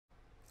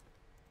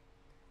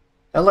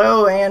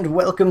Hello and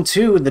welcome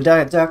to the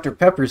Diet Dr.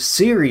 Pepper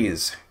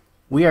series.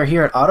 We are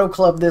here at Auto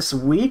Club this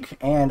week,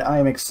 and I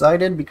am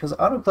excited because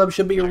Auto Club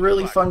should be a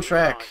really fun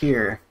track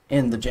here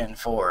in the Gen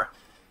 4.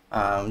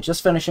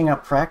 Just finishing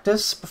up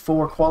practice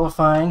before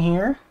qualifying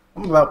here.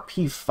 I'm about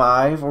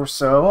P5 or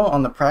so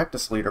on the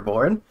practice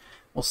leaderboard.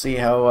 We'll see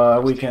how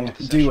we can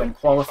do in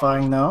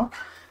qualifying though.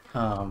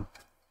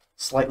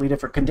 Slightly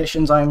different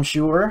conditions, I'm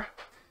sure,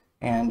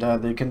 and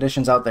the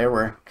conditions out there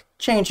were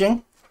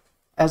changing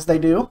as they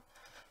do.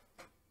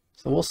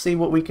 So we'll see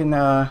what we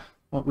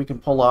can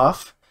pull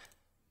off.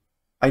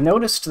 I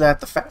noticed that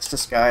the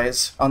fastest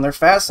guys on their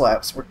fast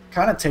laps were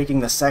kind of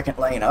taking the second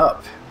lane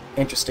up,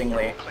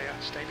 interestingly,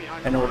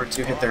 in order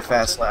to hit their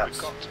fast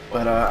laps.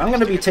 But I'm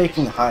going to be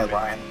taking the high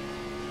line.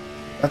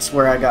 That's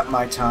where I got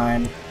my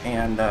time,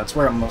 and it's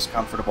where I'm most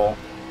comfortable.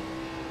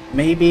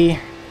 Maybe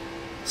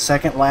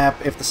second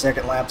lap, if the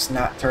second lap's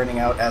not turning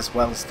out as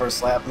well as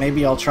first lap,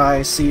 maybe I'll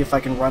try, see if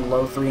I can run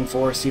low 3 and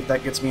 4, see if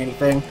that gets me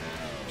anything,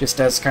 just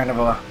as kind of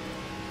a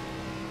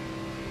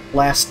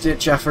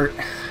last-ditch effort.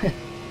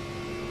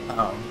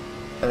 But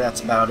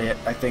that's about it.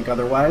 I think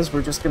otherwise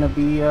we're just going to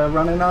be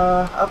running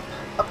up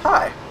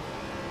high,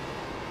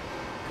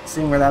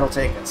 seeing where that'll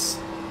take us.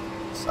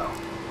 So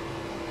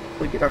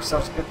we get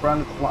ourselves a good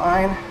run at the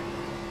line,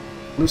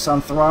 loose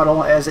on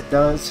throttle as it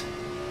does.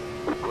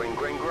 Green,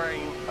 green,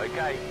 green.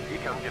 Okay, here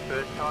comes your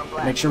first time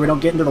black. Make sure we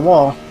don't get into the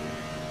wall.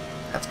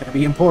 That's going to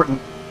be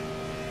important.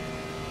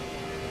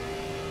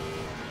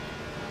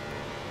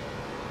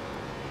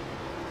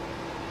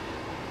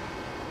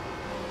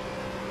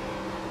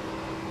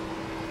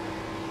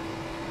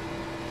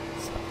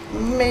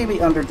 Maybe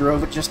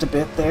underdrove it just a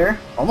bit there.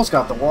 Almost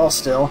got the wall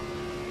still.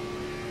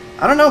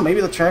 I don't know,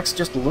 maybe the track's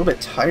just a little bit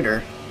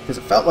tighter, because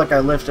it felt like I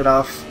lifted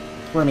off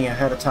plenty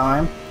ahead of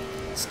time.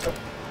 Still,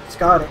 it's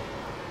got it.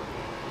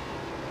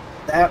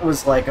 That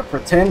was like a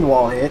pretend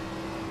wall hit.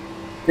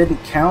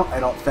 Didn't count, I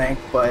don't think,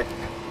 but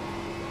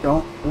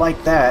don't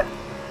like that.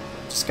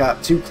 Just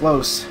got too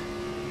close.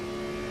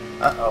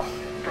 Uh-oh.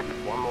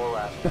 One more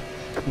lap.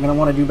 I'm going to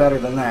want to do better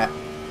than that.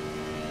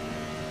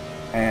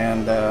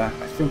 And I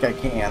think I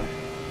can.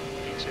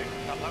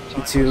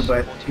 Me too,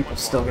 but people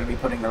still going to be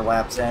putting their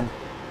laps in,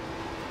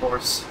 of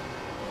course.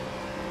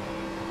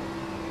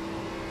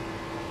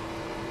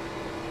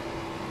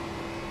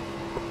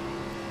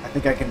 I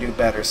think I can do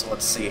better, so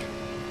let's see.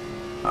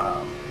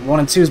 1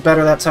 and 2 is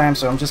better that time,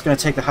 so I'm just going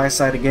to take the high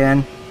side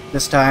again.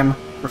 This time,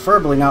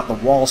 preferably not the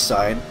wall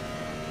side.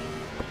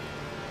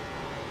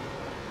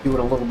 Do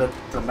it a little bit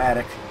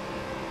dramatic.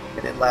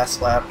 I did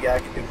last lap. Yeah, I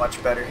can do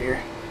much better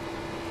here.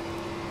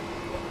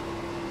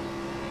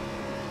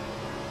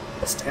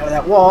 Stay out of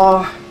that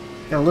wall.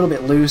 Got a little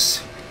bit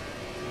loose,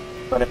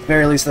 but at the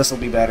very least this will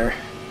be better.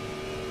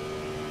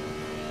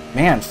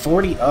 Man,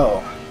 40-0.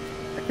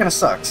 That kind of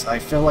sucks. I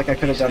feel like I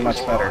could have done much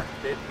better.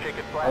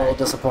 I'm a little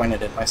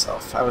disappointed in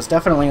myself. I was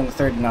definitely in the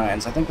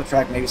 39s. I think the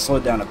track maybe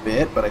slowed down a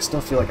bit, but I still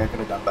feel like I could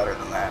have done better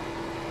than that.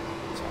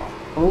 So,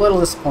 I'm a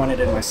little disappointed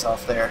in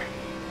myself there.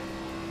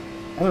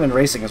 I haven't been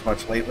racing as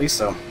much lately,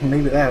 so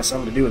maybe that has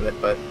something to do with it,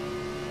 but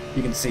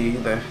you can see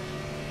the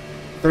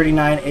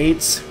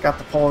 39.8's got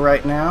the pole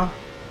right now.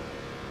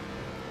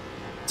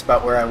 It's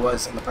about where I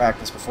was in the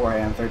practice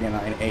beforehand,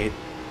 39.8.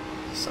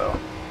 So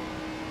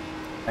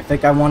I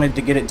think I wanted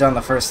to get it done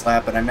the first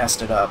lap, and I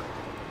messed it up.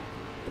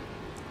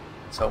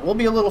 So we'll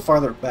be a little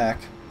farther back,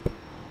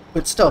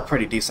 but still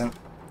pretty decent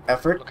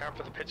effort. Look out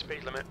for the pit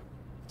speed limit.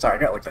 Sorry,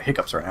 I got like the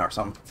hiccups right now or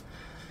something.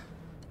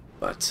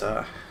 But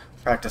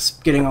practice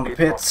getting on the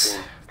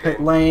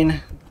pit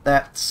lane.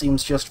 That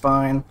seems just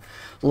fine.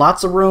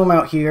 Lots of room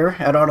out here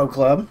at Auto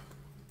Club.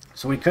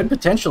 So we could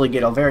potentially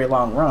get a very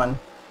long run.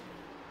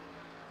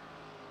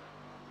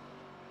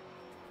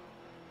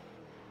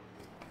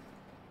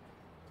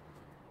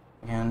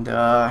 And,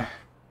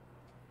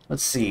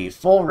 let's see.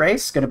 Full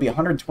race, going to be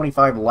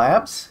 125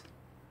 laps.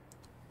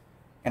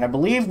 And I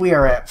believe we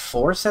are at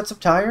 4 sets of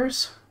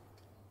tires.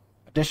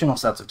 Additional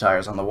sets of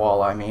tires on the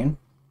wall, I mean.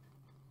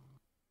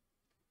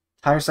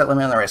 Tire set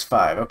limit on the race,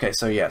 5. Okay,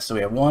 so yeah, so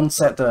we have 1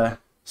 set to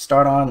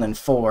start on, and then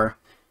 4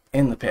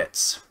 in the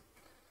pits.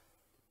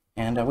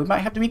 And we might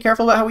have to be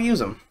careful about how we use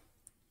them.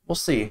 We'll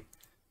see.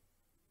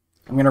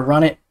 I'm going to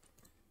run it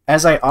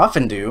as I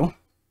often do.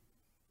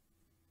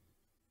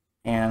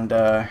 And,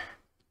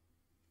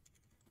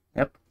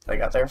 yep, they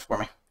got there for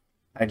me.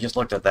 I just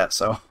looked at that,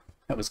 so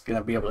I was going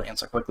to be able to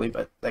answer quickly,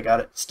 but they got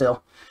it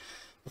still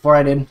before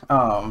I did.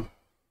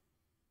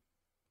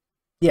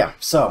 Yeah,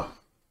 so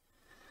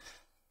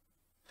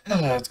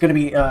it's going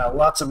to be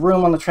lots of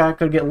room on the track.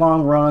 Could get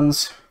long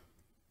runs.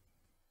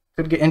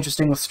 Could get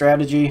interesting with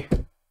strategy,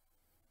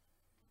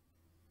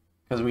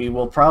 because we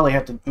will probably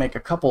have to make a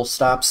couple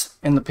stops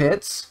in the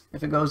pits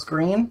if it goes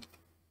green.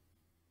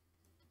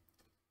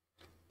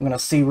 I'm going to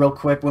see real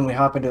quick when we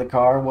hop into the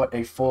car what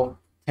a full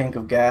tank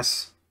of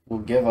gas will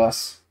give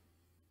us.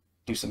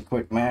 Do some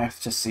quick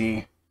math to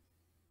see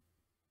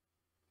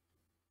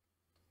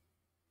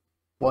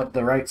what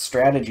the right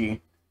strategy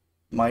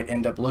might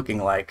end up looking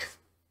like.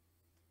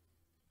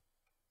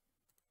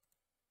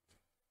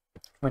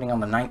 Waiting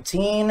on the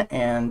 19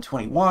 and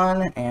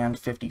 21 and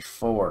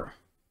 54.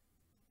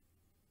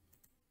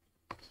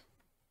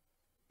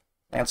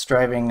 That's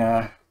driving,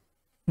 that's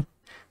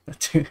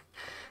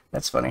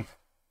funny.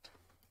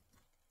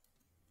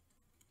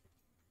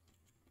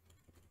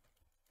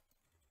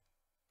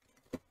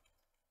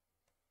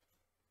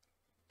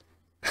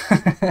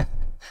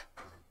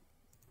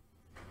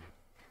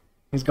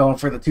 He's going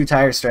for the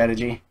 2-tire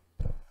strategy.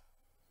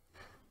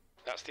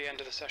 That's the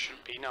end of the session,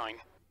 P9.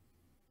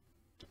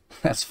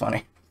 That's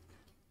funny.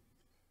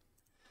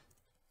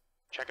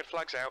 Checkered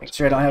flags out. Make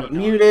sure I don't have it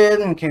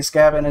muted in case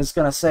Gavin is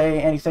going to say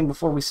anything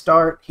before we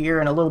start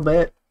here in a little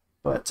bit.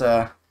 But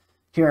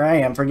here I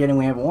am forgetting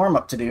we have a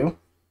warm-up to do.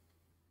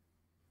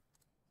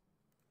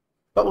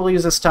 But we'll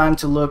use this time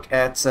to look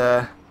at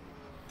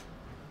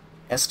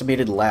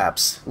estimated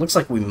laps. Looks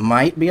like we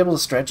might be able to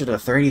stretch it to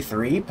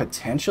 33,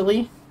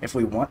 potentially, if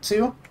we want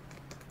to.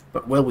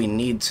 But will we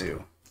need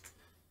to?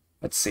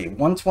 Let's see,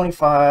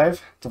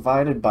 125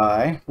 divided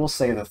by, we'll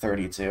say the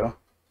 32.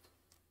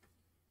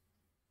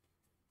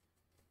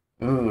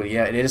 Ooh,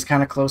 yeah, it is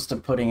kind of close to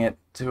putting it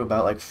to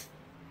about like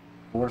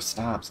 4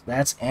 stops.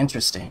 That's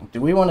interesting. Do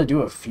we want to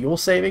do a fuel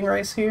saving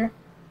race here?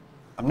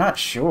 I'm not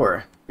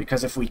sure,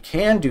 because if we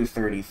can do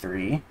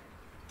 33...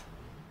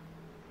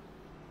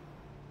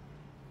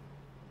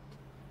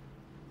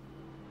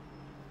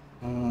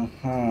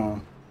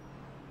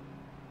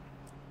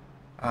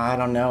 I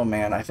don't know,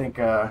 man. I think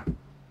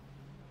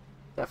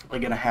definitely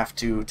gonna have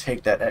to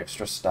take that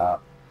extra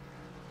stop.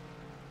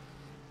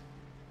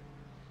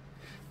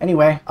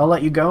 Anyway, I'll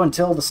let you go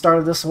until the start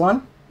of this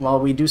one. While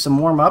we do some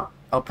warm-up,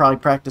 I'll probably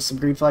practice some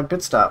green flag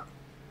pit stop.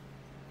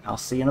 I'll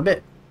see you in a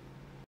bit.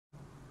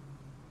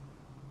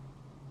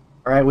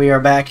 Alright, we are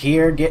back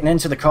here, getting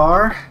into the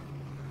car.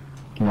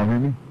 Can you hear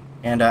me?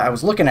 And I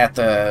was looking at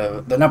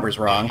the numbers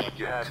wrong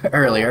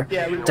earlier.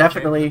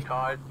 Definitely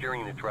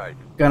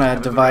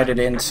gonna divide it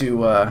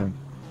into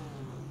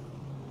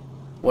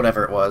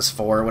whatever it was,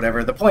 4,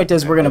 whatever. The point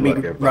is we're gonna be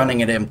running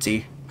it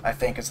empty, I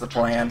think is the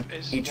plan,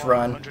 each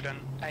run.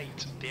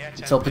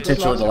 Until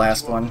potentially the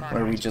last one,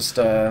 where we just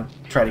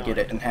try to get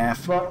it in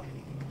half.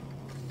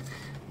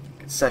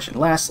 Session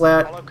last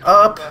lap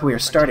up, we are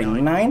starting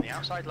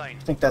 9th. I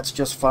think that's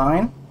just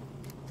fine.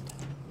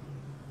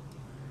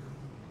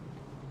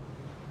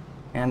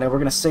 And we're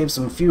going to save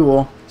some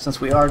fuel,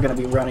 since we are going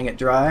to be running it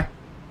dry.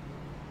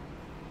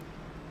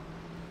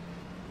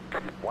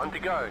 1 to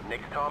go.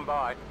 Next time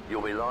by,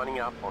 you'll be lining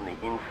up on the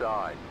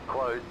inside.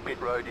 Closed. Pit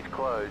road is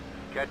closed.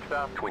 Catch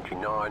up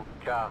 29.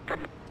 Car.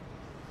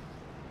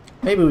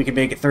 Maybe we could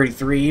make it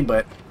 33,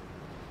 but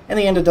in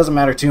the end it doesn't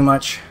matter too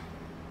much.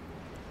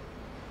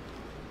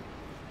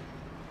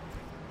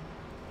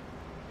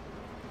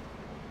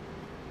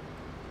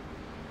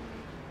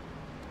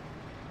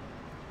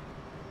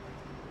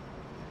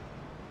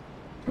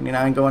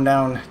 Going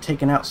down,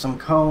 taking out some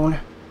cone.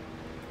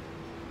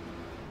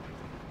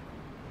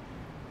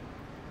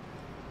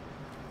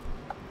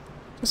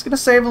 Just gonna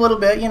save a little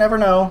bit, you never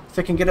know if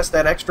it can get us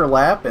that extra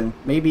lap and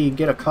maybe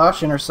get a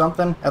caution or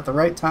something at the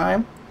right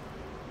time.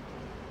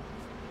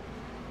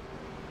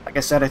 Like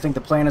I said, I think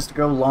the plan is to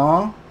go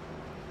long.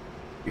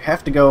 You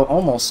have to go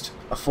almost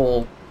a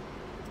full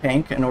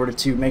tank in order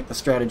to make the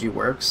strategy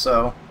work,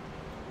 so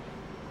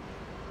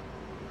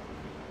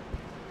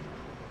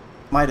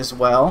might as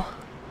well.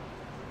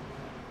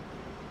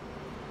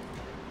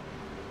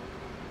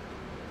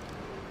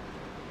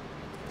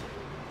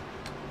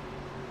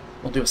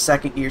 We'll do a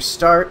 2nd gear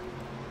start.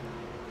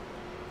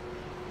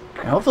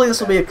 And hopefully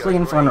this will be a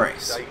clean, fun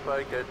race.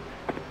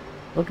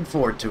 Looking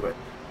forward to it.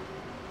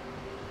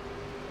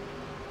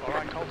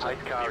 Alright, Colton,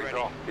 Car is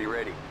off. Be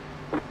ready.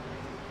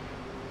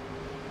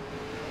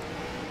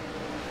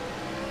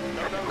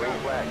 Green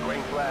flag.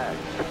 Green flag.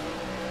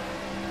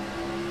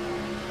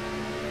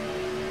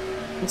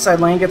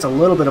 Inside lane gets a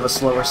little bit of a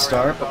slower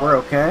start, but we're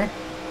okay.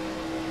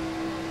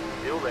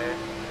 Still there.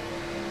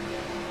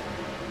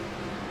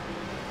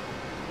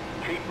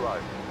 Keep low.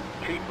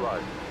 Keep low.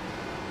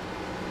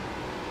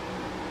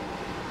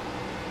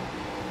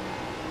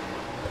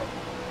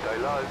 Go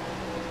low.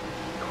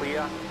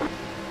 Clear.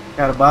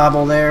 Got a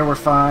bobble there, we're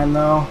fine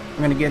though.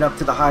 I'm gonna get up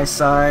to the high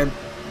side.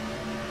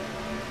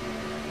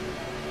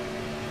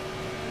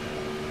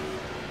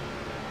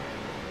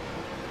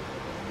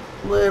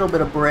 Little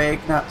bit of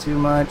brake, not too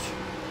much.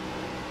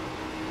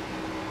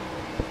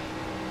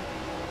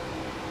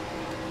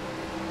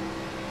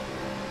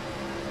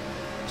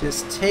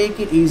 Just take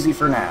it easy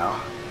for now.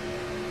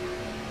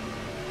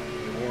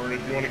 Warren,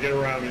 if you want to get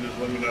around me, just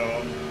let me know.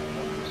 I'll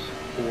just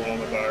pull on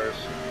the tires.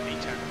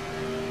 P10.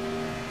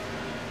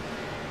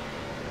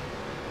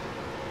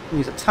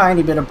 Use a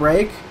tiny bit of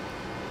brake.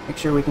 Make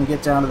sure we can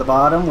get down to the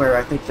bottom where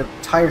I think the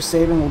tire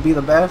saving will be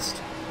the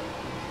best.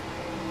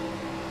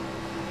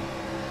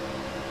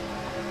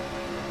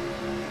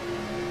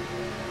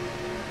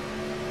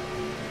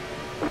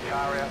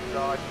 Car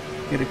outside.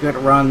 Get a good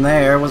run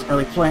there. Wasn't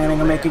really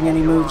planning on making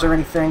any moves or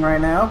anything right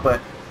now,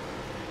 but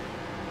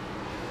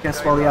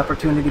guess while the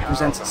opportunity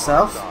presents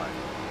itself.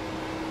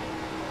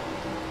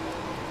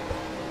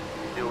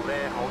 Still Still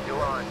there, hold your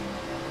line.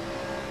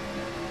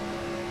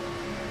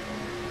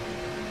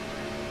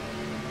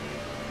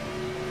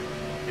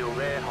 Still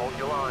there, hold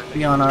your line.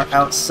 Be on our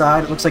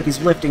outside. It looks like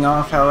he's lifting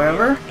off,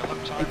 however.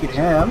 Thank you to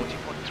him. 40.3. The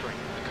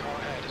car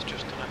ahead has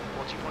just done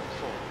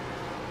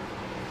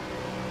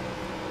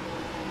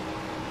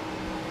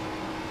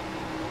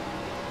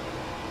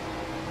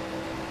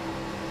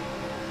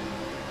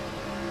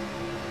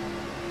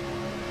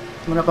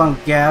Coming up on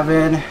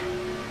Gavin.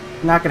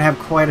 Not going to have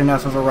quite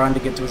enough of a run to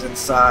get to his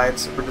inside,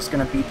 so we're just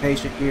going to be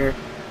patient here.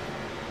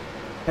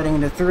 Heading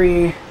into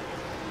 3.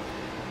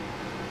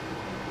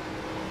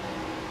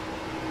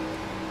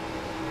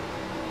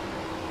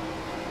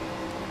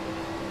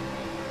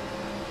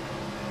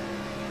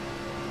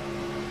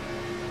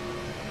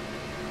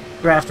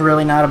 Draft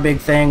really not a big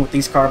thing with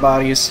these car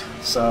bodies,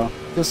 so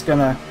just going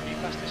to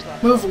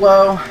move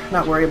low,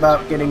 not worry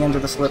about getting into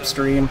the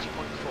slipstream,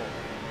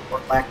 or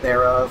lack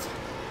thereof.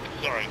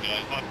 Sorry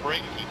guys, my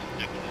brakes is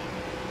sticking.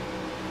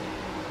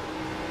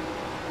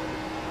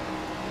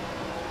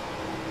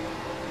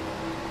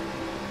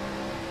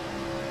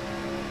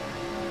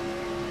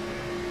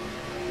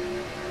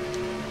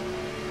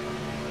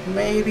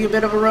 Maybe a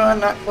bit of a run,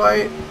 not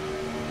quite.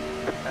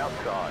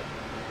 Outside. I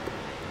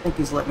think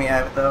he's let me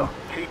have it though.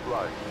 Keep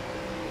low.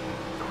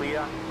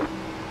 Clear.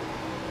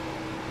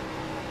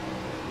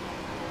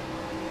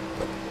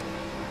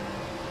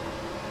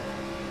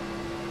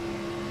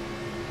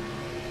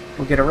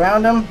 We'll get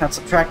around him. That's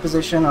a track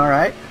position,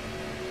 alright.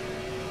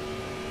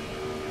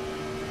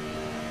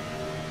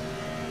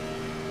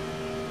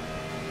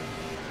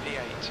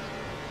 P8.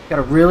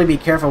 Gotta really be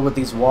careful with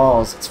these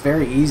walls. It's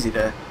very easy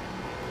to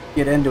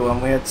get into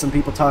them. We had some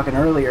people talking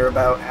earlier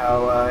about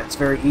how it's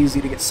very easy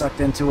to get sucked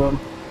into them.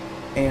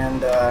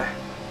 And,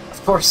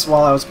 of course,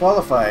 while I was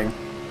qualifying,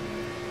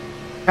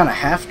 kind of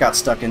half got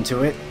stuck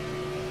into it.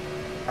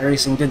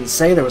 iRacing didn't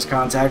say there was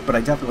contact, but I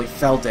definitely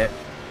felt it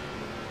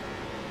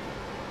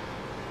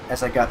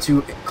as I got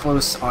too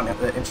close on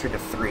the entry to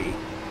 3.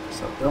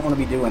 So don't want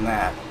to be doing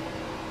that.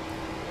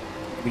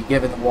 Be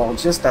giving the wall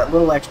just that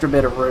little extra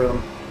bit of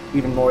room,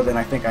 even more than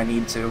I think I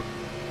need to.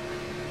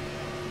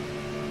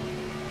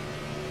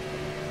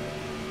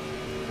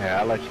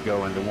 Yeah, I'll let you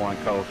go into one,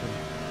 Colton.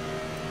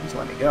 Just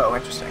let me go.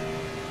 Interesting.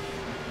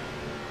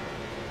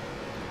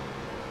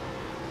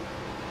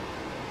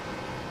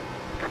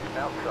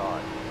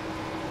 Outside.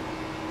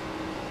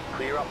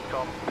 Clear up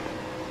top.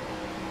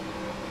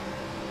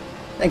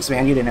 Thanks,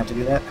 man. You didn't have to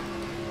do that.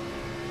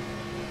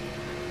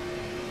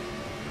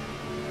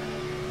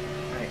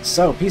 Alright,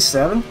 so,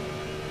 P7.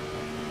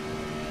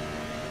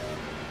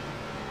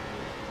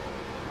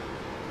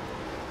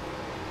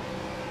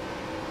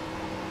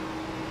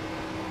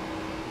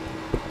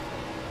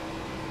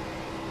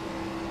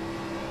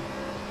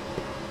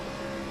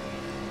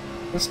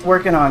 Just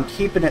working on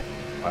keeping it.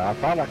 Well, I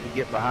thought I could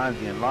get behind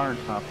you and learn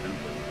something,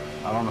 but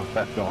I don't know if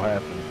that's going to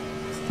happen.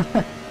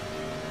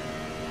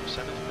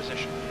 7th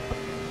position.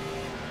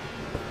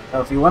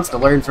 If he wants to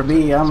learn from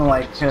me, I'm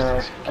like,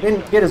 I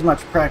didn't get as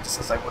much practice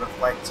as I would have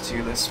liked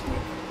to this week.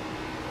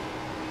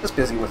 Just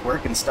busy with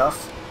work and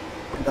stuff,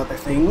 and other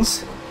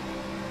things.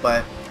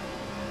 But,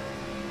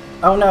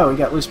 oh no, he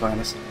got loose behind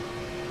us.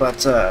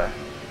 But,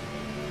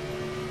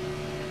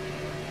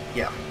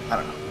 yeah, I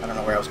don't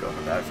know where I was going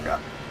with that, I forgot.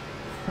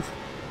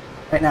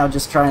 Right now,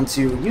 just trying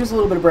to use a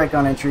little bit of brake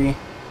on entry.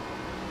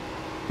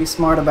 Be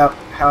smart about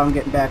how I'm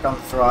getting back on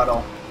the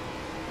throttle.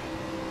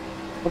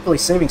 Hopefully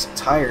saving some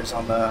tires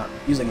on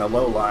using the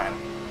low line.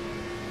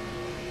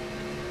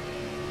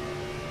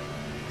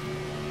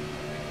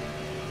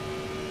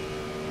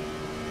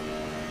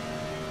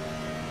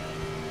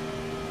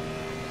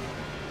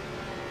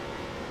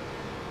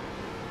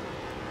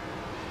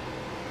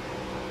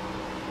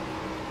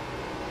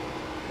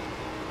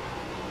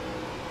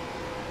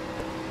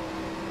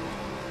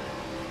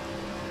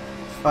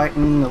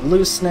 Fighting the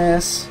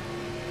looseness.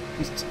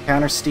 Use some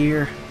counter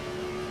steer.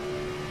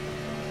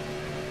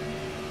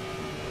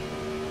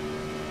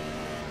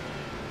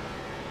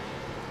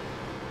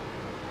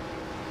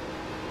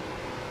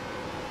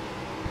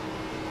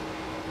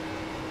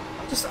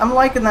 I'm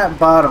liking that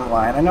bottom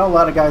line. I know a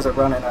lot of guys are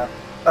running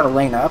about a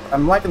lane up.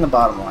 I'm liking the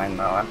bottom line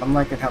though. I'm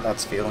liking how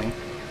that's feeling.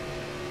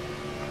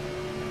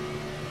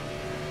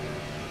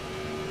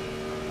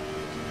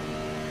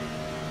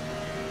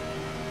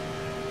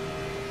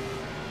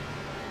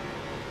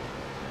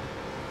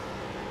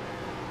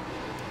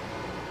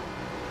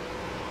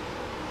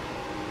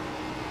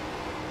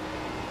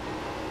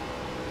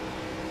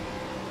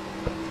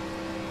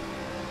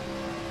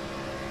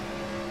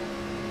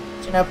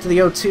 Up to the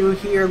O2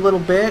 here a little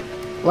bit.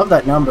 Love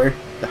that number,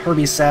 the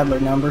Herbie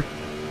Sadler number.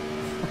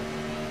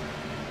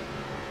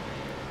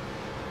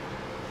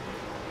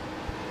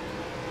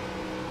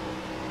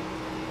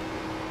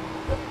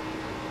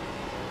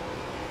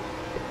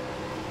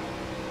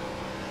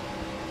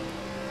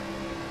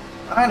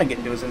 Kinda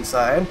getting to his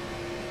inside.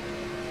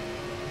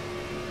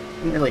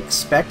 Didn't really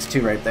expect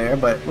to right there,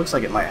 but looks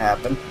like it might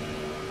happen.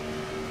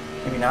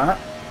 Maybe not.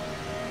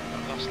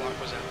 Last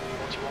lap was at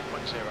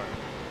 41.0.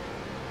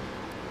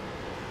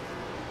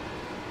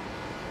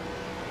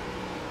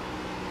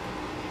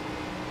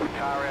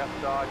 Car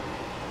outside.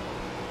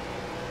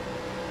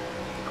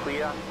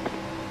 Clear.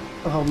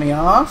 Hold me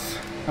off.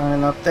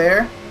 Running up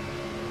there.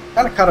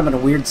 Kind of caught him in a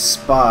weird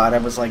spot. I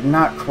was like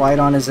not quite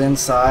on his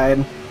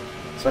inside,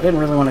 so I didn't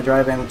really want to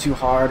drive in too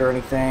hard or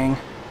anything.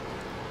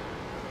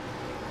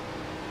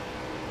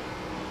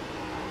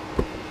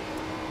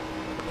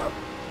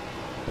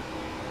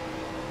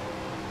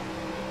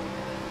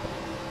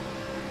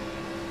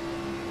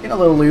 Getting a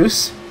little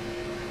loose.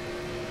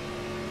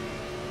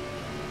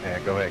 Yeah,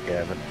 go ahead,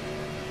 Gavin.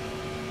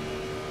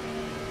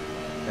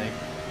 Thanks.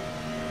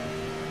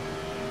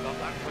 Well,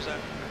 that was at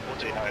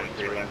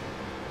 41.3.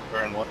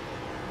 Burn one.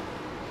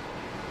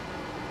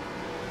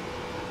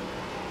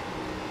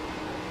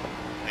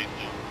 Thank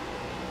you.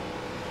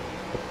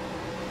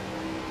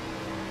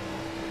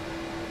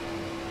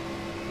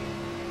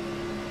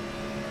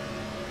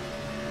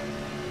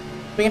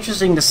 Be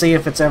interesting to see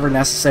if it's ever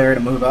necessary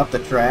to move up the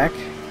track.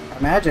 I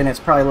imagine it's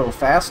probably a little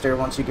faster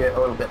once you get a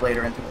little bit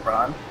later into the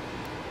run.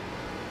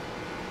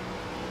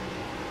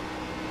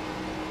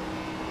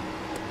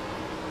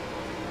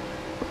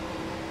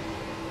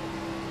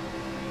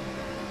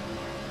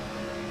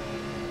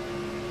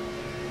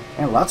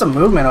 And lots of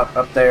movement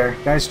up there.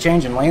 Guys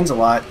changing lanes a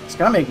lot. It's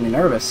gonna make me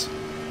nervous.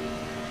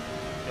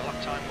 Your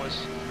lap time was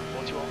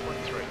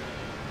 41.3.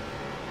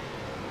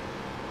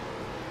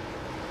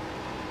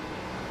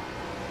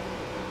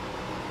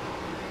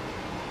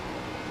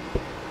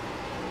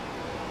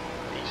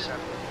 P7.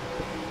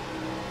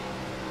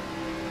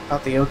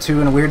 Caught the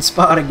O2 in a weird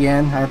spot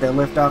again. I had to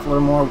lift off a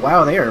little more.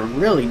 Wow, they are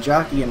really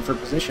jockeying for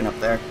position up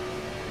there.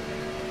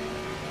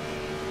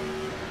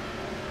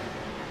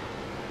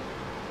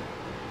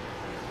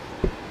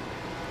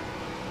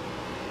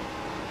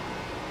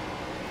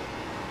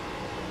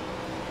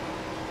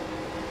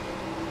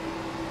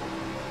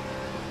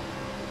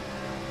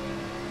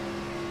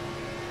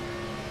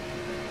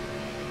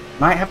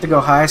 Might have to go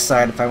high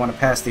side if I want to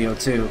pass the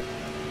O2.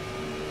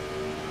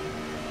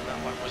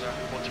 That lap was at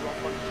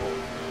 41.4.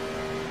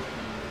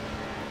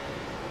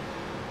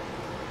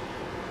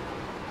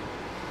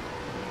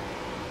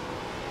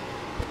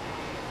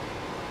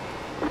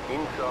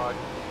 Inside.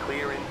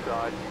 Clear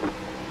inside.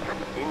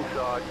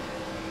 Inside.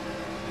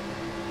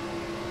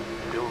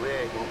 Still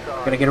there.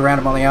 Inside. Gonna get around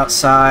him on the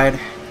outside.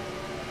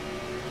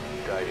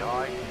 Stay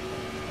high.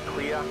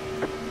 Clear.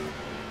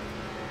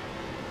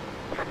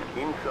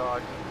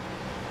 Inside.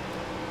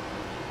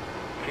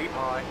 Keep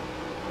high.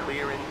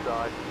 Clear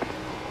inside.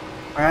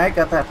 Alright,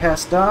 got that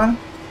pass done.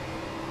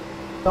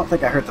 Don't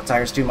think I hurt the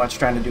tires too much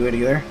trying to do it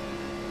either.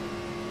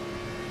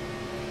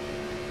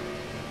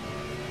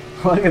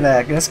 Look at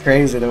that. That's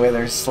crazy the way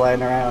they're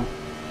sliding around.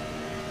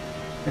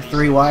 They're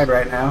 3 wide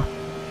right now.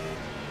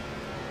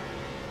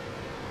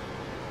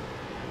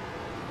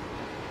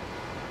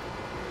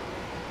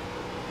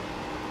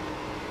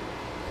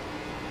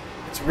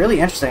 It's really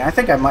interesting. I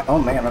think I might... Oh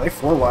man, are they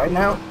 4 wide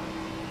now?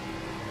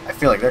 I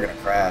feel like they're going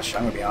to crash,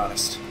 I'm going to be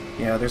honest.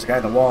 Yeah, there's a guy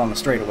in the wall on the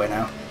straightaway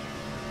now.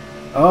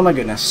 Oh my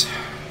goodness.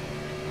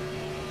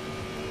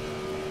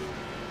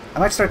 I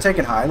might start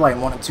taking high line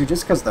 1 and 2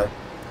 just because the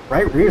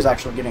right rear is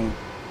actually getting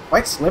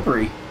quite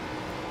slippery.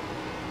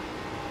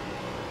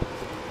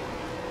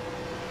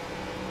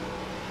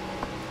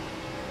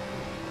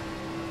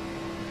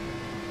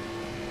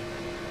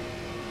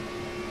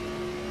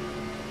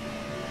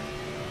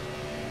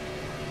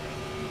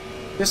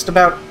 Just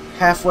about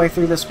halfway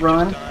through this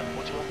run. Done at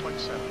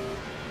 41.7.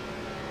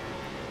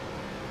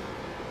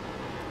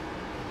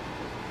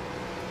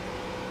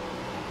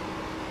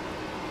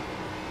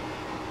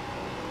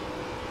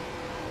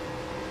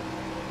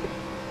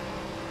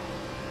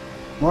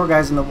 More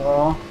guys in the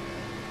wall.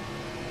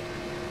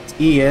 It's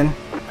Ian.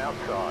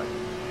 Outside.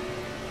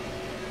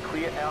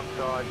 Clear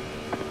outside.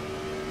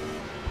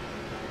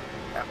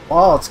 That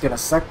wall, it's gonna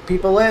suck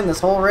people in this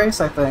whole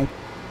race, I think.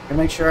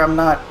 Gonna make sure I'm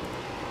not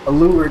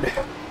allured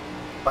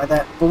by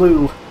that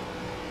blue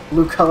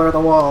color of the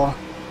wall.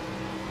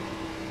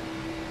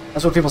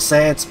 That's what people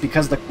say. It's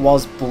because the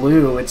wall's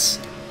blue. It's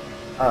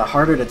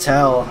harder to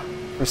tell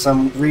for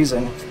some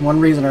reason, one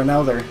reason or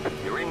another,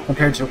 You're in.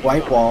 compared to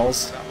white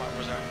walls. That lap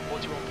was at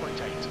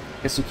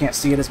 41.8. Guess you can't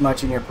see it as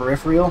much in your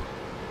peripheral,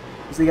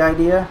 is the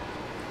idea.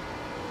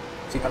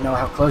 So you don't know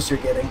how close you're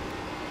getting.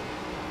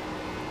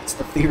 It's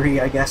the theory,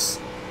 I guess.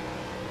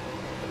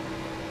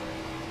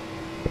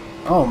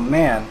 Oh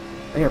man,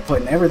 they are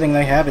putting everything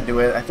they have into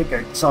it. I think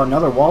I saw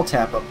another wall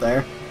tap up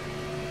there.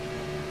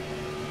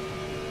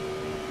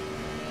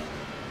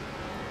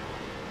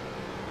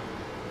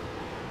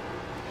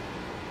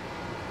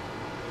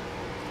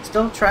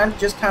 Still trying to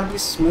just kind of be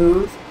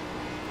smooth.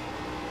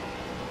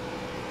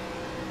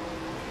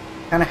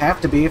 Kind of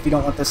have to be if you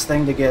don't want this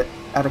thing to get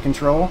out of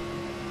control.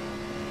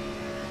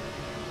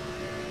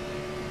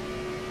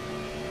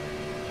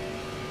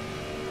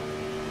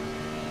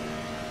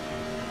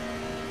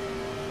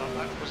 That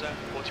lap was at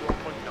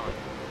 41.9.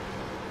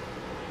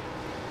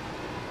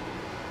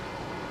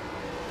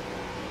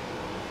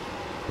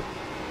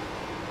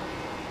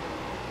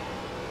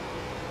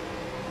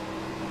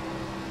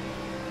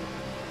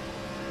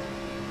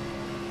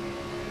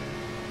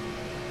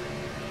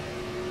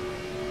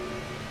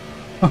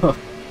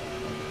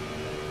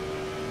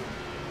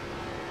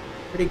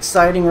 Pretty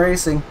exciting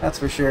racing, that's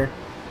for sure.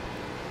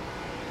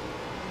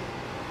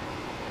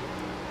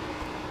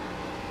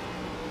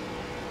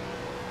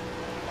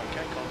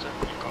 Okay, Content,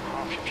 you've got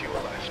half your fuel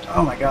left.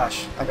 Oh my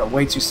gosh, I got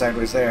way too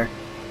sideways there.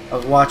 I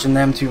was watching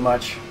them too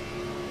much.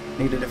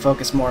 Needed to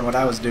focus more on what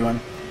I was doing.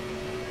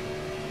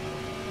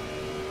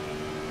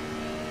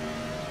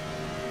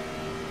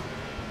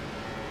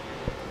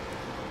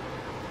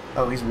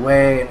 Oh, he's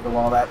way into the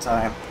wall that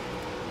time.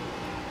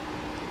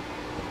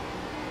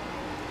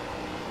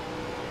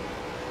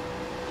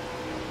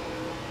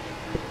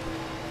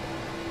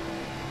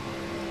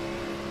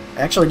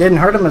 Actually didn't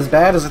hurt him as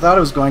bad as I thought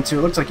it was going to.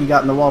 It looks like he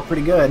got in the wall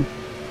pretty good.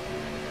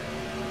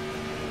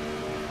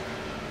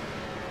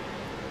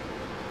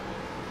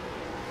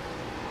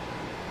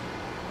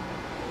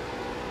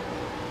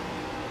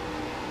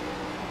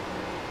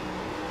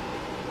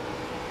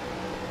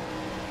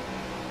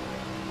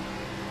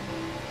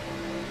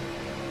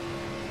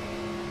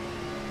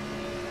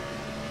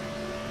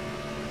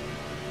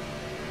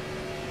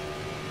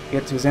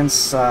 Get to his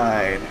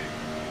inside.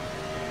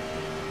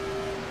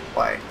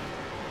 Why?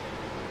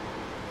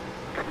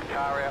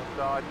 Car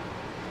outside.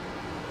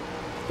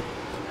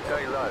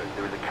 Stay low.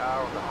 There is a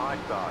car on the high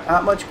side.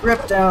 Not much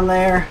grip down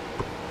there.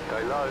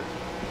 Stay low.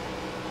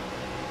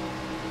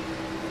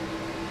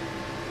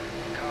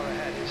 Car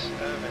ahead is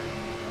Irvin.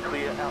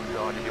 Clear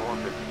outside if you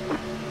want it.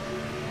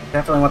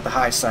 Definitely want the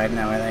high side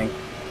now, I think.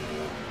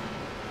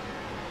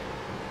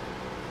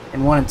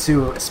 In 1 and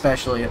 2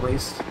 especially, at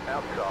least.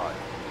 Outside.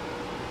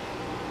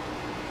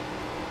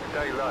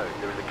 Stay low.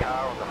 There is a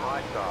car on the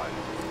high side.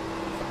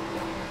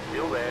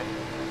 Still there.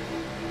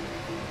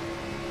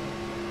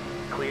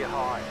 Clear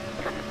high.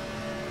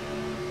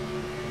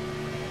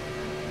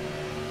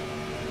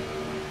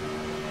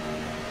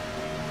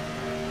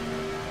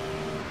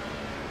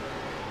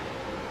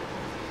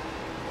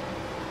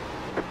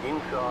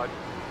 Inside.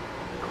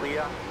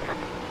 Clear.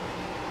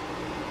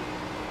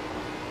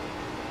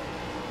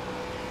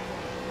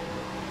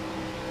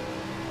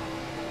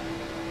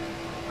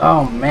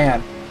 Oh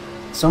man,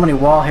 so many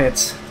wall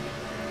hits.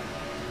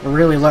 We're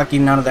really lucky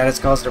none of that has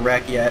caused a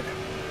wreck yet.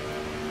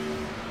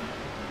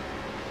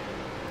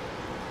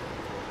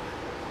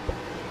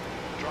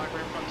 Driver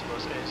in front of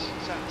us is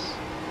Sass.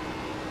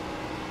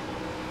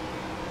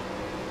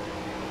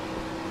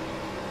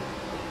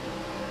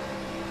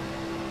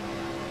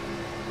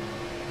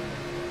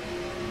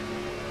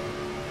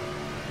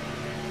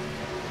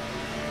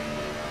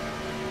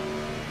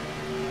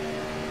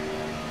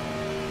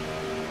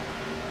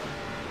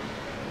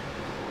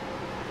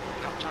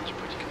 Lap times are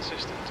pretty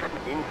consistent.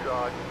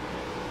 Inside.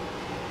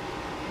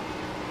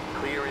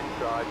 Clear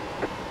inside.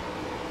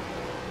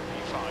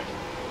 P5.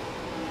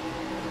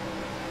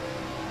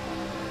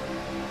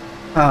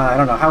 I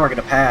don't know how we're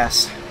gonna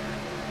pass.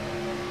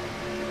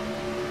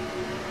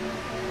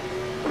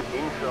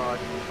 Inside.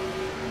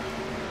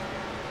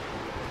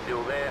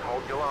 Still there,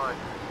 hold your line.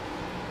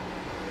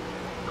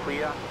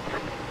 Clear.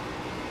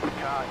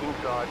 Car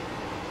inside.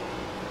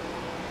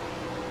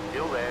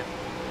 Still there.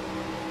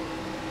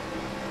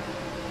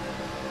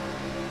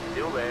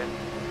 Still there.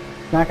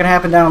 Not gonna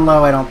happen down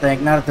low, I don't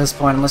think. Not at this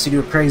point, unless you do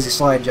a crazy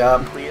slide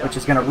job, which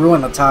is gonna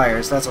ruin the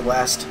tires. That's a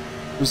last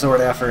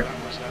resort effort.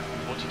 That was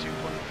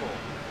 42.4.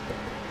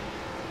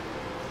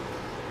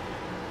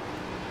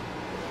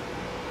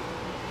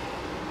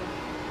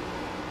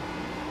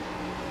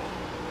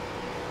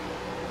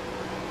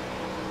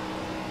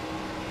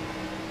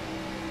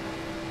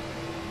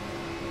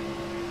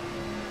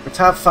 For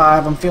top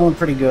 5, I'm feeling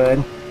pretty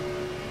good.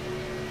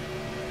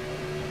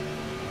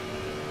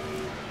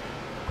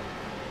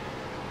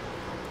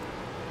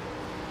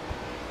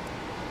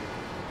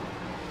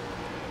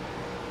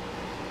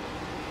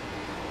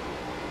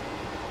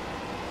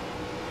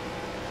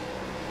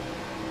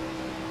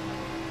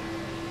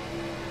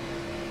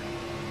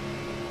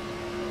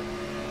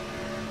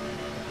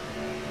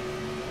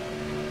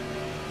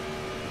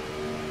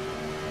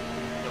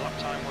 Your lap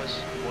time was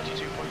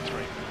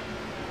 42.3.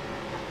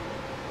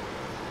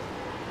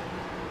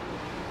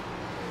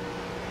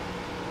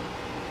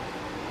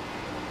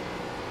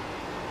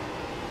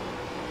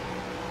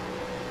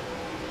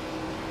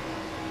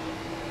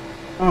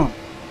 Oh.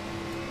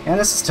 Yeah,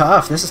 this is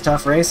tough. This is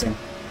tough racing.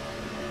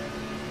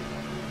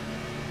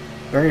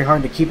 Very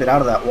hard to keep it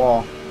out of that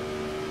wall.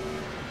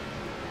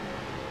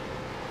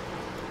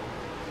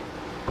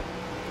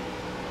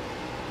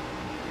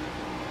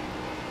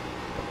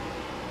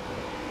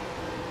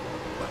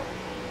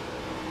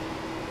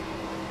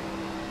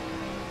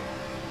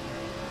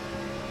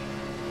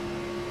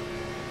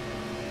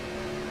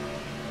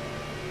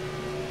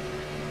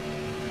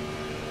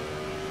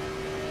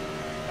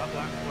 That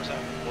lap was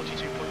at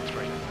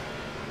 42.3.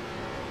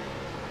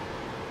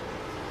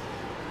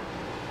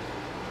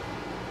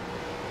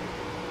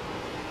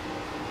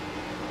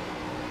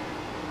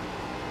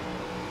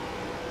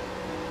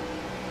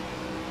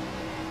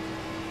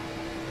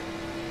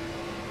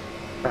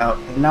 About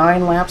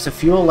 9 laps of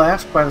fuel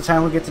left by the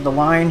time we get to the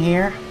line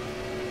here.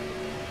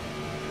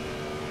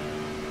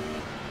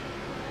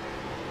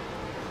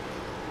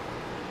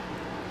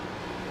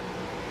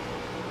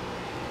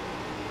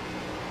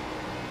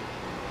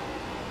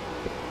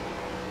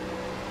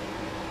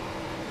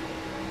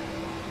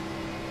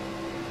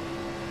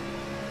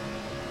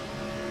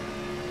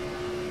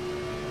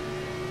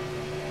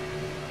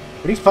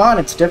 Pretty fun.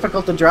 It's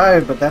difficult to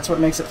drive, but that's what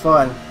makes it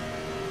fun.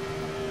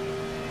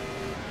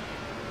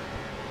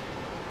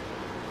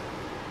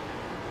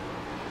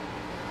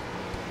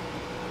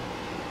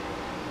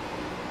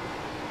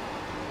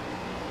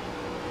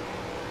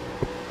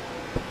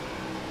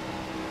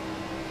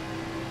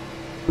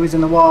 He's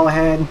in the wall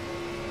ahead.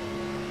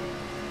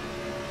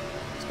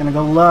 He's gonna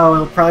go low.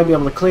 He'll probably be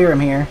able to clear him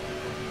here.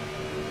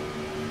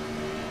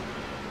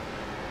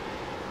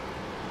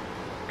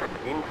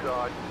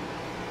 Inside.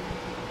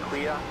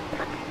 Clear.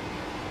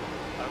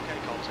 Okay,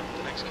 Colton,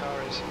 the next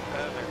car is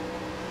Irvin.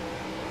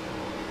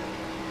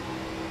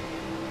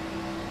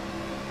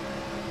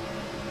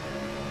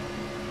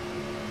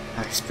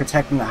 He's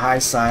protecting the high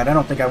side. I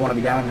don't think I want to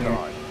be down here.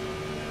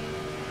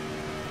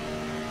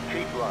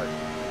 Keep low.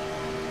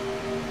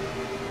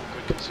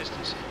 Good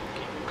consistency.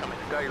 Keep coming.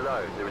 Stay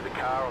low. There is a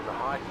car on the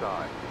high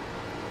side.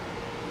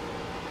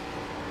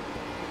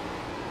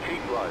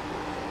 Keep low.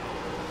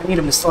 I need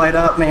him to slide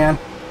up, man.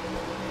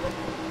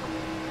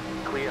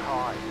 Clear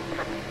high.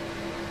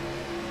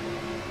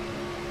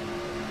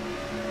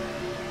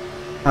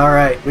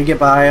 Alright, we get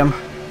by him.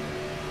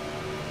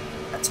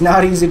 It's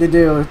not easy to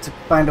do, to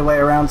find a way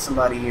around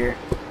somebody here.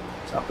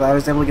 So I'm glad I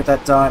was able to get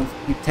that done.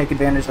 You take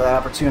advantage of that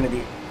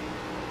opportunity.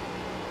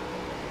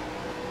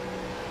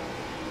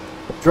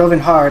 Drove in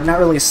hard, not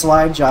really a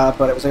slide job,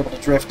 but I was able to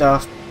drift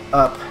up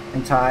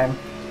in time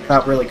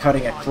without really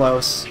cutting it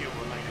close, Fuel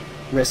remaining.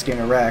 risking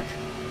a wreck.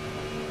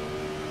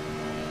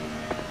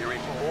 You're in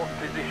fourth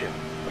position.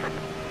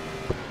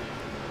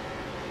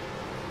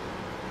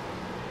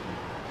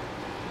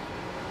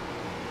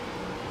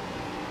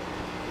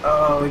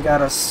 Oh, we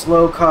got a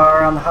slow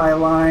car on the high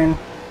line.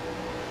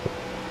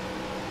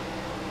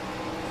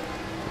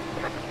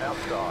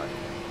 Outside.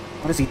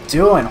 What is he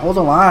doing? Hold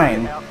the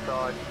line.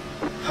 Outside.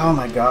 Oh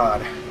my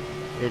god.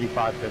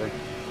 85 pitting.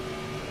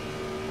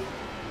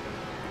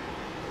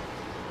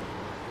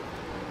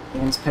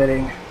 Ian's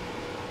pitting.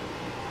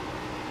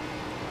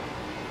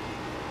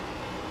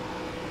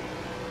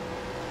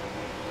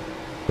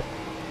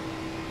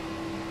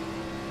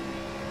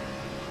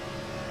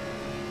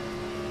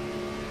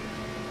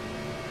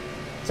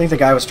 I think the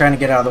guy was trying to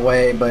get out of the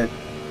way, but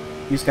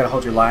you just gotta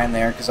hold your line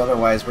there, because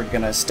otherwise we're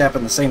gonna step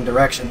in the same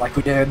direction like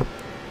we did.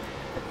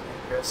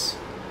 Chris.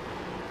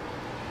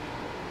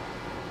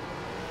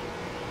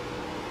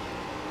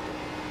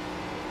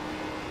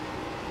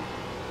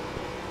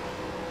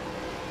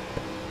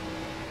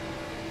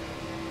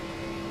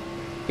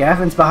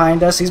 Gavin's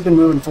behind us. He's been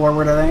moving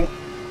forward, I think.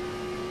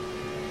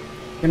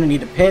 Gonna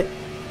need to pit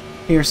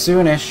here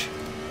soonish.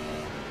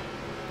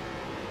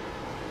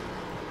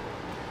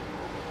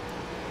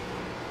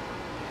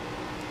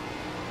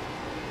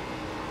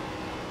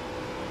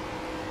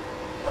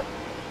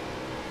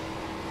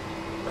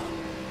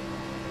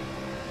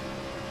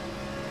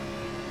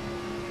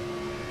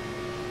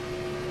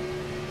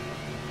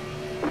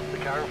 The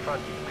car in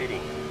front is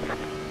pitting.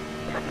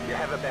 You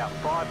have about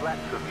 5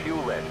 laps of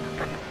fuel left.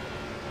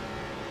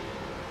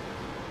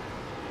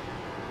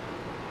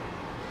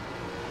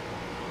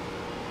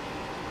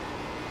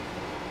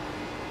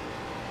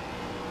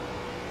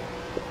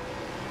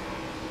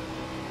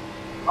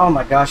 Oh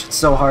my gosh, it's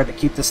so hard to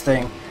keep this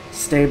thing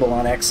stable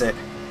on exit.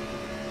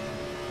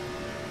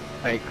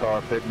 8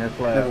 car pitting this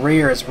The lap.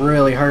 rear is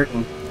really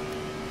hurting.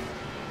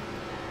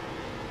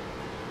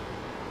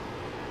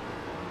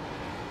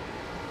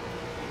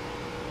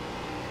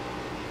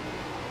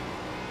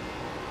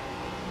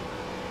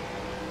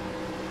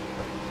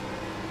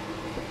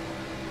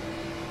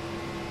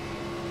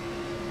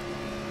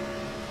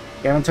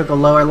 Gavin took a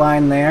lower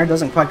line there,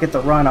 doesn't quite get the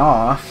run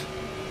off.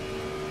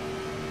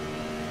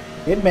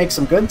 Did make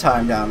some good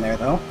time down there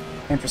though,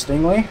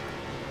 interestingly. I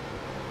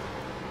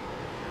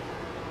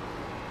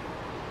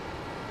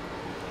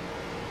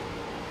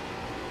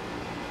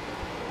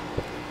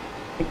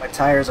think my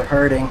tires are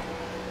hurting.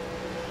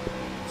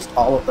 Just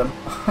all of them.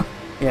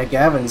 Yeah,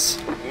 Gavin's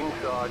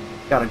Inside.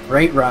 got a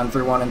great run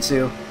through 1 and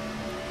 2.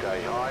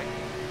 Stay high.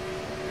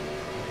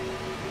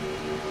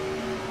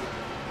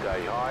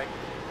 Stay high.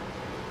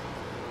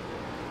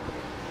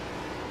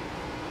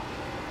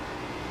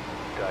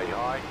 Stay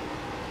high.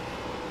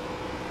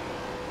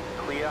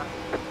 Clear.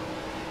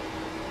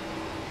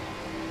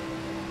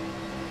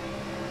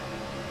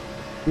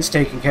 He's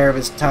taking care of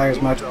his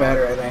tires much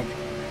better, I think.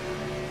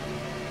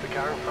 The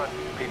car in front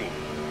is pitting.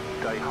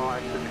 Stay high.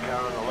 There's a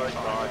car on the low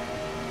side.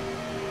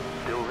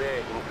 Still there,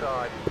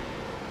 inside.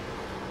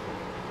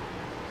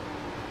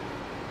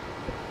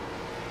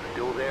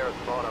 Still there at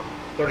the bottom.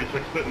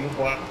 36 pitting this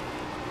lap.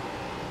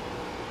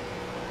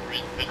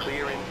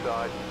 Clear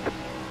inside.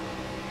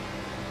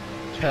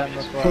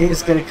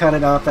 He's gonna cut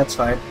it off, that's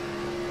fine.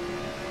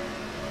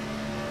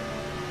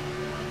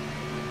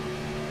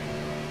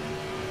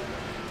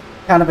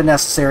 Kind of a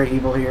necessary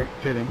evil here.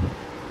 Pitting.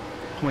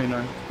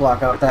 29.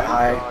 Block out that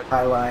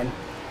high line.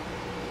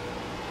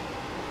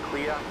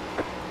 Clear.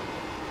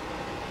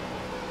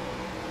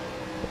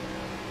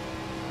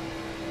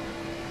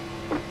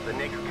 The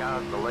next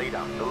car's the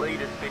leader. The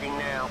leader's pitting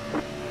now.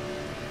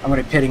 I'm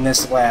gonna be pitting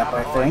this lap,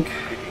 I think.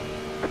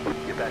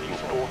 You're back in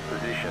 4th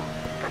position.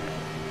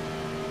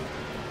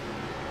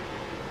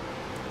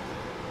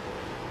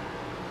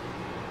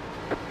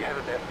 You have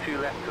about 2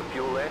 laps of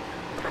fuel left.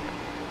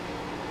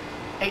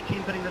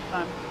 18 pitting this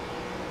time.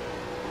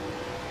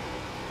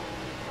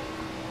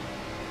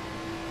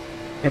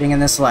 Pitting in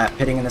this lap,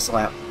 pitting in this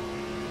lap.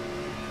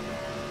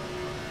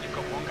 You've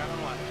got 1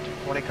 gallon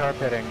left. 20 car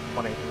pitting,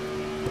 20.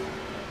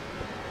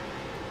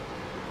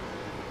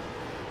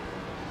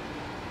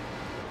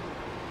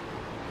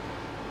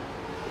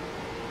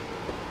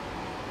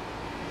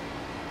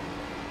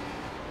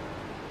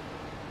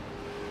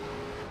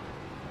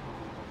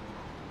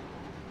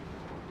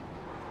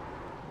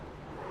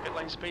 Pit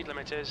lane speed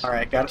limit is...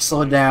 Alright, gotta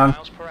slow it down.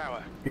 miles per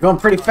hour. You're going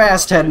pretty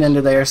fast heading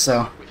into there,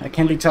 so it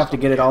can be tough to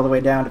get it all the way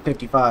down to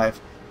 55.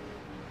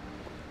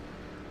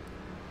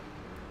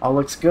 All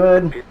looks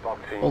good. Pit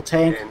boxing. Full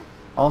tank. 10,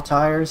 All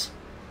tires.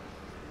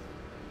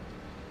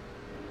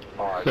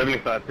 5,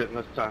 75 pitting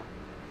this time.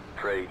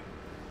 3,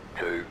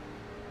 2,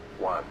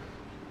 1.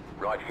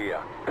 Right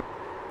here.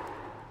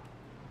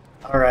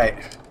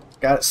 Alright.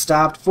 Got it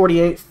stopped.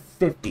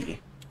 48.50.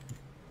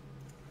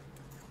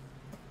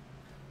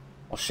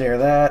 We'll share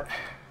that.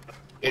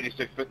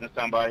 86 pitting this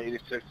time by.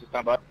 86 this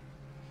time by. Not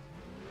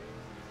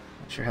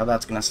sure how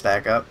that's going to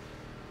stack up.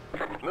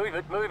 Move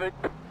it, move it.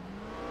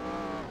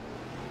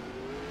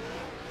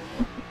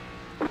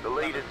 The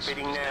lead is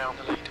pitting now.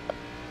 The lead.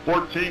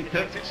 14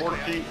 pit,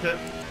 14 pit.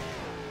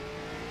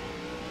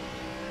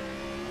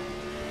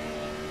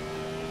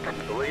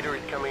 The leader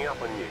is coming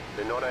up on you.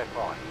 They're not at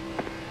fight.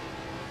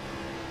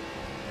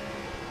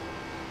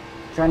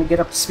 Trying to get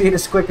up to speed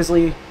as quick as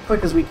we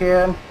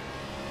can.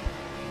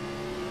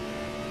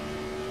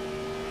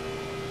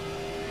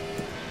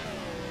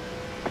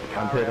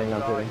 I'm pitting,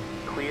 I'm pitting.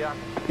 Clear.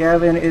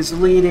 Gavin is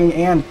leading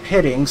and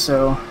pitting,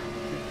 so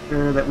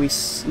sure that we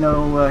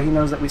know he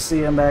knows that we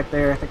see him back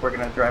there. I think we're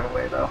gonna drive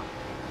away though.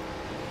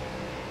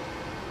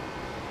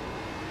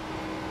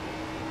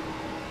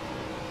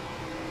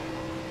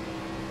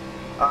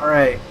 All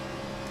right,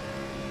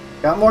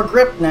 got more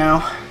grip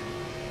now.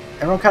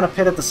 Everyone kind of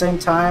pit at the same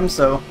time,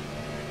 so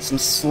some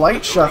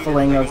slight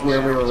shuffling of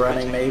where we were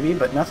running maybe,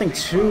 but nothing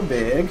too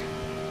big.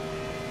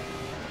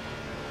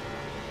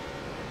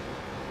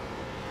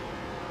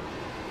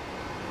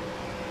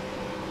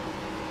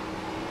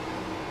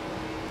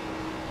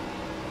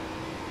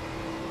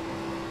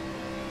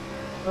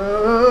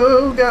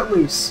 Oh, got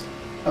loose.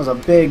 That was a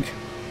big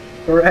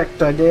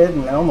correct I did,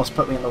 and it almost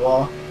put me in the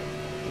wall.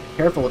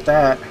 Careful with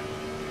that.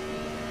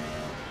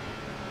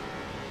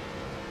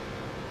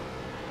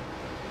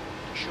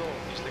 Shaw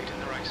is leading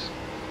the race.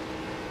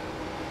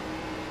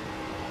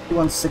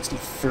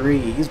 163.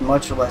 He's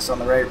much less on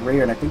the right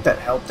rear, and I think that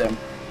helped him.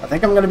 I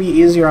think I'm going to be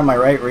easier on my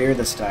right rear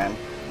this time.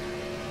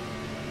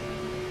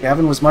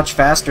 Gavin was much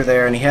faster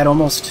there, and he had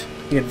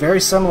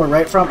very similar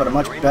right front, but a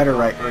much better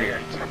right rear.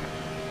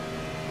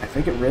 I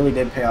think it really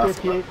did pay off.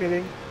 58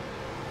 pitting.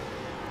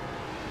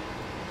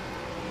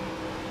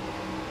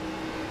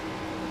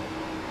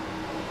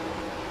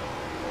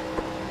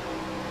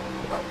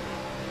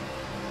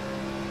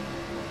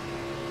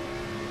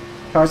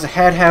 Cars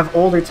ahead have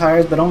older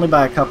tires, but only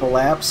by a couple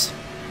laps.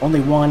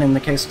 Only one in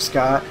the case of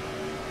Scott.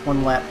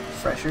 1 lap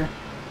fresher.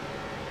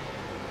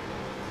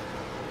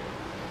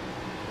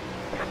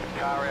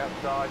 Car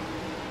outside.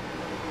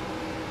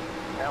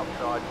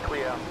 Outside,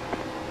 clear.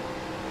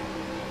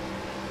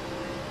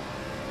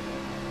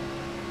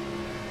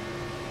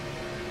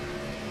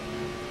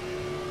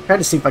 Tried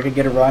to see if I could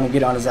get a run and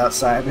get on his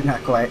outside, but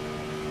not quite.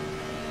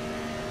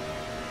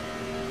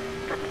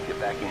 Get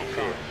back in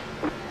fifth.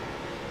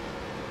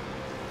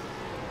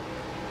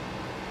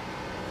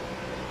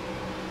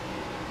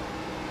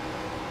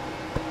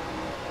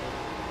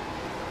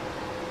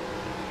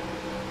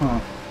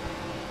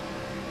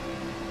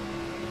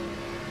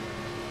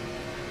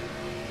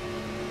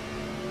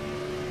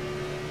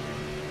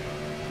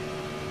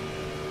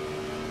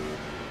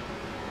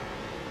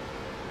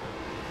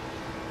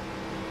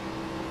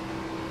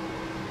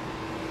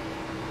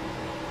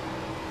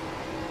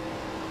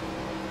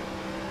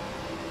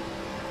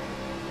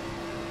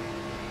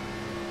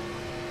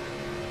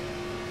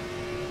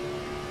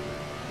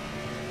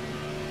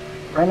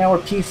 Right now we're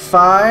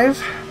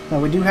P5. Now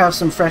we do have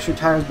some fresher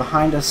tires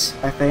behind us,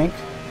 I think.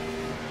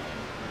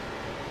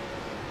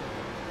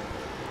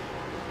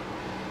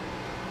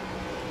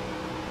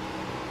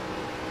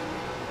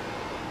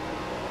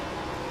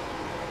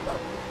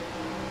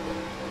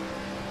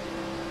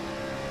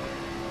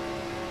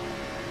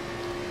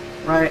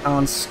 Right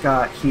on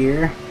Scott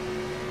here.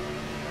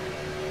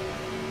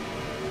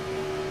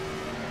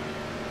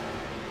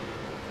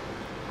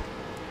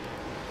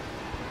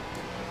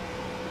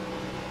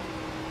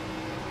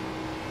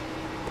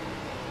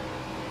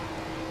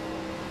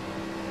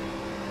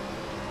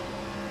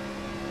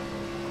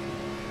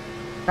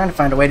 Trying to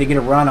find a way to get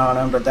a run on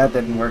him, but that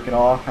didn't work at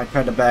all. I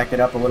tried to back it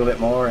up a little bit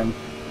more and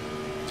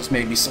it just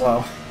made me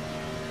slow.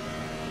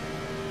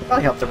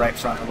 Probably helped the right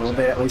front a little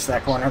bit, at least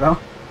that corner though.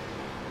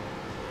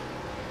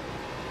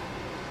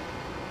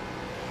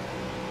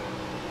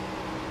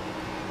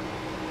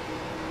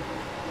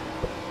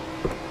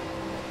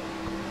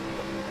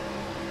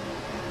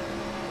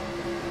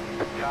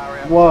 Car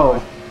outside.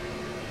 Whoa.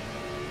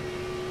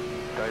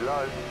 Stay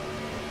low.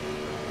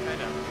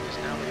 Header is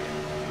now leading.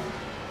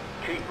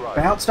 Keep low.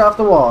 Bounced off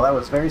the wall. That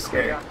was very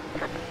scary. Clear.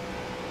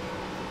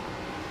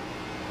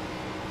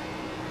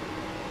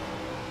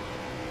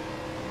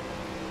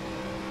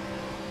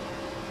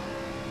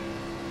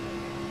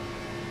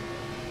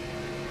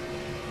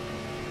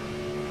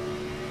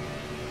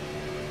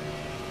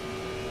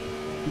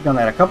 You've done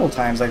that a couple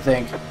times, I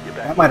think.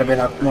 That might have been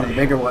one of the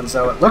bigger ones,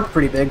 though. It looked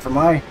pretty big from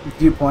my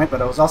viewpoint,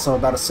 but I was also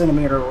about a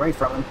centimeter away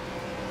from him.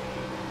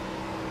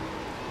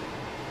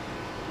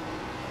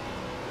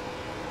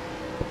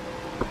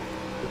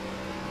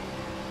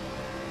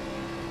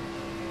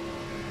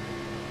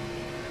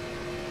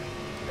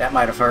 That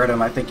might have hurt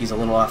him. I think he's a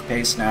little off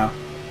pace now.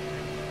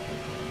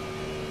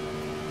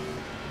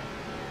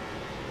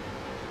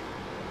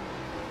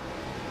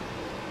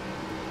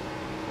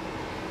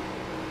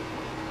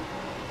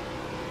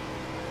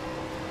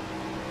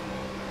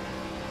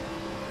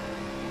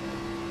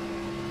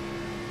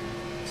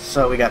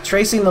 So we got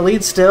Tracy in the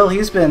lead still.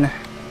 He's been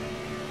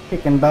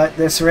kicking butt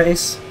this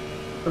race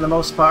for the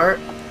most part.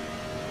 Okay,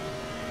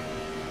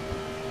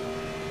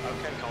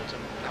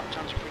 Colton. Lap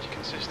times are pretty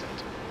consistent.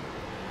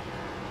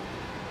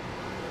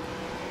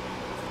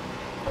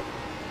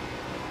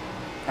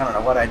 I don't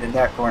know what I did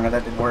that corner.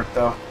 That didn't work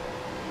though.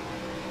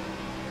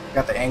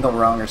 Got the angle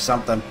wrong or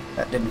something.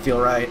 That didn't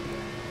feel right.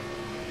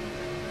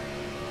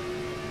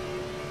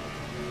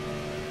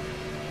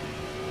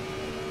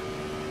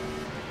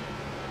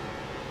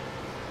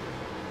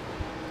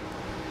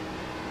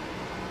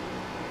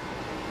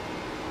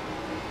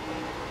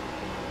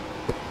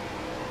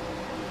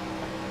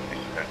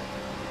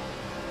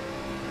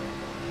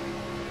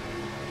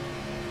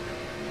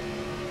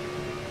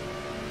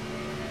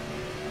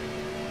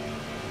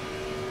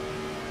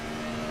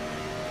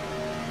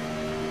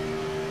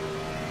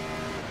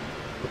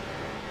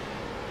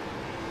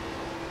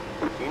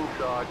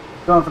 Inside.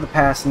 Going for the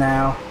pass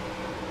now.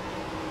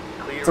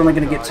 Clear. It's only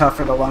going to get inside.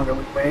 tougher the longer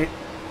we wait.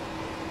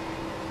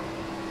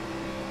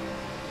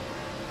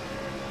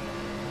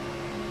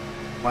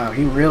 Wow,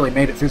 he really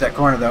made it through that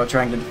corner though,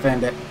 trying to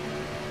defend it.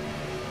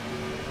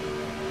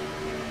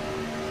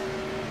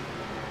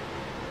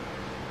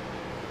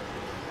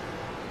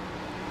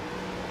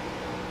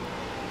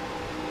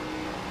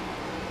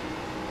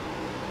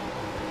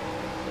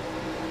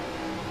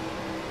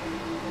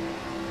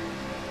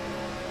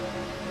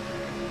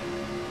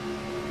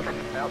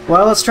 Outside.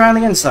 Well, let's try on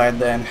the inside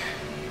then.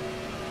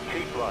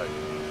 Keep low.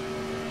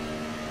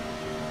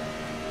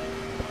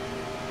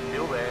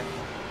 Still there.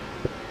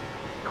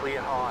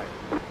 Clear high.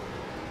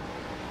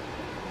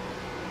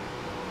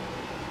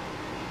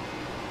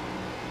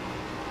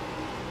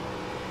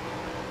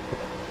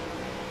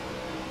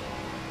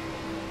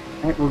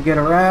 Alright, we'll get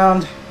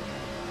around.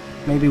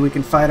 Maybe we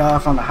can fight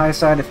off on the high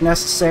side if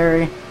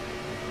necessary.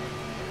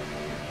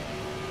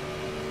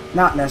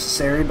 Not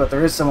necessary, but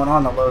there is someone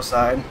on the low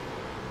side.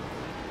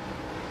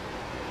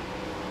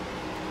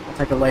 I'll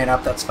take a lane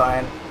up, that's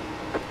fine.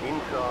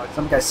 Inside.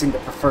 Some guys seem to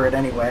prefer it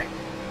anyway.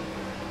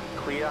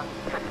 Clear.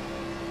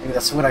 Maybe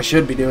that's what I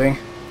should be doing.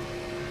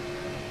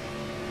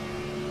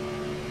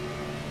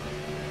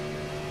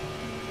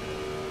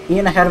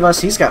 Ian ahead of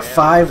us, he's got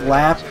 5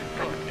 lap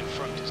In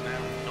front is now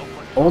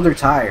 0.5. older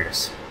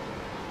tires.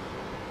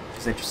 Which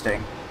is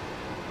interesting.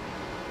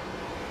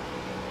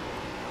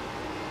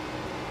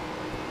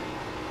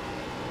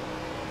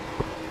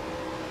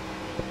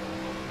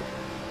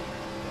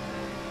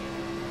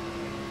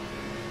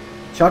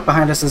 Chuck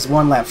behind us is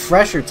 1 lap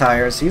fresher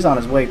tires. He's on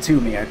his way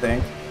to me, I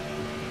think.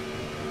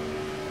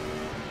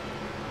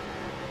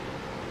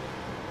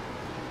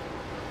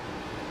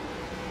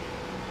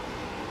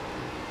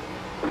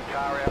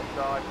 Car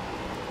outside.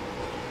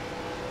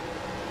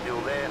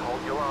 Still there.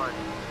 Hold your line.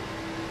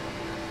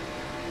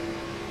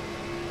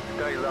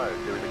 Stay low.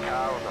 There is a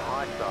car on the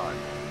high side.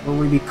 Will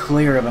we be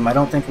clear of him? I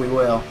don't think we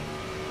will.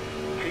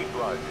 Keep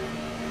low.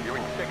 You're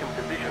in second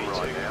position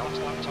right now.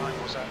 Last lap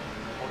time was at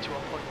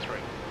 41.3.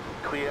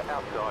 Clear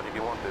outside if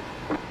you want it.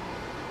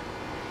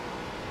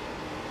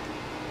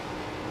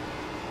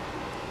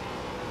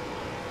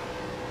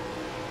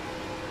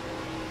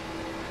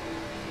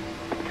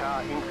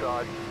 Car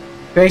inside.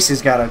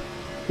 Basie's got a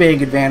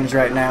big advantage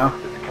right now.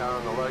 There's a car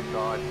on the low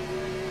side.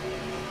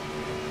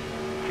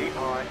 Keep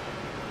high.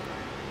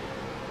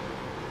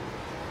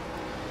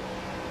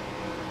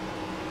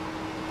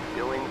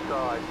 Still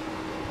inside.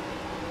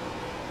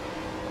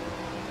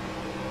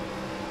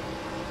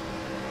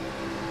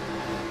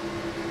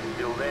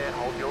 Still there,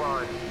 hold your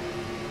line.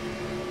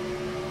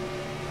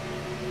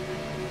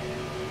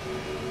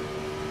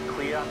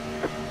 Clear.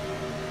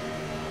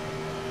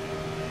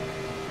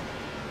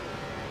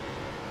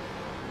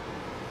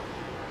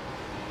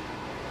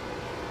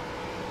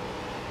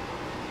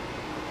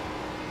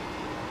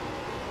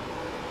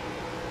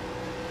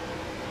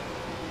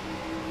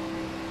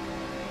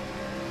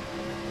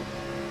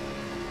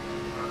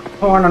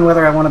 Torn on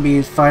whether I want to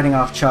be fighting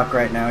off Chuck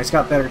right now. He's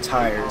got better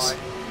tires.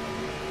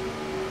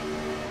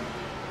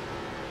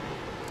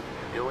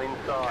 Still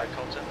inside. Okay,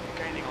 Colton.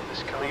 Gaining on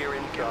this car. Clear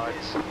inside.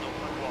 Is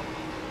 0.1.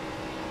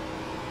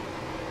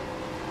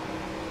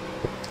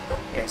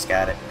 he's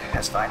got it.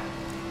 That's fine.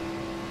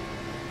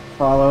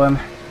 Follow him.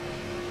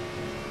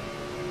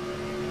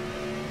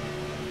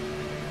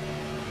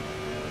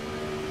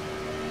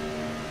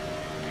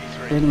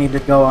 Didn't need to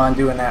go on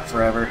doing that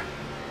forever.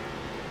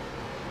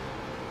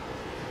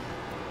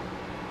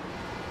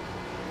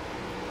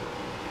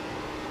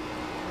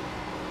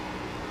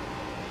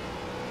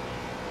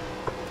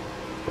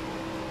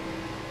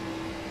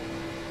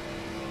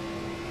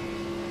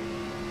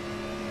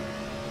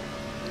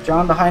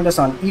 John behind us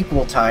on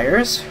equal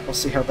tires. We'll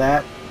see how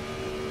that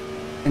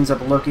ends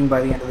up looking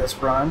by the end of this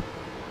run.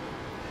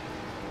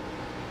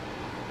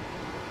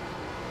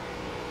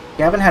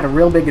 Gavin had a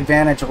real big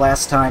advantage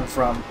last time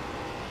from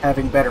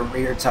having better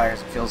rear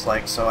tires, it feels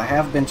like, so I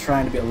have been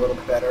trying to be a little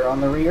bit better on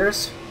the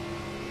rears.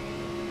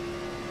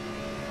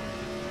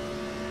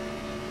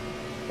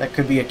 That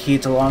could be a key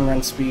to long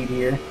run speed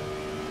here.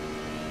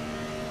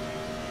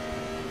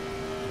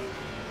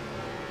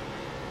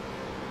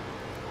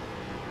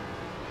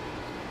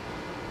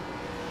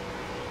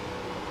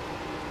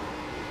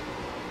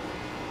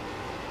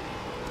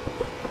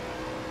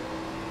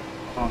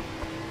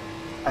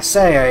 I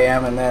say I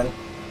am, and then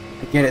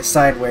I get it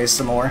sideways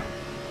some more.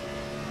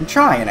 I'm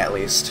trying, at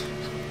least.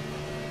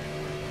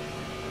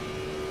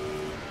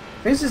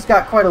 Tracy's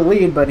got quite a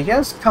lead, but he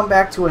has come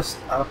back to us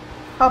a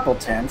couple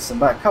tenths, and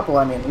by a couple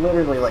I mean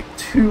literally like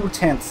 2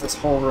 tenths this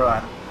whole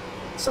run.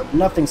 So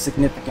nothing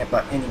significant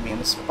by any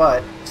means,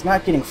 but he's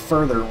not getting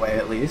further away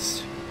at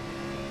least.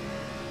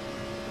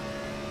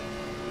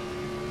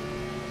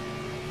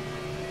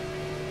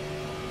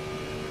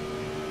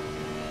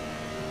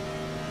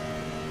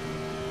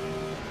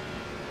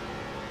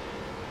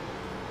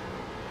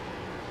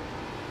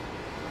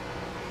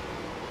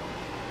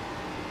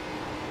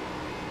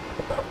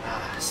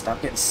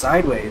 Stop getting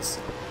sideways.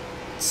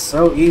 It's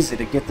so easy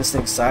to get this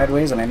thing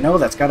sideways, and I know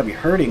that's got to be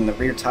hurting the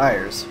rear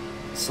tires,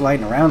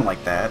 sliding around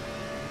like that.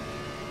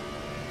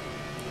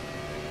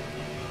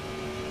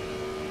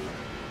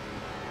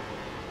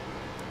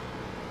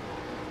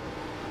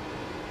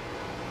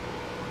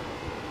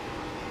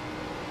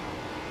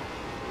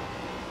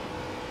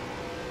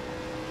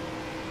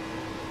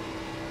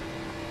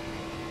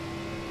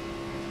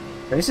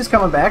 Tracy's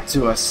coming back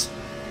to us.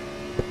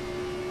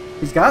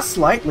 He's got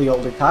slightly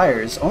older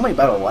tires, only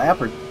about a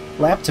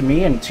lap to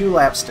me and 2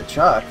 laps to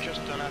Chuck. You've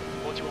just done a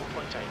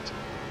 41.8.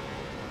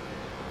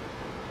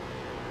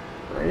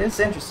 But it is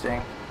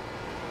interesting.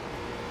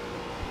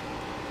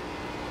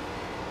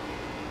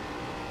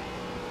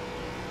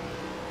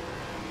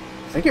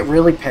 I think it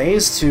really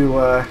pays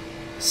to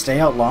stay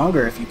out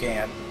longer if you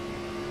can.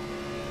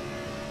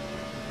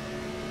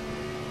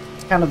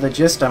 It's kind of the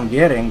gist I'm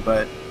getting,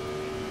 but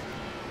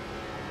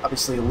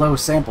obviously low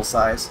sample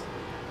size.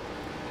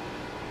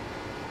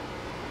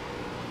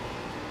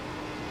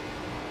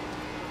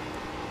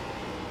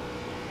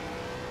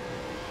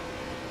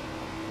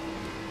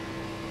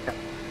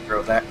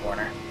 Drove that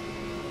corner.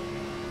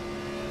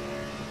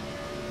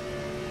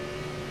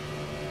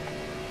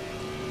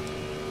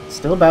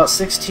 Still about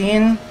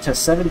 16 to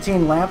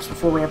 17 laps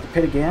before we have to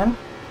pit again.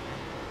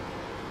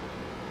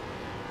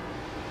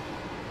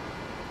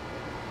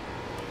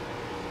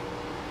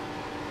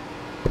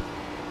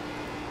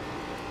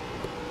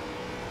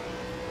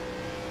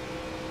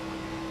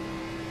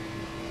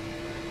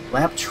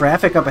 Lap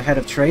traffic up ahead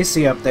of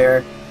Tracy up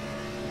there.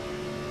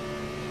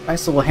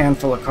 Nice little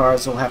handful of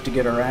cars we'll have to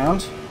get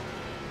around.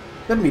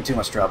 Shouldn't be too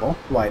much trouble,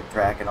 wide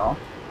track and all.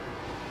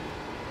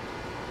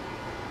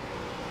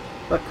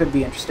 But could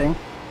be interesting.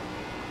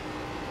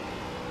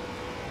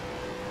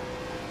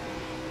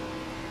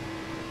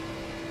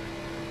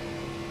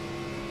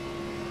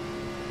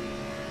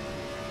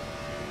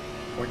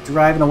 We're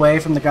driving away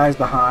from the guys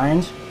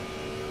behind.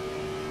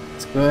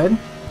 It's good.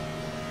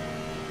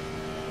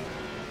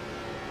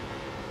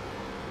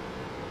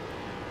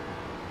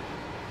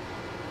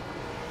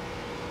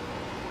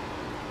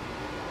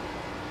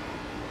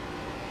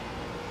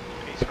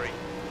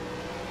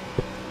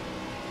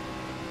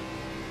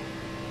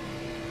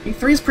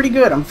 P3 is pretty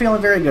good. I'm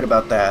feeling very good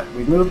about that.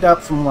 We've moved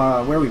up from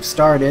where we've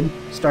started,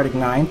 starting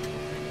 9th.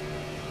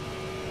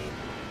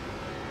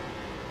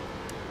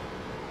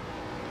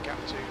 Gap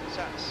to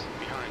Zats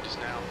behind us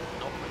now,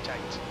 0.8.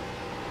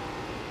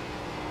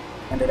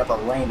 Ended up a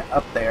lane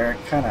up there.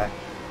 Kind of.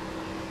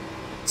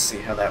 Let's see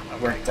how that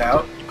worked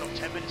out. You've got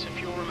 10 minutes of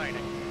fuel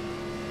remaining.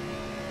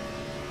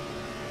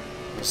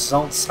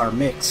 Results are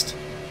mixed.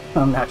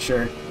 I'm not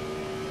sure.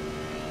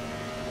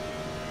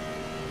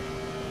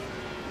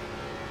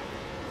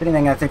 If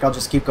anything, I think I'll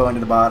just keep going to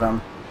the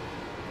bottom,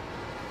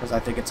 because I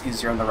think it's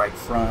easier on the right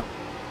front.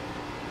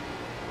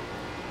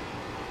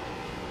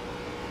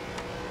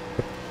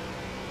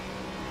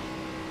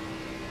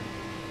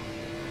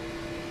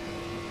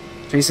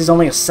 Tracy's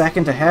only a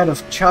second ahead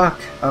of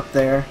Chuck up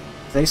there.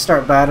 If they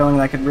start battling,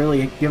 that could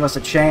really give us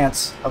a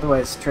chance.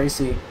 Otherwise,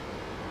 Tracy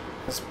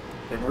has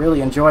been really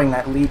enjoying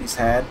that lead he's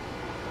had.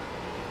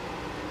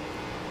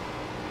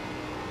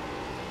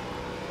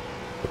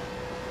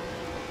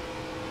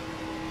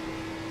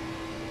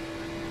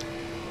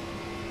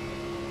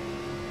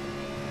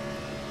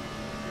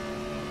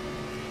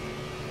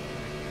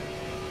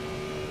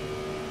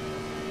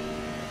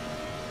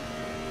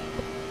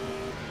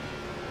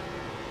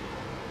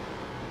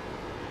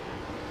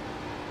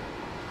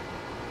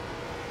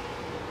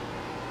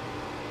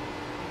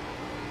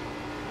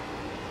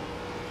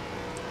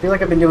 feel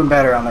like I've been doing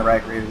better on the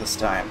right rear this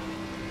time.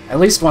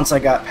 At least once I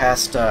got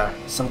past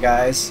some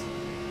guys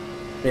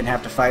didn't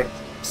have to fight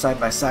side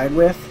by side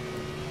with.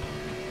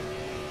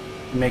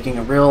 I'm making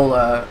a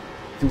real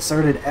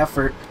concerted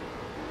effort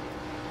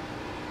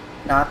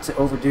not to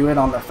overdo it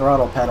on the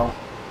throttle pedal.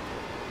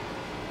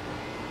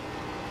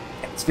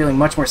 It's feeling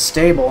much more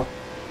stable.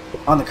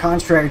 On the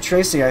contrary,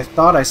 Tracy, I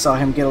thought I saw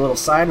him get a little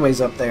sideways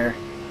up there.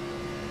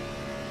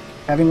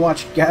 Having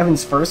watched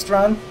Gavin's first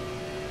run,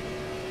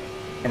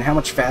 and how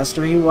much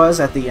faster he was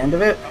at the end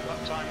of it,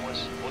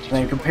 and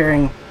then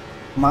comparing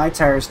my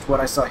tires to what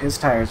I saw his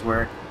tires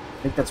were,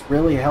 I think that's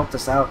really helped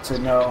us out to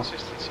know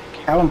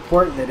how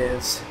important it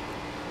is.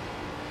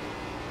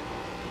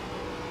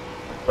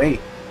 Wait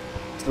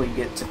until you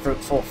get to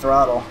full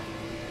throttle.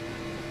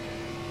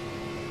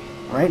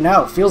 Right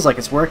now, it feels like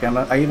it's working.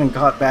 I even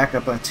got back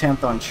up a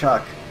 10th on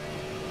Chuck.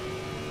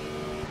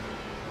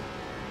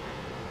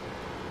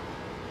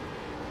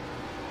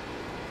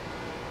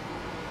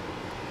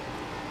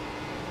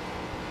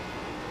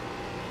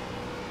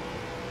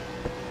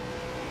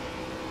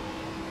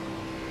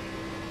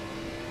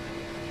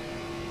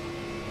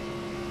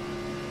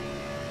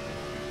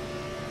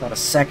 Got a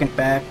second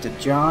back to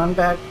John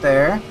back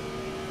there.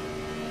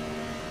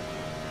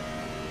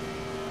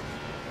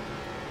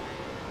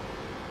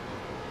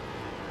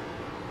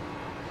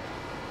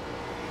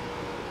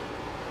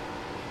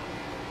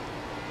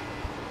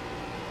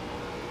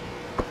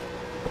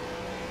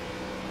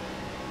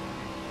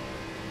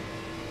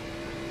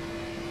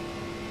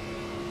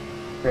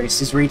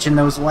 Tracy's reaching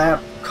those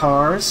lap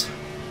cars.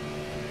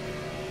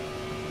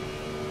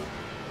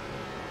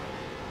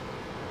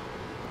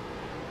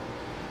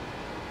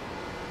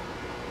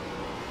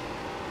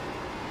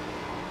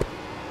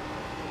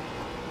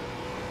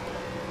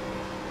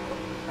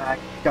 I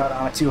got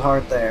on it too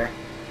hard there.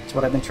 That's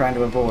what I've been trying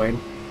to avoid.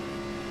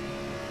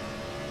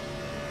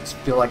 I just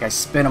feel like I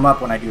spin them up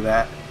when I do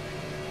that.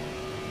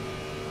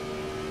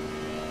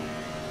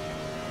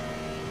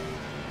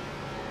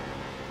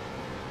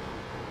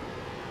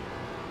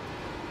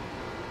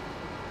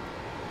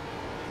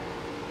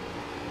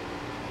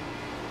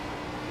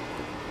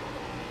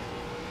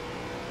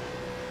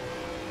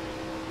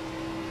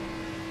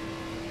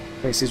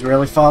 Tracy's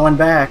really falling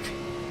back.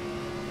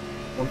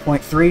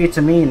 1.3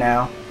 to me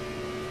now.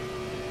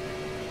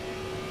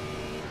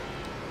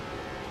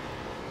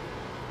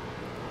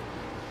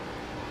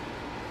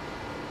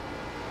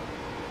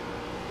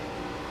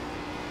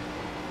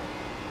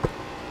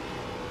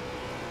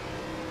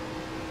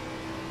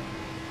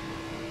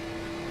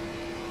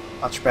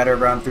 Much better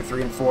run through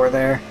 3 and 4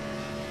 there.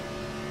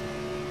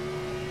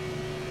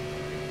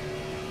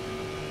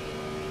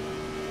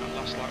 That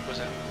last lap was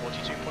at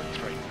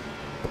 42.3.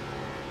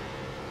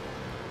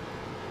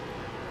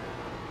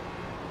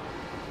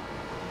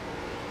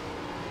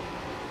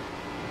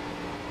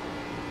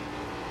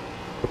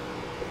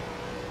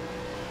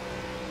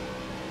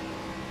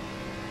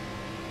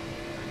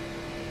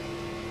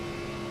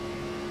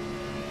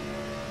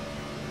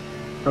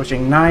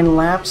 Approaching 9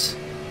 laps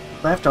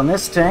left on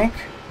this tank.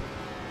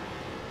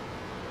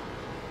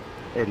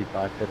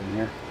 85 pitting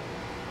here.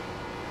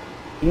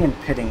 Ian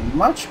pitting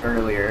much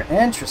earlier.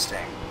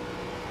 Interesting.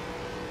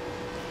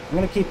 I'm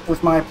going to keep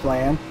with my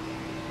plan.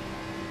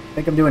 I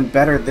think I'm doing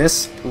better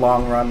this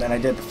long run than I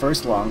did the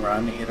first long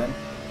run, even.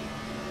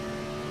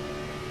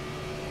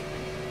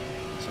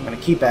 So I'm going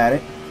to keep at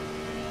it.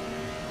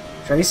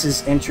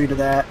 Trace's entry to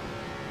that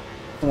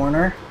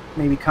corner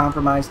maybe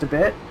compromised a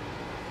bit.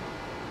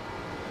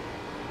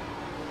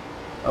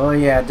 Oh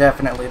yeah,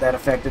 definitely that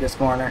affected his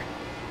corner.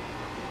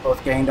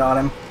 Both gained on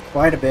him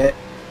quite a bit.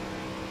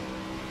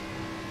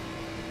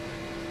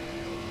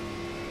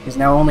 He's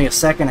now only a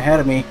second ahead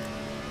of me.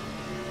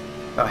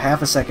 About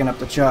half a second up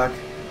the Chuck.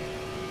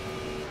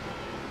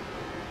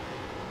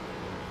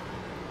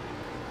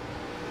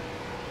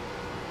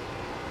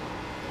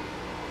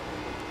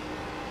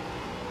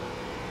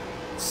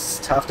 It's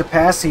tough to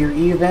pass here,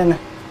 even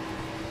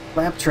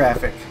lap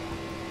traffic.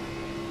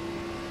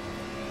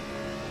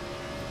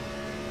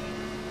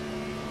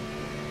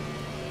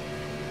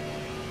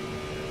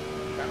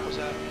 That was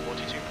at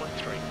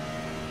 42.3.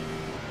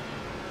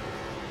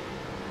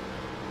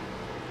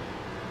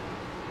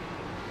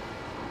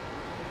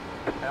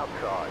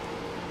 Outside.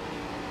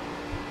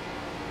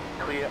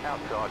 Clear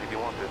outside if you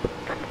want it.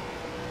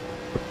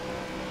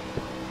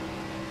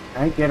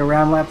 Alright, get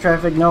around lap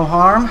traffic, no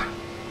harm.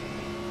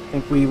 I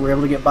think we were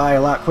able to get by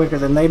a lot quicker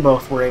than they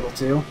both were able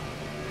to.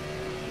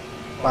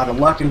 A lot of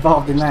luck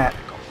involved in that.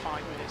 Got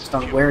 5 minutes. Just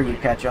on where you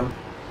catch them.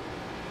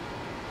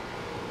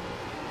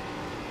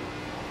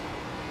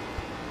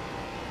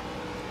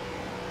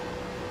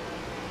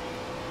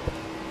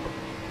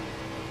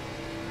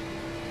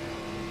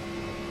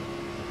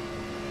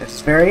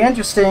 It's very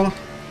interesting.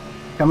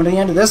 Coming to the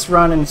end of this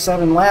run in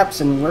 7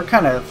 laps, and we're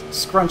kind of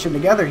scrunching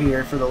together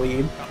here for the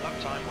lead. That lap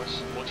time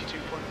was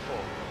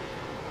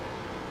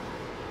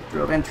 42.4.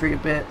 Drove entry a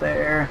bit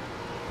there.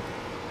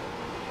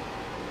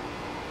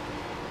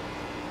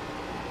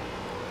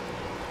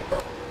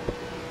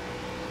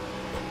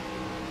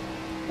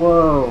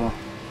 Whoa.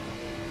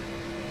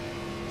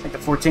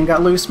 14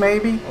 got loose,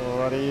 maybe?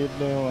 What are you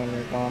doing?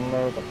 You're going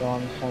low, but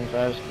going so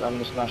fast. I'm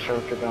just not sure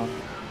what you're doing.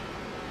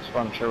 Just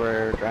wasn't sure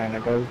where you're trying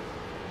to go.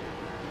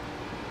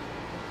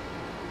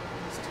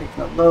 It's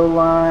taking a low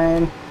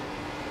line.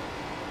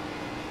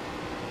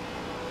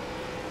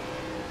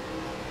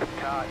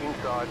 Car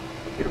inside.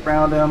 Get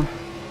around him.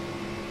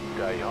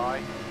 Stay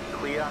high.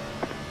 Clear.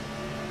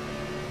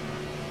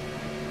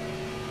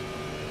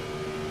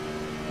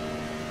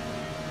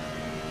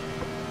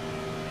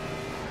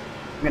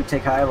 I'm gonna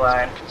take high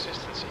line.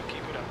 Consistency,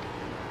 keep it up.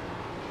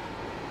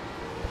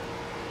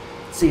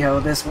 See how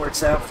this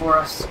works out for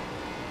us.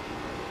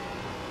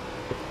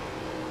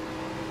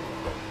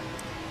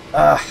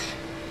 Got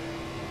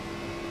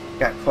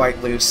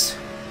quite loose.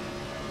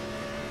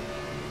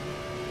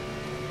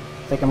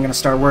 I think I'm gonna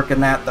start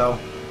working that though.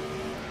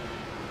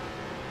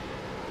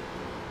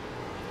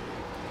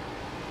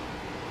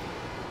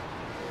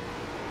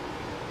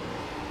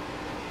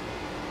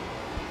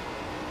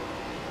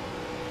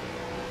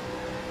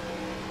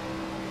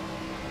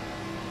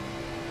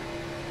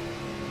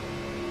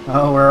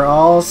 Oh, we're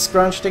all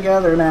scrunched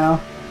together now.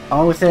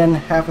 All within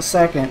half a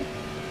second.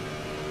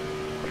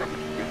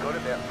 You've got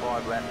about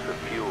 5 laps of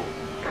fuel.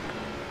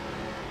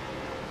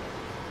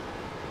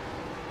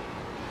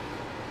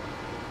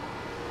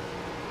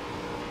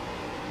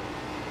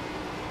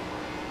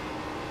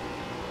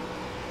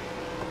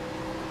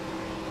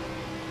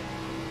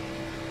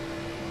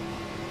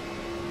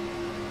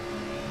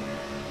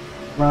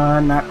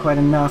 Run, not quite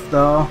enough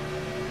though.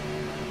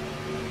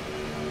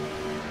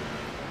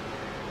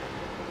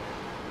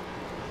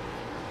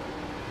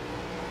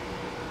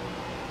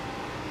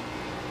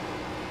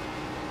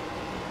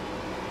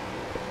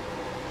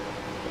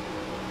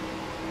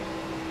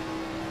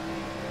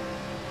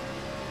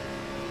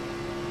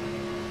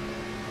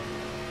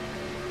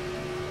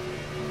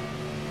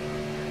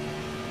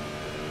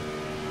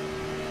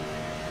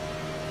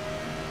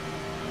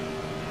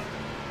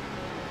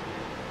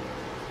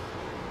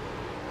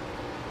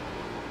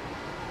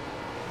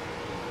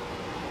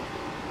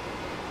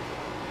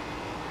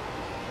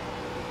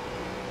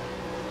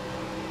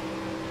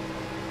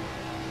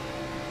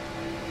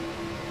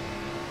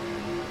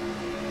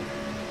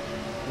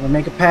 We'll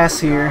make a pass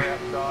here.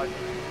 Outside.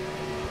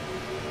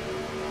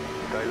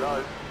 Stay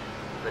low.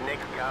 The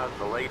next car's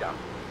the leader.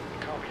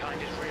 The car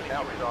behind is really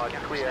Outside,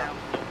 Gap is clear. now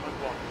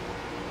 0.1.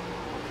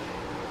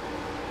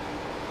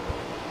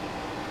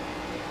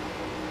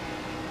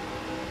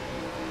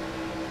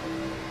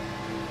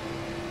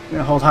 I'm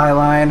gonna hold high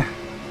line.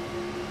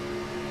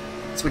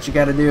 That's what you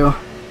gotta do.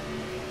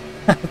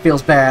 It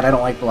feels bad, I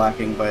don't like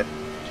blocking, but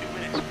 2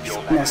 minutes.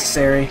 You're back.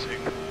 necessary.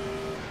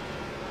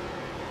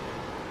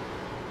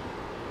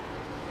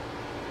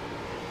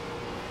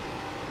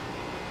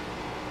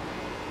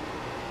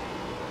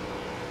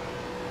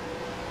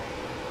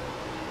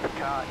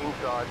 Car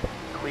inside.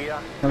 Clear.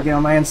 I'll get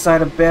on my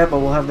inside a bit, but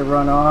we'll have the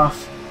run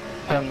off.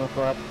 10 the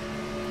lap.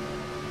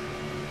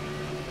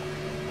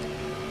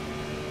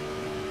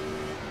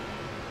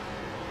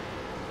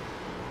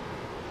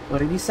 What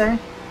did he say?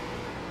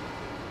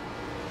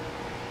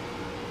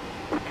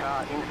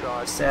 Car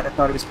inside. Said I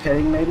thought he was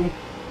pitting, maybe?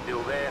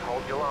 Still there.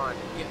 Hold your line.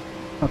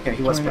 Okay,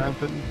 he was pitting.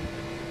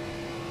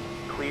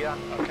 Clear.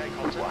 Okay,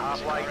 contact. We're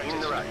halfway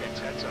in the race.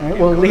 Heads up. Alright,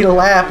 we'll lead a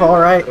lap,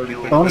 alright. 30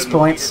 Bonus seconds.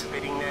 points.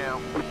 Pitting now.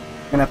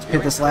 Gonna have to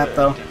pit this lap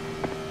though.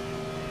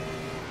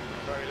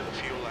 Very little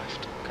fuel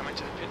left. Coming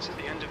to the pits at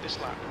the end of this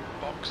lap.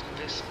 Box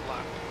this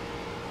lap.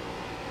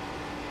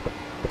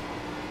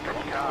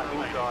 Car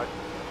inside.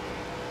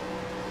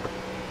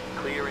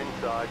 Clear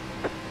inside.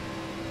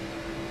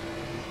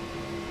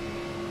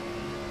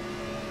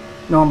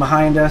 No one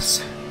behind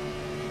us.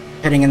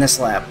 Pitting in this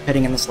lap.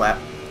 Pitting in this lap.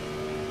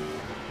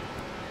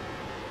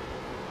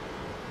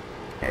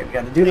 Okay, we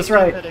gotta do this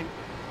right.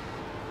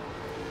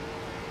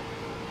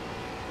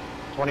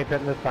 20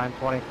 pitting this time,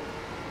 20.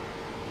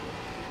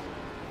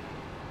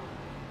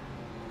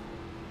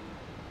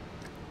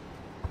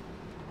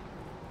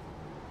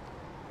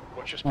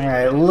 Watch your speed.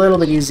 Alright, a little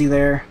bit easy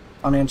there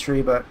on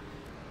entry, but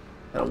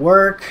it'll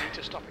work. Need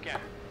to stop again.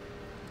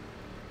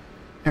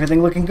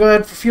 Everything looking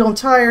good for fuel and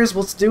tires.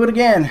 Let's do it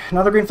again.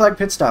 Another green flag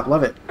pit stop.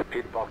 Love it.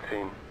 Pit box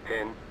in.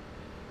 10.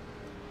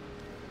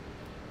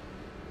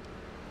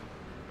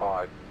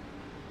 5.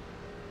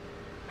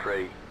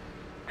 3.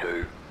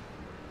 2.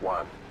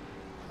 1.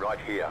 Right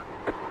here.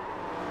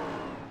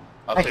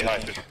 I'll say hi,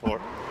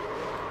 54.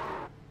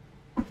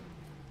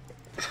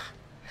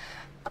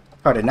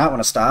 Car did not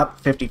want to stop.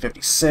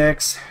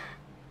 50-56.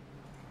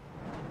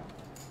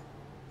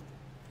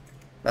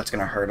 That's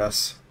gonna hurt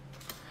us.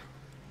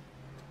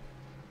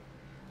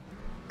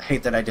 I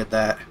hate that I did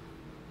that.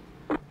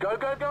 Go,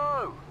 go,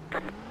 go!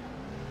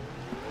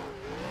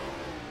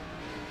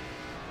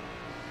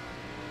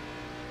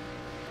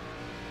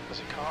 There's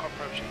a car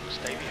approaching.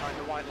 Stay behind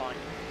the white line.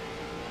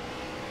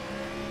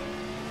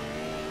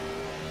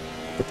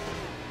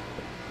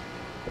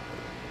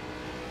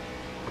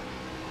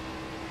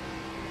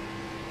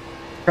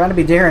 Trying to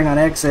be daring on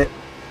exit,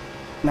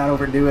 not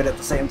overdo it at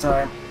the same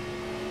time.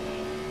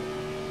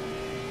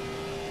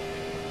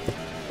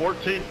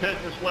 14 pit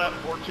just left,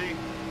 14.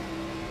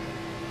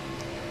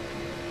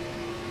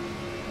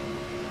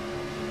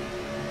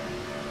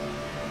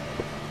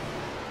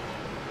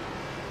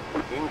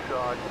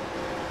 Inside.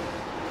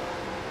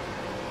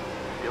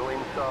 Still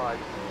inside.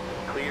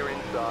 Clear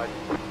inside.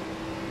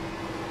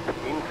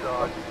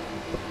 Inside.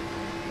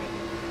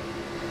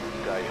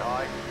 Stay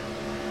high.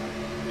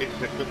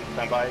 86,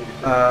 stand by,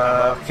 86.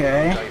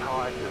 Okay. Stay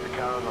high. There's a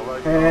car on the low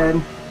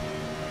And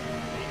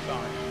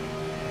side.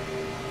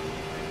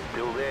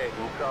 Still there.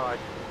 Inside.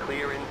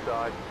 Clear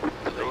inside.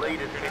 The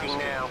leader's pitting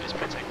now. Is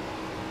pitting.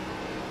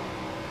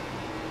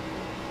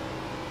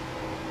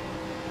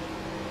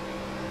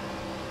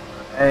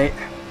 right.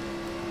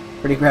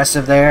 Pretty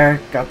aggressive there.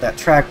 Got that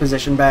track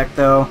position back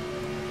though.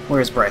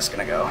 Where's Bryce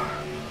gonna go?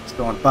 He's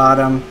going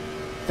bottom.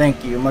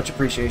 Thank you. Much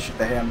appreciation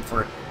to him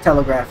for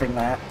telegraphing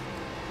that.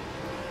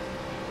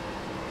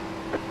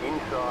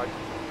 Inside.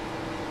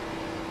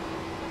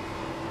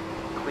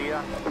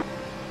 Clear.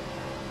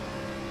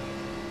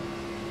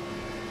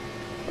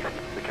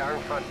 The car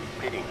in front is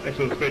pitting.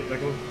 Excellent speed,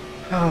 Nicholas.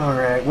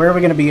 Alright, where are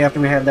we going to be after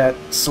we have that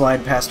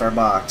slide past our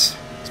box?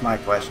 That's my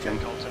question.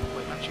 Colton,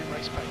 we're matching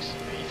race pace.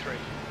 E3.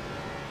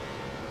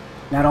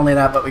 Not only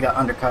that, but we got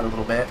undercut a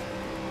little bit.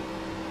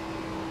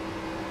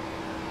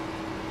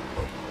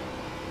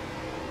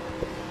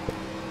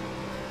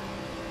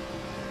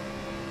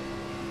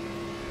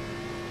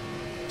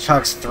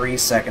 Chuck's 3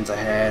 seconds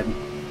ahead.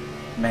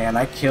 Man,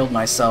 I killed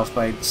myself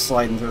by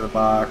sliding through the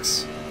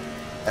box.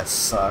 That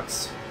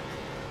sucks.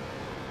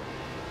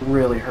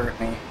 Really hurt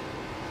me.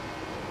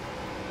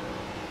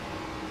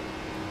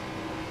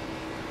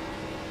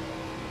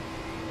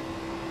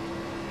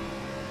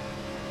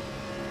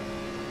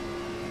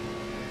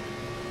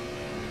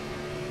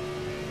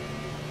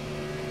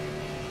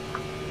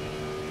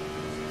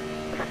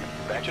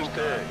 Back in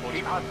third.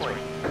 Keep hustling.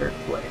 Third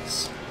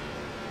place.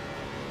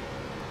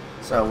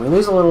 So we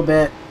lose a little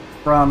bit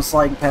from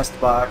sliding past the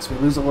box. We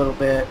lose a little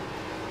bit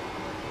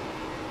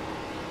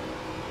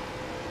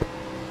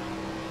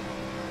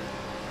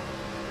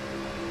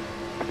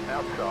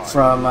Outside.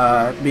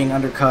 from being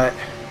undercut.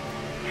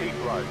 Keep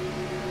low.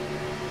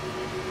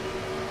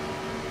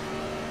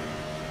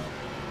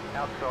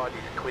 Outside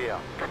is clear.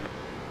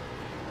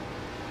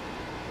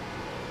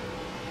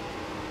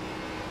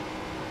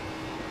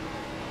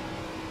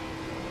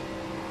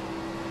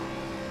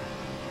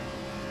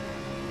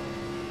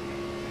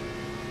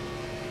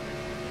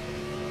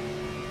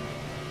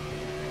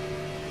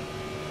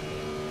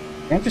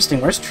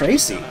 Interesting. Where's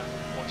Tracy?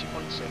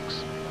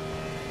 40.6.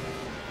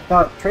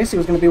 Thought Tracy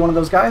was going to be one of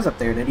those guys up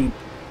there. Did he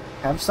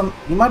have some?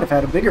 He might have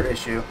had a bigger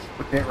issue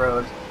with pit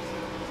road.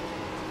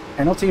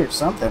 Penalty or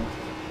something.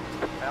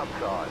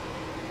 Outside.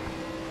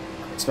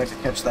 Expect to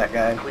catch that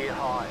guy Clear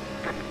high.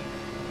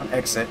 on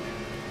exit.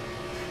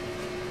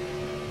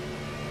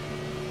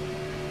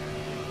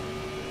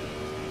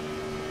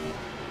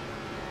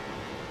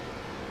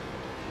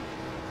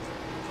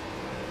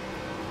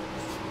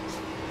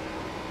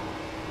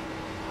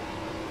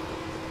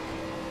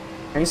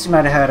 Tracy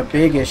might have had a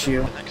big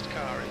issue The next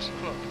car is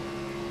Club.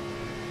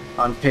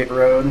 on pit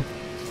road.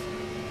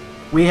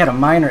 We had a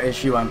minor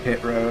issue on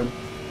pit road.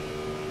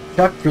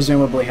 Chuck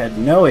presumably had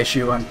no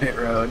issue on pit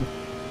road.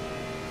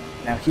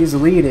 Now he's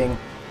leading.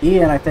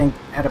 Ian, I think,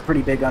 had a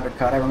pretty big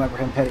undercut. I remember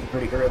him pitting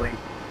pretty early.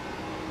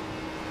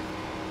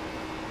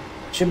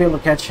 Should be able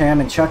to catch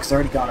him, and Chuck's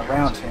already gone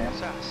around him.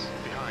 Sass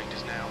behind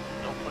is now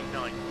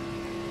 0.9.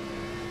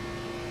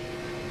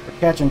 We're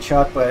catching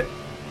Chuck, but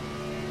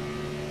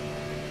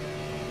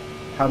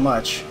how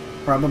much?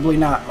 Probably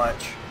not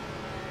much.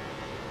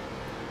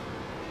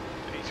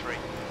 P3.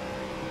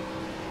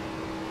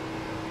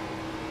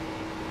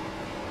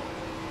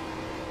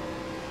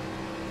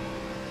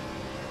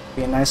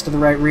 Being nice to the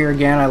right rear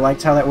again. I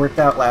liked how that worked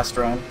out last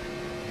run.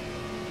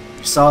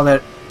 You saw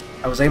that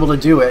I was able to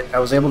do it. I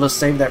was able to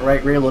save that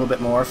right rear a little bit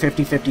more.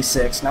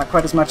 50-56. Not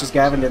quite as much as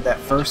Gavin did that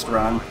first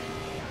run,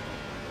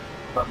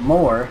 but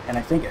more, and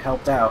I think it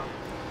helped out.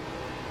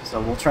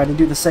 So we'll try to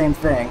do the same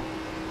thing.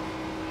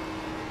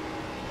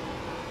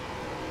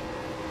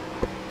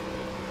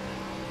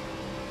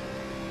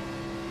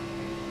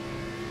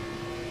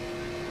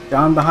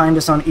 John behind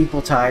us on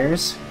equal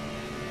tires.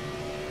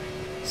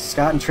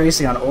 Scott and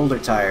Tracy on older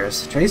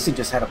tires. Tracy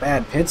just had a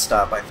bad pit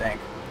stop, I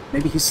think.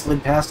 Maybe he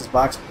slid past his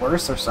box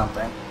worse or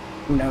something.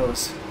 Who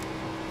knows?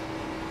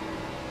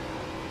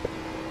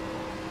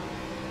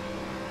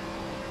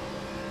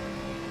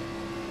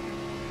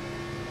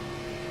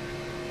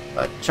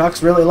 But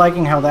Chuck's really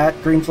liking how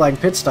that green flag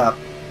pit stop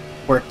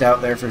worked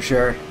out there for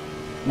sure.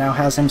 Now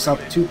has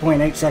himself a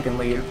 2.8 second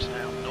lead. Gaps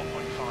now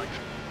 0.5.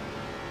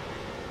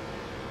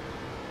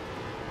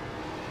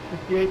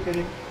 58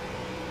 pitting.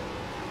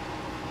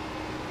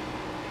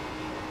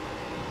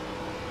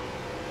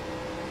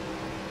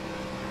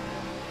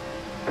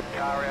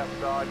 Car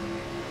outside.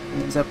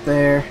 He's up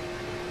there.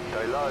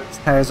 Stay low. His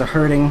tires are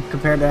hurting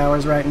compared to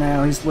ours right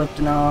now. He's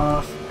lifting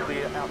off.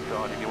 Clear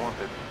outside if you want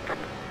it.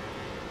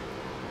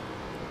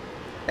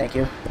 Thank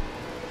you.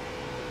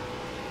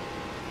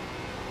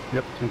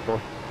 Yep,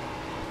 2-4.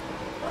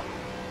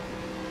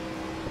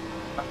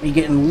 Not me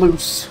getting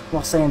loose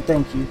while saying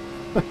thank you.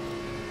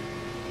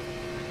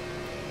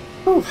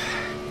 Whew.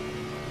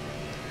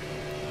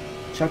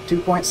 Chuck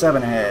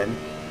 2.7 ahead.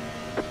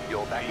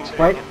 You're back in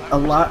Quite a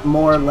lot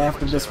more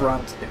left of this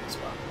run to do as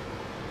well.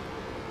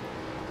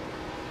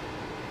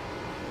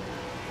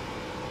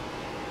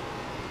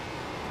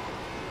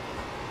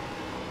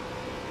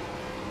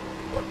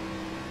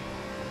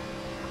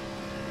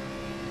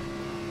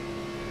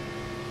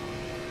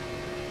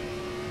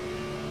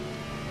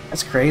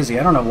 That's crazy.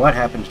 I don't know what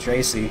happened to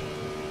Tracy.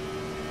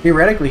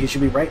 Theoretically, he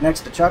should be right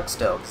next to Chuck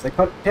still, because they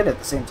pit at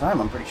the same time,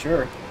 I'm pretty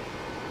sure.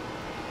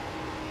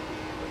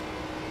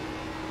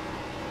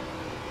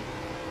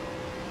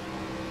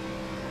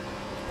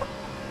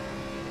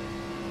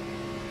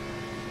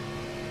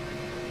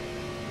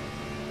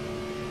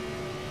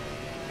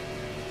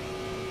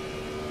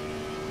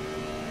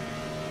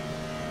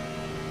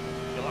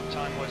 Your lap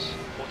time was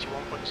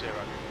 41.0.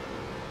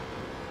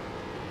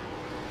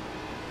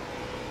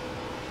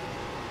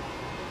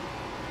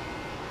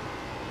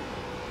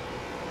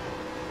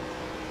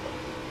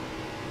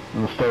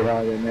 I'm gonna stay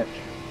right there, Mitch.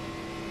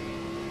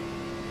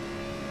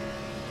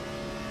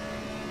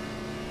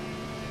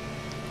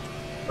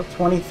 So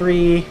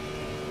 23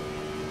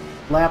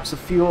 laps of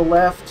fuel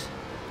left.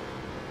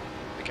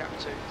 The gap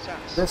to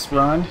Sass This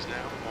run. is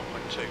now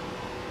 1.2.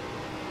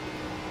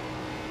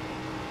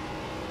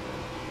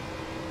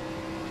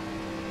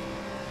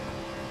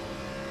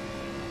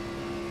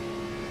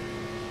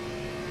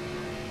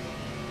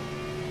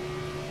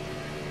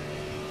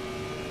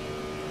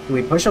 Do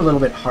we push a little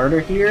bit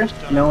harder here,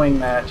 knowing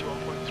that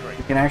 21.3.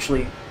 we can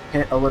actually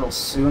hit a little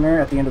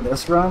sooner at the end of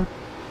this run?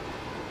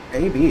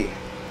 Maybe.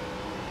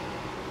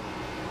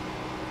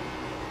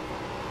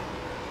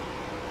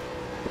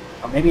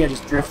 Or maybe I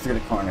just drift through the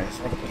corners.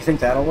 You think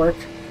that'll work?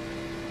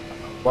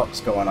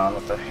 What's going on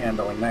with the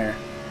handling there?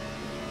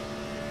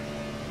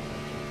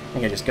 I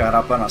think I just got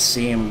up on a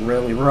seam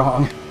really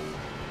wrong.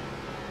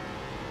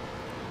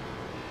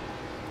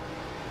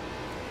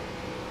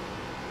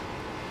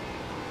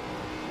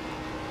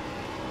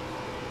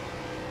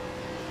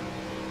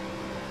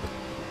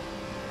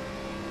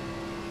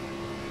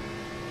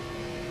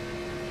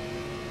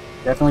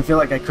 Definitely feel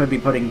like I could be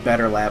putting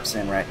better laps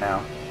in right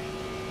now.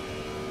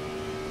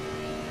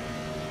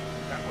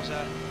 That was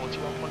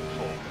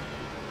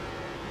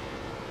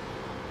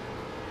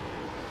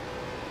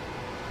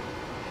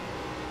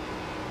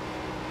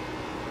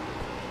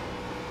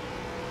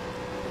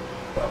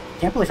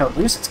Can't believe how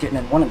loose it's getting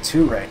in 1 and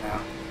 2 right now.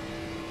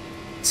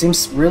 It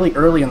seems really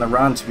early in the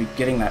run to be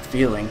getting that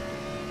feeling.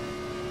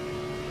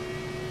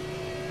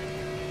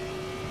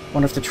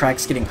 Wonder if the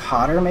track's getting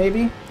hotter,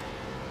 maybe?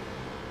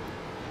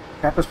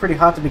 Track was pretty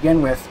hot to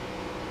begin with.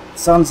 The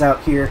sun's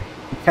out here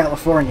in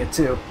California,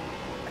 too.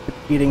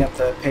 Heating up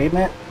the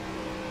pavement.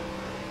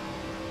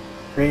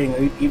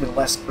 Creating even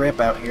less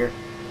grip out here.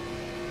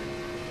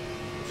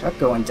 Chuck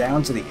going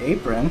down to the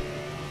apron.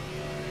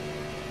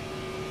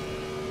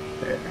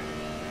 There.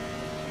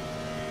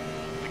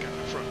 The gap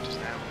in front is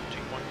now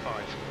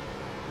 2.5.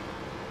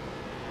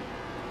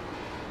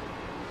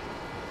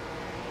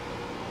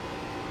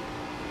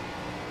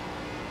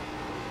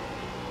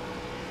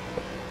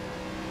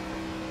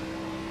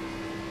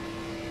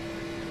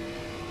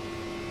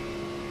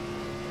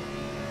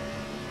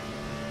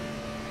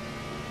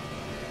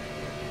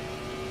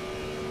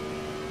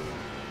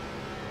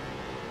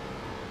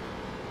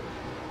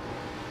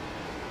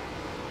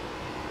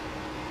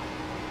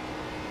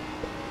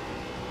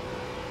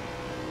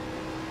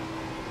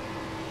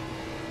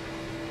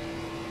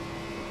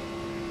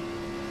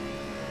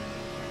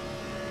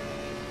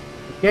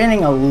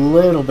 Gaining a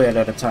little bit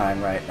at a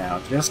time right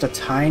now. Just a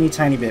tiny,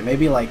 tiny bit.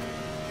 Maybe like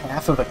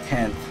half of a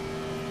tenth.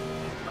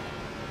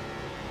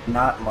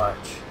 Not much.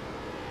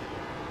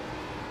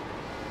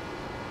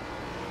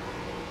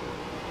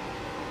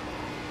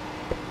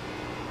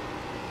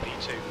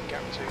 P2,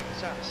 gap to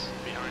Sass.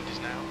 Behind is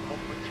now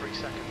 1.3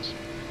 seconds.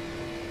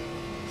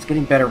 It's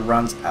getting better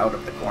runs out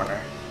of the corner.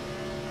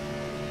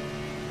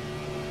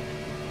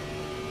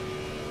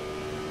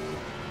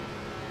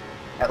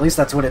 At least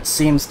that's what it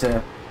seems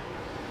to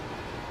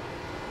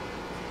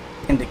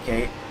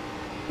indicate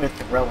with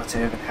the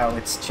relative and how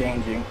it's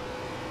changing.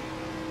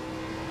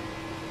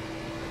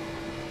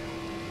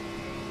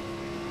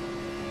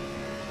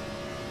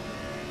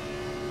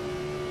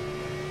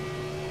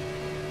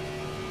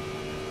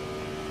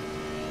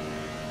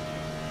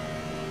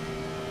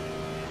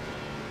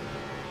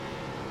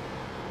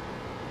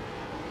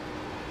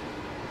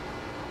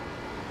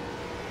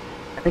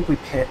 I think we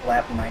pit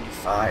lap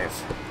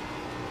 95.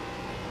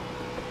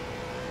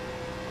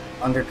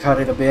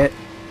 Undercut it a bit.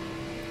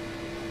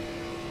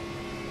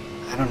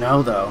 I don't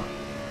know though.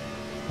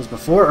 Because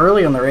before,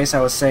 early in the race, I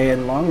was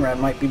saying long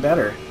run might be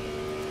better.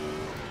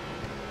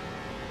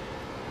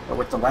 But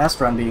with the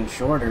last run being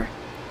shorter,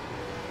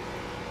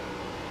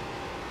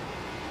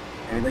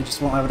 maybe they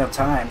just won't have enough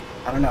time.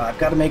 I don't know. I've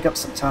got to make up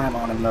some time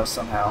on him though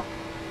somehow.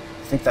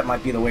 I think that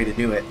might be the way to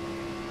do it.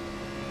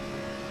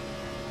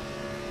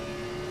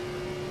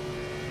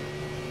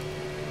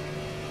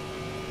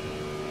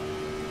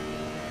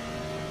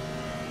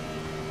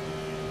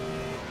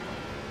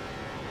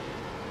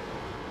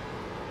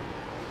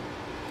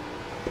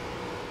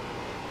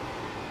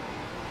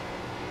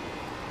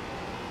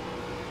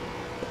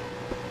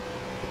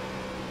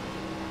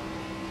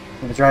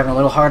 be driving a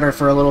little harder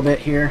for a little bit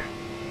here.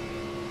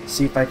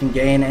 See if I can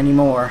gain any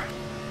more.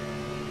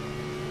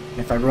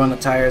 If I ruin the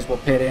tires, we'll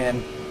pit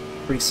in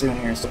pretty soon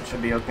here, so it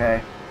should be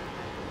okay.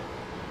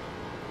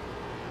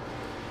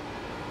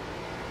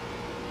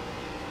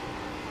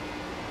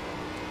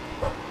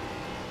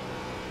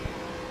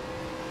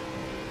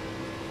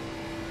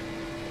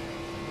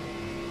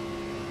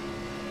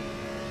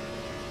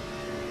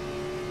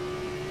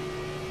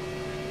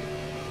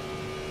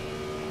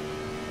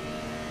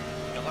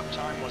 Your lap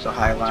time was The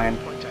high line.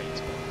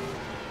 42.8.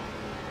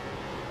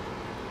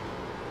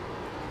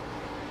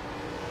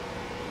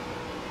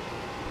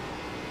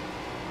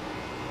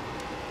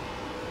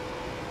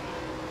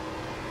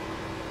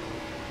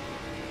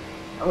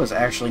 That was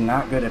actually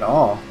not good at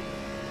all.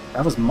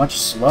 That was much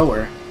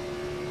slower.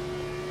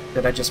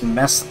 Did I just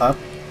mess up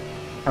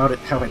how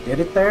I did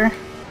it there?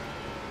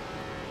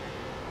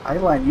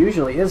 Highline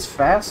usually is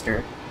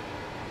faster,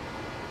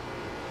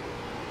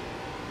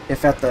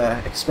 if at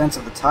the expense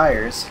of the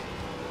tires.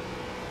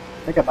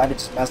 I think I might have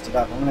just messed it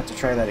up. I'm gonna have to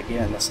try that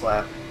again this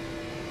lap.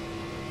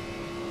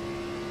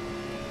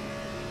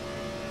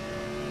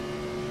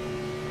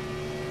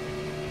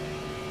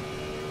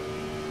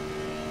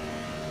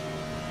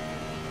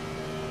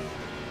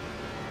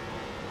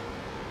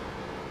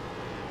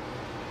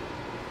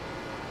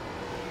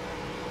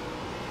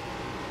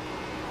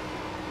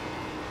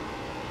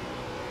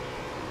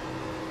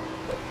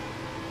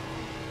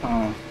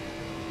 Oh.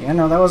 Yeah,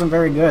 no, that wasn't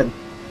very good.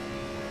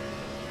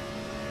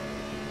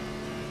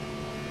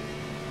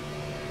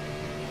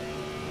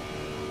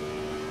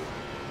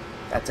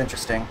 That's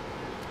interesting.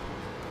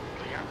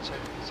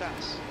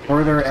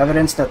 Further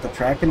evidence that the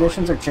track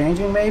conditions are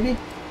changing, maybe?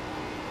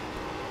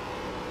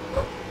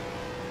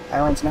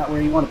 Island's not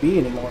where you want to be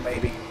anymore,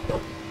 maybe.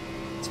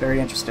 It's very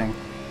interesting.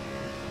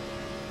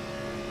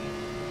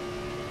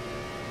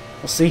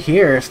 We'll see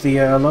here if the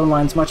low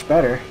line's much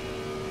better.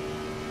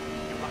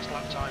 Your last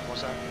lap time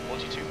was at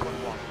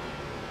 42.1.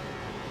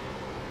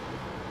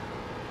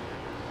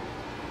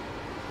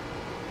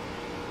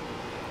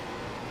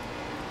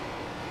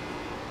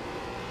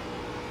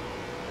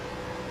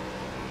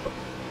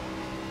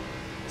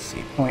 Let's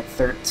see, point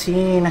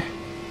 13.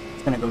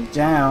 It's gonna go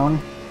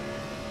down.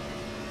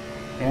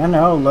 Yeah,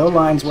 no, low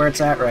line's where it's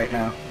at right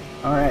now.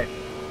 Alright.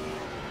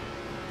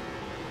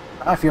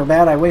 I feel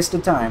bad I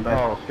wasted time, but...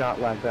 Oh,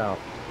 Scott lagged out.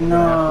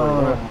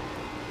 No.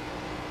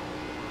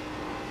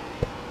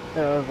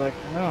 Yeah, I was like,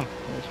 no,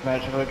 just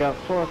magically got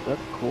fourth,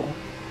 that's cool.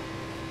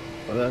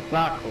 But that's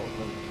not cool,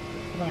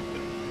 it's not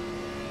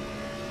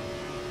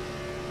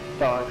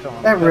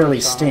good. That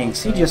really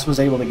stinks. He just was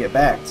able to get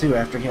back, too,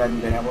 after he hadn't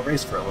been able to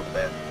race for a little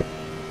bit.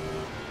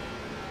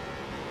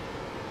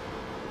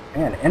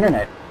 Man,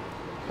 internet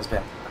has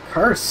been a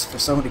curse for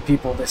so many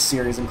people this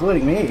series,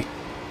 including me.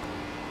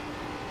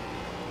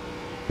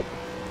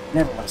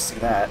 Never want to see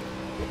that.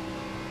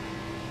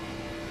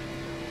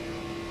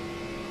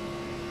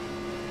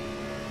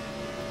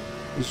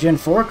 These Gen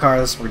 4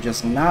 cars were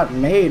just not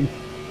made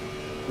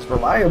as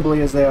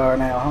reliably as they are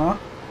now, huh?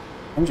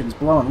 Engines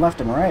blowing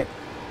left and right.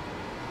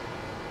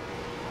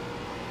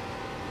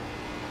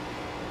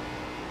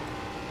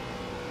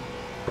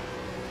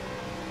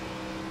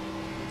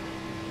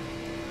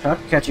 Truck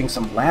catching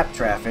some lap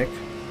traffic.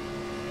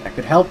 That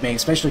could help me,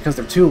 especially because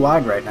they're too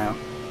wide right now.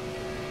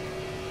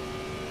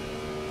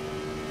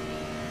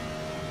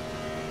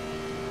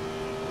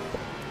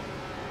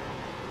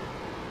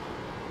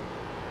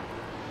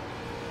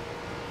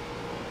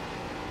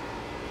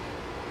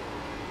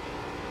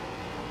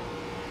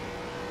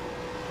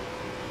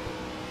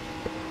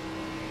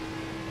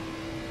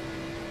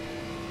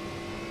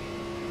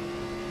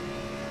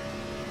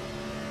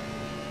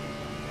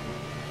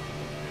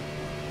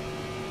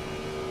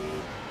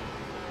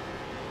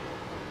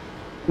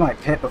 I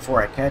might pit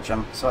before I catch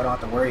them, so I don't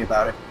have to worry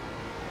about it.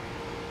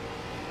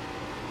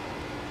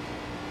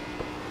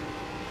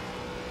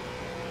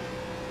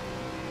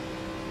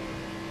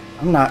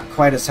 I'm not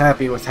quite as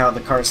happy with how the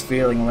car's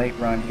feeling late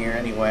run here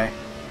anyway.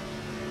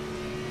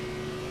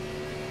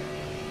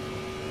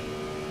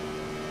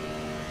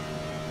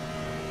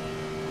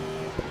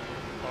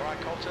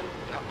 Alright, Colton,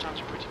 lap times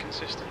are pretty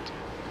consistent.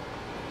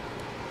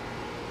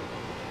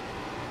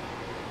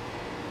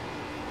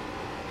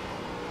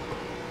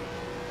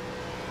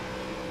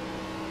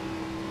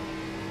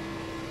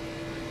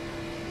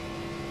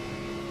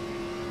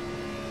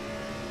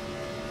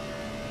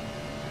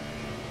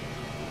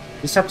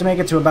 Just have to make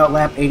it to about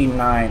lap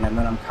 89, and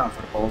then I'm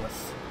comfortable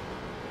with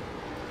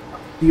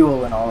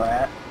fuel and all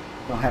that.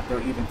 Don't have to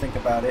even think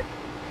about it.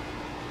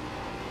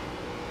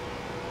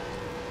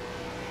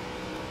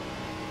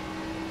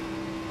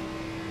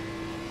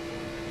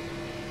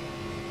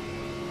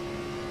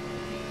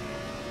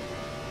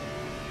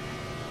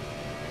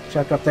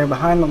 Chuck up there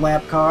behind the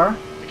lap car.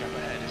 The gap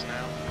ahead is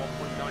now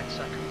 1.9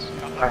 seconds.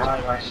 That I lap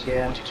time highlight is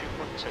again.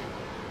 42.2.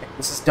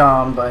 This is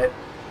dumb, but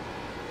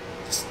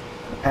just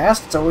in the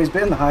past, it's always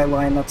been the high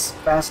line that's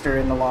faster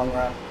in the long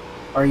run,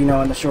 or you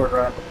know, in the short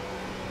run.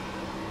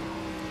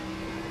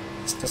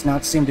 This does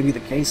not seem to be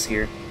the case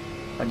here.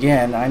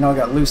 Again, I know I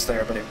got loose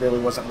there, but it really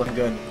wasn't looking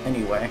good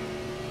anyway.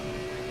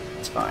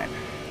 It's fine.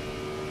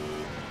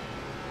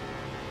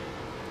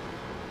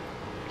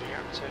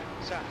 Out to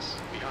SAS.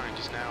 Behind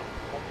is now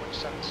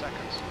 1.7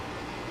 seconds.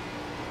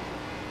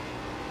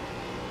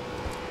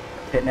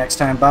 Hit next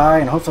time by,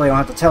 and hopefully I don't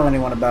have to tell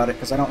anyone about it,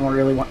 because I don't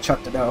really want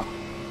Chuck to know,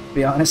 to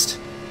be honest.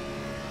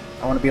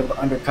 I want to be able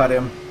to undercut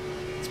him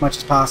as much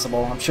as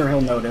possible. I'm sure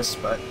he'll notice,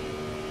 but...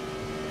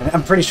 And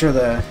I'm pretty sure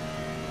the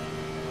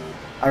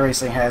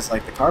iRacing has,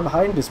 like, the car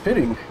behind is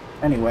pitting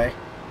anyway.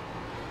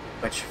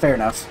 Which, fair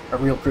enough. A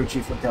real crew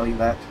chief would tell you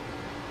that.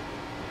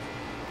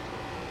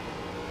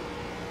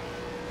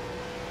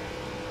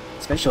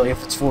 Especially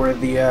if it's for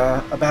the,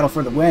 a battle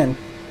for the win.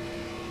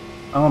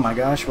 Oh my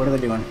gosh, what are they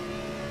doing?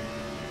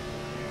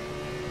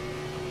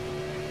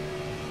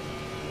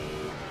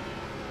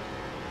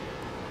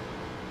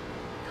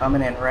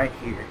 Coming in right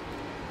here.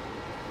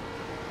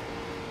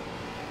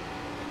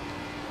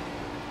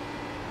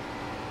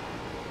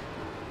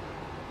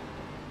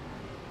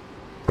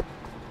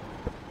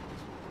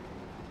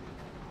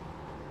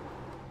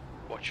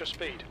 Watch your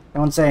speed.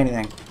 Don't say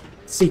anything.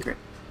 Secret.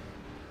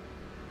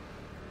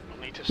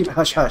 You'll need to Keep it stop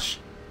hush again. hush.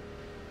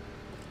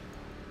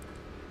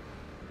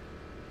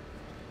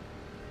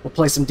 We'll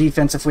play some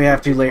defense if we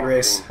have to late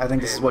race. I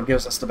think this is what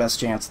gives us the best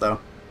chance, though.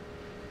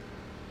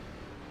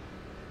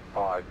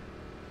 5,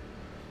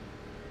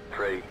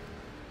 3,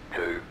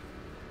 2,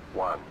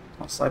 1.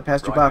 I'll slide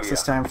past your Right box here.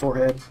 this time,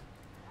 forehead.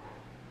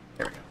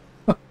 There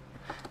we go.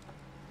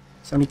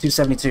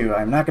 72-72.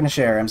 I'm not going to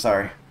share, I'm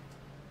sorry.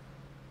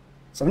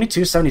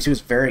 72-72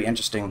 is very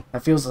interesting.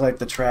 That feels like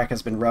the track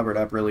has been rubbered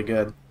up really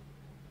good.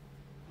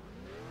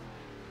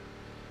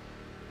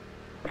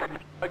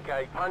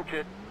 Okay, punch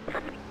it.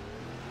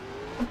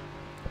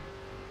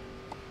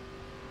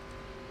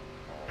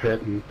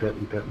 Pitting.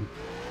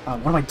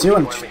 What am I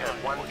doing? You only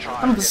have one tire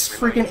I'm this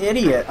left freaking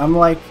remaining. idiot. I'm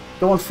like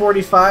going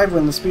 45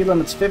 when the speed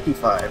limit's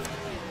 55.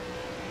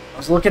 I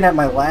was looking at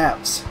my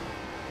laps.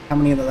 How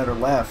many of that are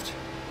left?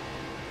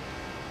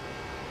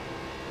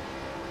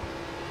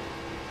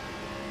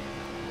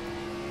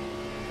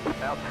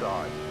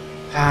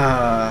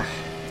 Outside.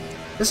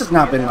 This has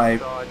not been my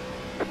Outside.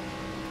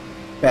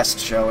 best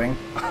showing,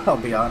 I'll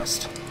be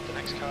honest. The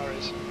next car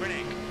is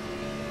Rinnick.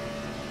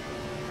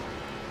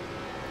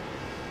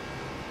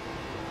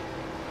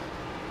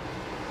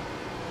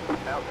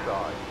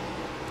 Outside.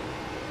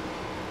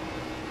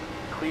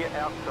 Clear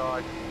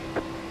outside.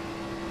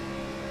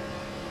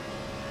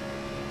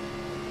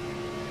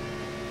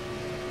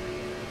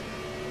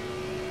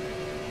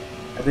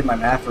 I did my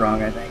math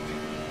wrong, I think.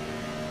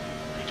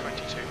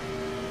 P22.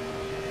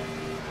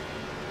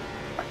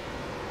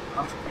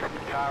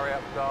 Car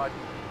outside.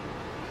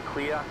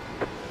 Clear.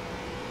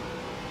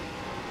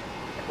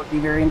 It would be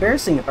very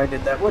embarrassing if I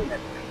did that, wouldn't it?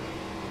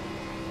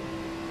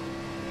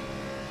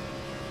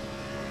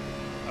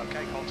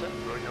 Okay, Colton,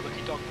 we're in the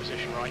lucky dog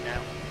position right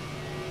now.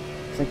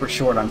 I think we're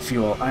short on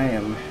fuel. I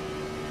am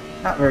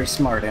not very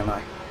smart, am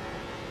I?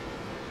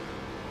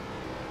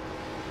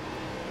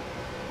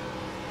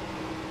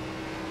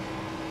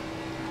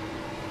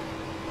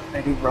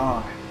 Maybe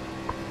wrong.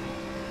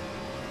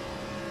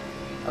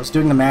 I was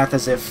doing the math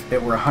as if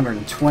it were a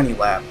 120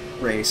 lap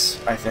race,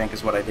 I think,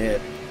 is what I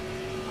did.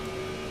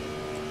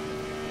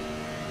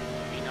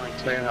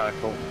 Staying high,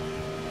 Cole.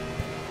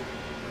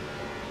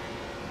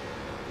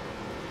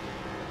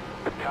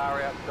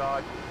 Car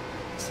outside.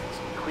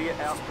 Clear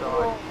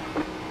outside.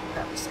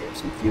 Have to save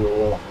some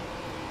fuel.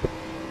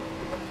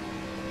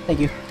 Thank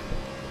you.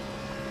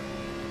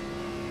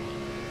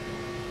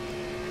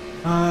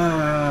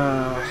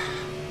 Car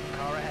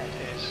ahead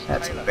is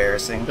That's Taylor.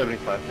 embarrassing.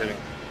 75 hitting.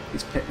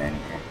 He's pitting in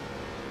here.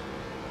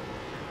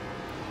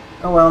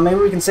 Oh well, maybe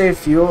we can save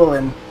fuel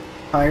and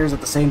tires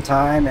at the same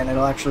time, and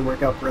it'll actually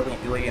work out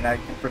brilliantly, and I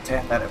can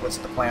pretend that it was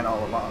the plan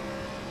all along.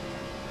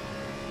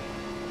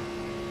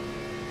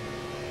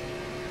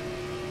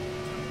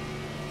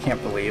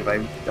 Can't believe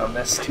I've done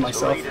this to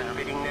myself. The leader's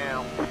bidding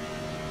now.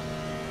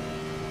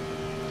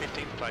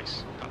 15th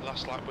place. That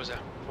last lap was a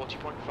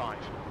 40.5.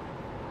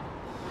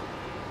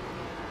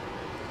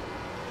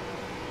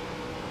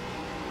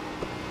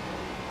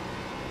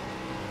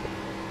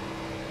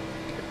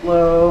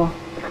 Low.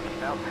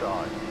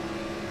 Outside.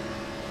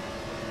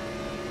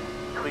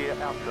 Clear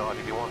outside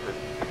if you want it.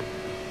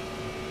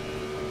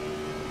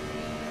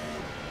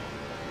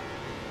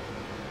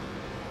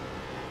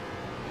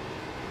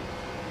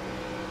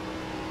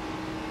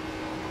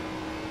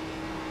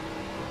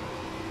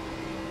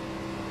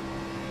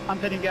 I'm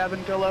pitting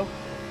Gavin, go low.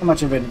 How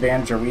much of an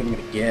advantage are we even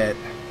going to get?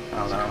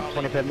 I don't know.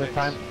 20 pit this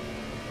time.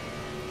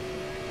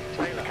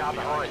 Taylor The car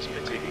behind is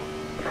is pitting.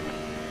 bidding.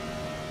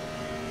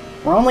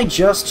 We're only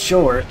just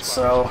short,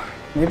 so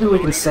maybe we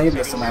can save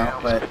this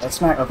amount, but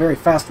that's not a very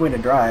fast way to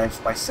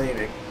drive by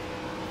saving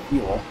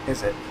fuel,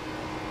 is it?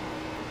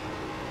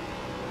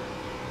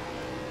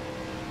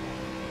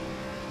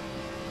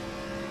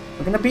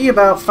 We're going to be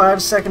about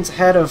 5 seconds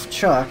ahead of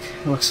Chuck,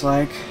 looks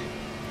like.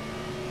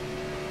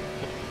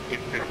 Keep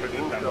pitting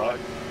this time, bud.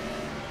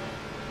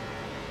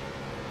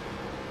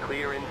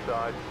 Clear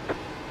inside.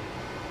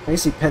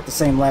 Basically pit the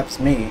same lap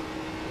as me.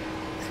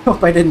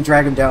 Hope I didn't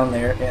drag him down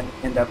there and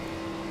end up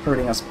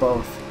hurting us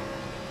both.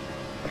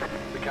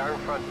 The car in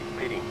front is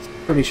pitting.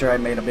 Pretty sure I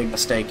made a big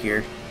mistake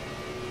here.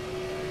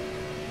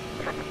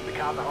 The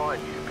car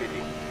behind is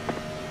pitting.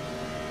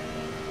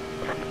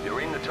 You're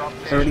in the top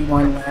 10.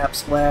 31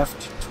 laps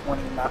left,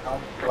 29,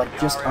 like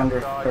just Car under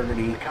outside.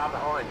 30. The car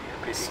behind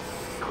is pitting.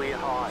 Clear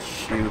high.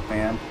 Shoot,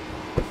 man.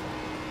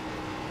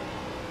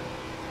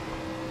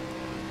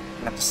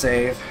 Have to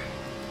save.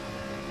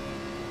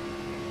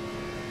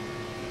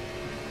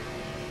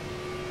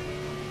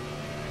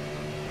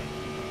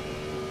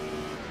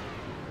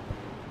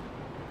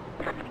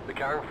 The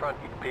car in front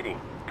is pitting.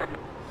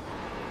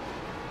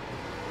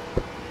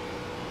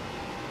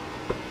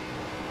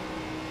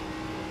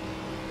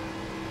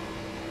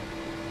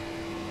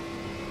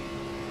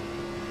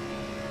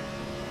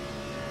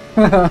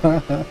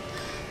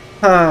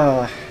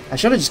 I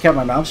should have just kept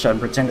my mouth shut and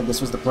pretended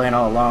this was the plan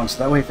all along, so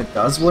that way if it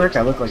does work,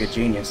 I look like a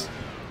genius.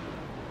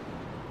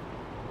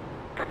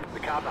 The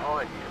car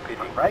behind is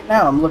pitting. Right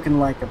now, I'm looking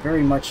like a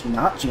very much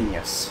not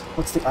genius.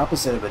 What's the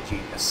opposite of a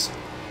genius?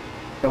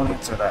 Don't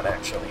answer that,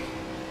 actually.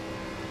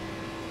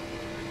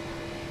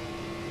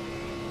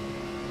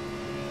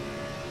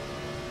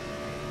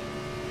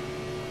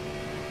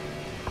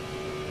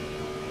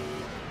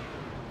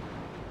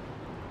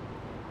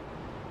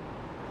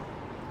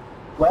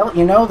 Well,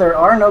 you know, there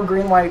are no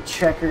green-white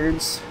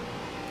checkers.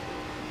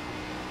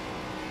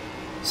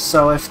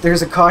 So if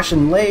there's a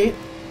caution late,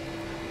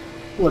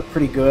 it'll look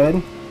pretty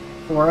good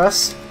for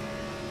us.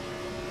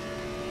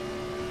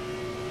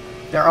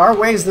 There are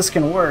ways this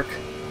can work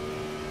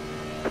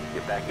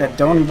You're back that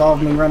don't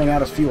involve me running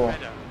out of fuel.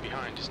 Header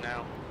behind is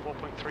now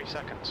 4.3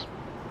 seconds.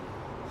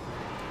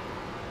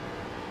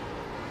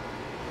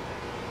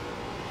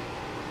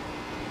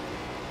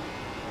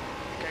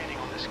 Gaining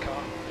on this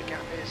car, the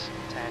gap is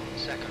 10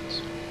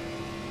 seconds.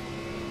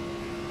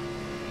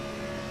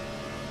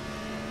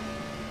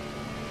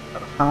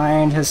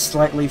 Behind has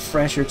slightly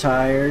fresher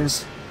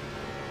tires.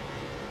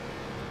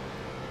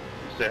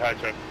 Say hi,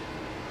 Chuck.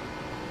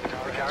 The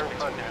car The ahead car is in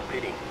front pitting is now.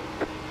 pitting.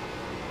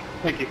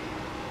 Thank you.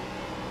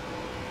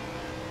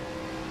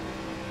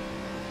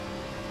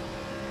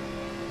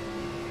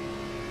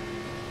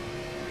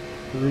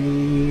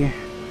 Three.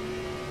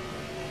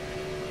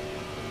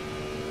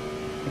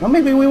 Well,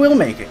 maybe we will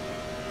make it.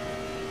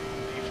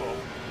 P4.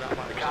 That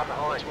might The be car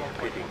behind that's is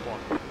pitting.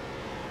 1.1.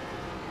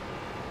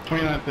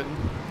 29 pitting.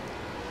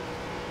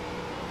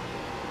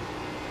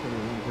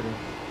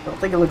 Don't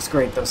think it looks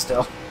great though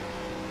still.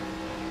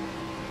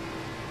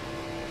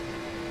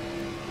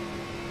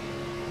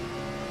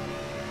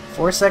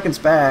 Four seconds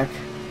back.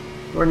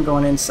 Gordon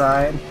going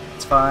inside.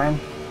 It's fine.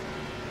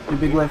 Do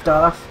big lift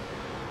off.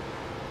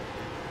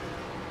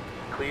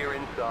 Clear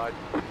inside.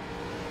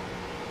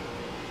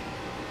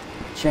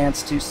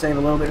 Chance to save a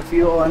little bit of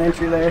fuel on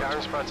entry The there. car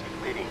in front is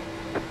pitting.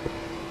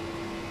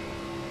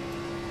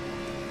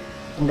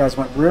 You guys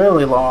went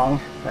really long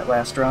that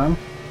last run.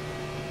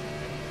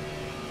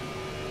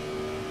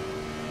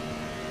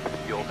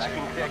 You're back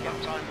in second.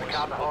 The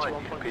car behind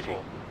is pitting.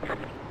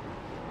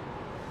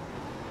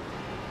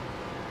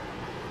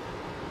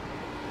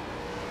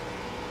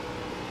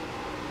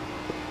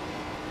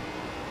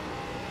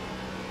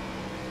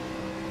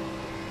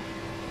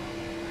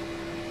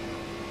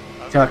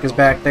 Chuck is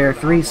back there,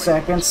 3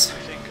 seconds. I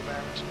think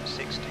about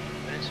 60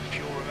 minutes of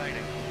fuel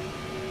remaining.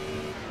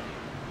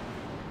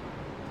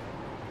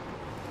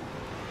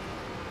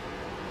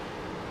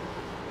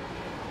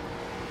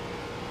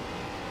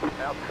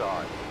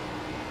 Outside.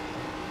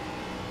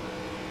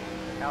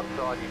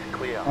 Outside is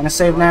clear. I'm gonna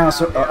save now,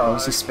 so uh-oh,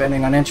 is he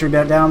spinning on entry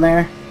bed down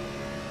there?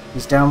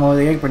 He's down below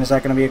the apron, is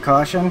that gonna be a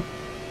caution?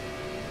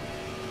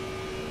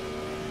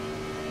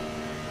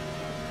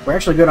 We're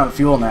actually good on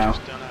fuel now,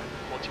 Just done at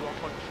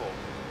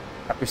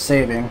 41.4. after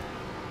saving.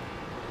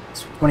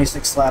 It's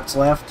 26 laps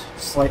left,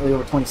 slightly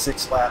over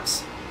 26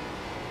 laps.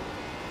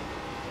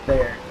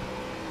 There.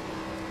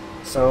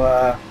 So,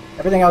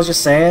 everything I was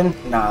just saying,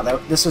 nah,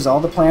 this was all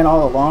the plan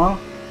all along.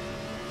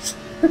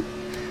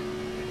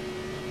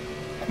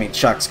 I mean,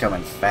 Chuck's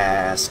coming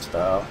fast,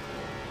 though.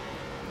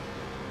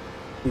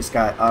 He's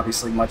got,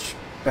 obviously, much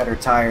better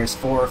tires,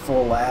 4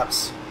 full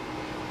laps.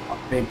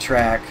 Big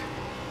track.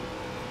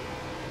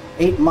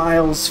 8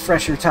 miles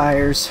fresher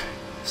tires,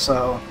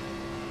 so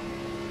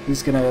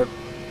he's gonna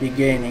be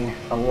gaining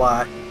a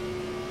lot.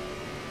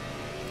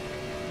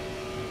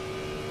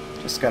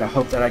 Just gotta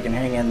hope that I can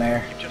hang in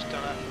there. You've just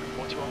done at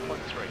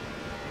 41.3.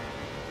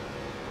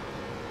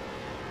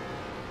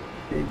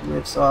 Big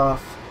lifts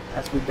off,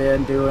 as we've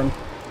been doing.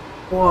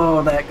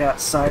 Whoa, that got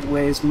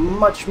sideways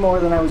much more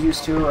than I was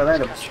used to. That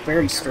was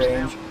very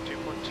strange.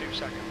 2.2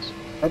 seconds.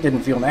 That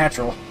didn't feel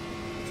natural,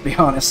 to be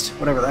honest,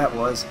 whatever that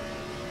was.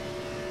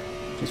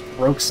 Just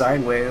broke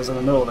sideways in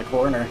the middle of the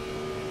corner.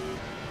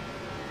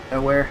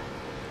 Nowhere.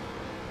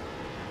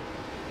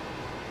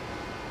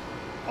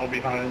 I'll be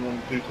behind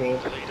on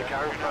 212. The The leader,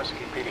 car in front is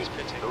pitting. is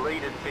pitting. The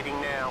leader's pitting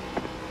now.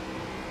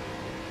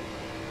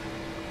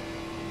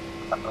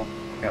 Uh-oh.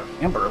 Got an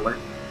Amber Alert.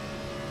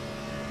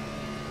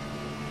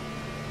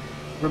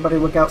 Everybody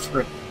look out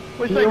for it.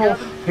 What do you think,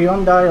 Gavin?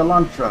 Hyundai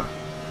Elantra.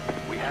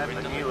 We have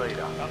a new leader.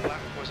 That lap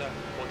was at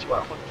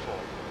Wow. 41.4.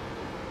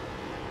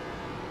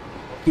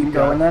 Keep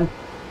going then.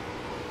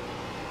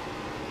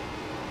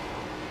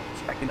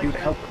 What I can do to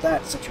help with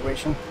that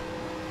situation.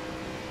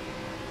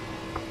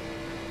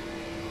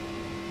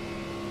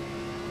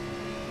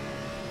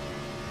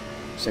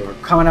 So we're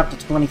coming up to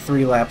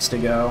 23 laps to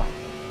go.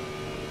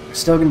 We're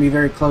still going to be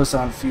very close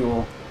on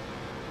fuel.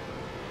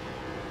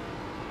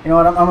 You know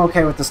what, I'm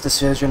okay with this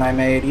decision I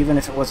made, even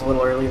if it was a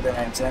little earlier than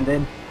I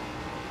intended.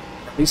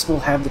 At least we'll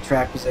have the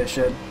track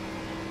position.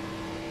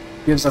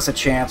 Gives us a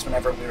chance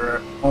whenever we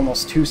were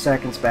almost 2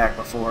 seconds back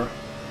before.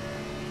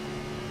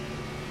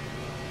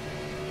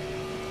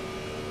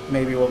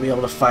 Maybe we'll be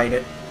able to fight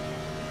it.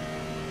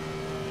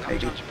 Lap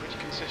times are pretty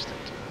consistent.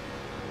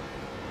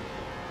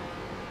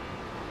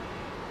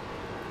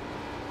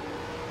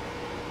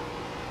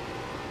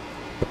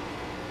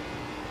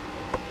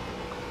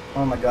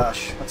 Oh my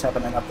gosh, what's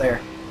happening up there?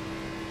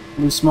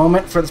 Loose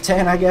moment for the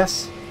 10, I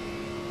guess?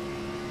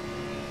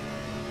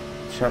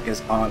 Chuck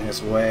is on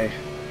his way.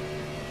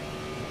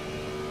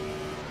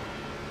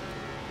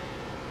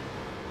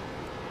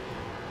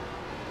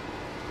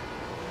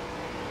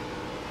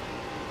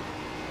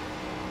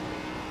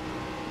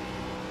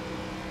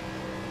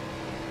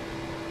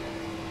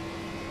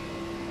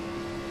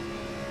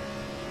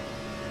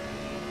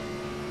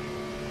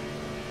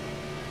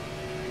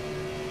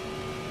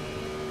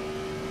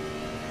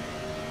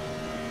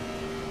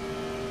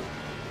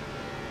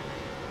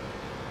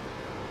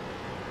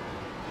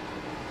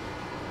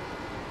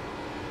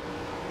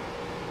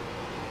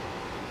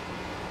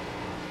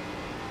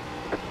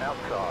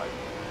 Outside.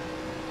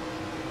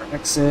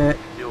 Exit.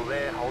 Still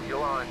there, hold your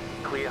line.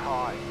 Clear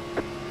high.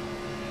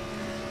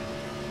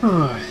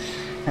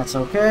 That's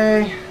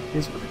okay.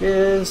 Here's what it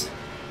is.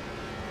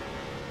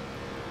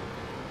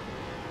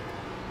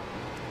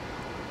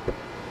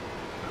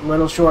 A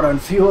little short on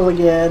fuel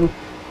again.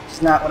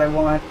 It's not what I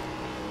want.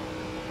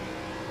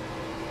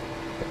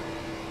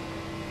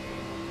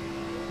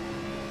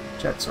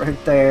 Chuck's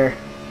right there.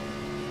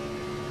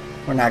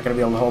 We're not going to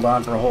be able to hold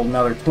on for a whole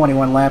another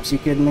 21 laps, you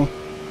kidding me?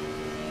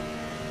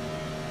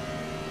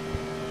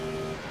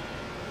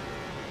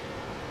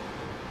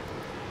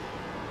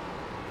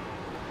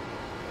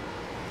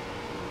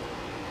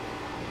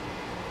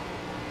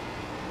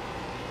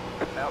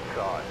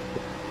 Outside.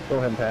 Go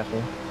ahead and pass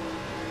me.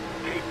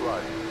 Keep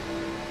low.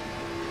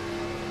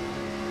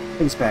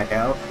 He's back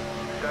out.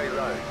 Stay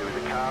low. There is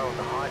a car on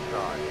the high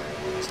side.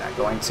 He's not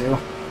going to.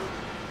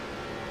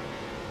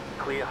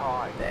 Clear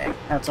high. Dang,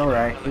 that's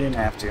alright. He didn't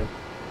have to.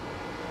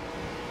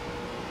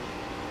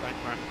 Thanks,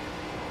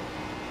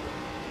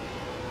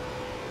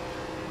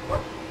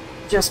 man.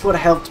 Just would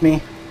have helped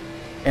me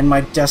in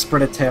my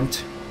desperate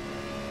attempt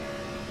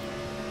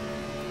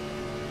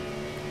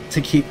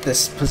to keep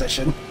this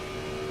position.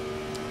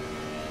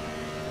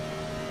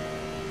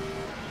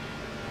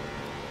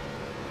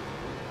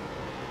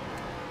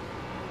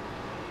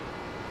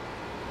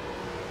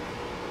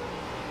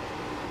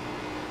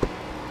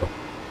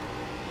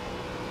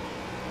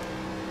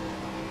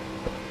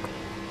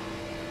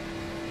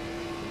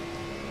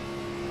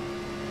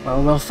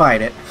 Well, we'll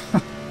fight it.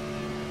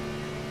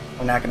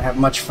 We're not going to have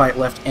much fight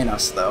left in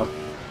us, though.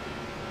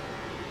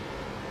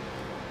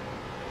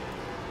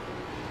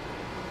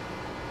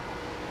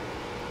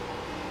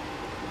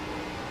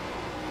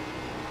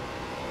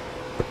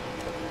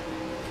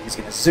 He's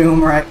going to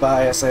zoom right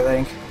by us, I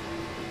think.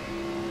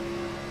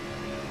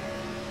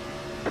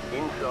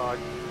 Inside.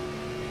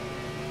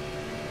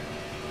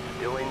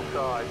 Still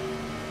inside.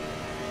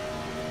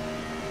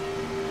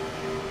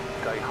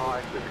 Stay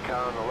high. There's a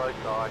car on the low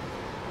side.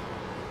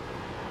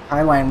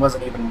 Highline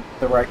wasn't even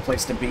the right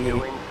place to be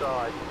Still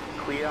inside.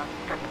 Clear.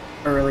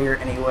 earlier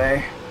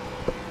anyway.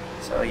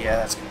 So yeah,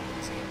 that's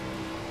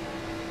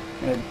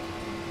good.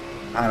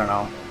 I don't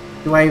know.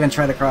 Do I even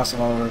try to cross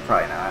him over?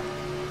 Probably not.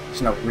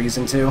 There's no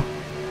reason to.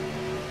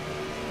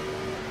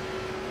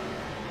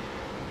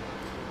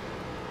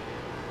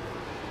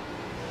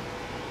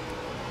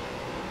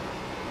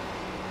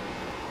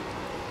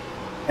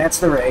 That's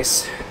the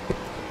race.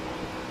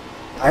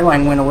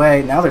 Highline went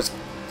away. Now there's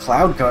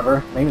cloud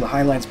cover. Maybe the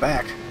Highline's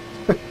back.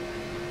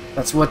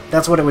 That's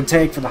what it would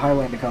take for the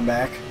Highline to come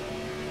back.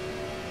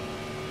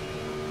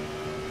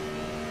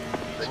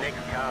 The next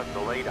car's the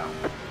leader.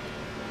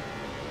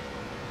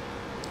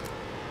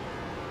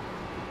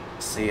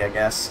 See, I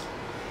guess.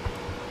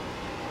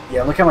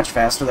 Yeah, look how much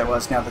faster that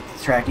was now that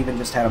the track even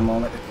just had a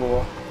moment to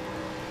cool.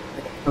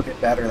 It took it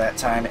better that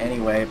time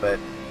anyway, but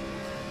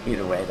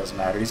either way, it doesn't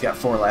matter. He's got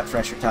 4-lap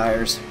fresher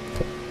tires.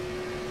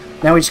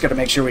 Now we just got to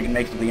make sure we can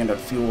make it to the end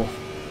of fuel.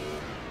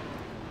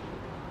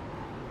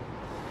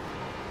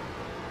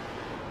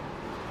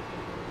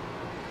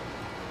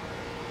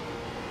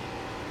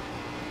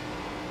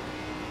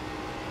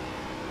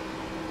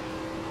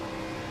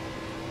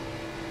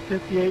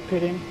 .58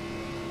 pitting.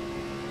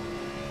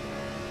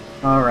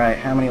 Alright,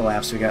 how many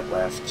laps we got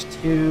left?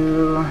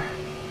 2.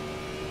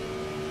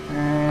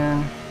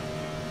 And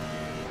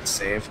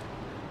save.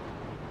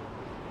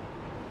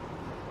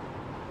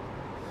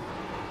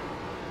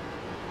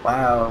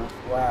 Wow,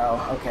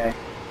 wow, okay.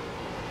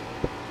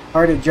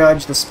 Hard to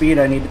judge the speed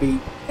I need to be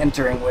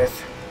entering with.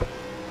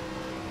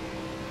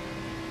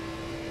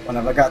 When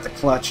have I got the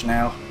clutch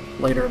now,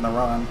 later in the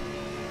run.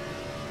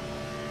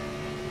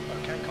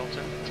 Okay,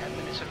 Colton, 10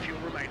 minutes of fuel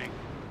remaining.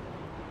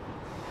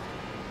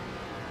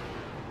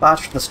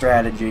 Botched the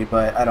strategy,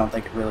 but I don't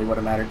think it really would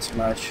have mattered too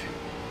much.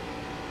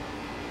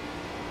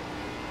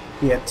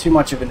 He had too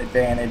much of an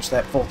advantage,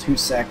 that full 2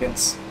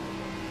 seconds,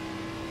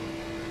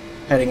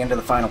 heading into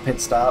the final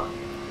pit stop.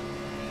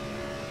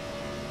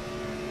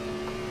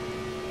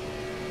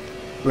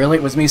 Really,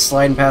 it was me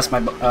sliding past my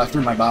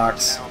through my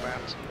box Now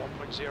about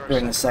 1.0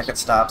 during the seconds. second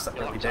stops that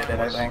Your really lap did time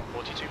it, I was think.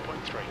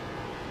 42.3.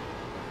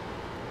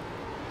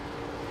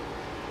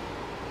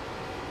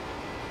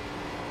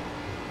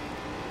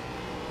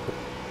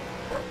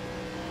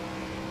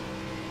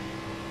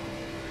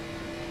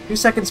 Two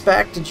seconds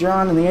back to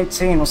John in the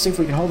 18. We'll see if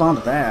we can hold on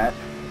to that.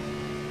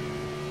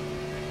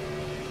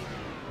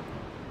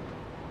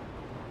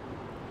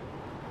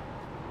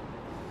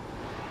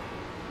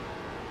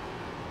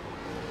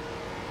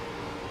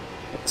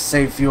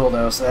 Save fuel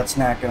though, so that's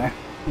not gonna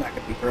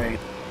be great.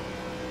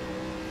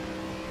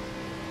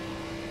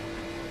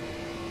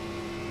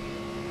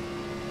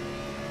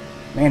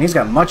 Man, he's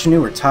got much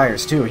newer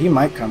tires too. He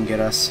might come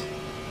get us.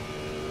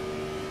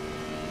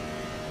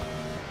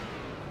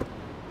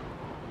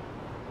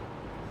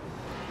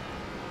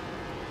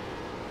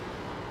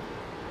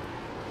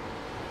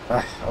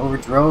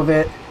 Overdrove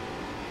it.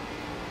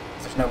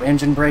 There's no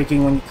engine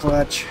braking when you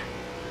clutch.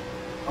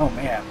 Oh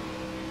man.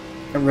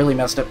 It really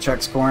messed up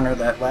Chuck's corner,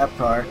 that lap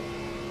car.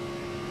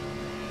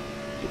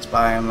 Gets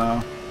by him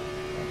though.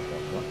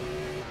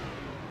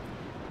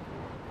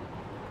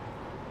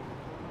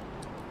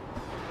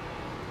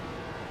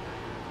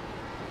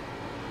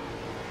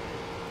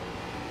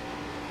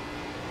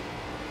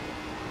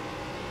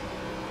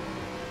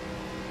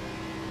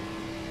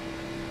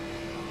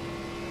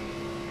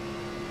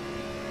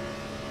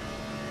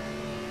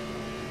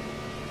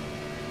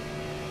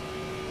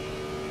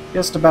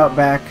 Just about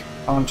back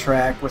on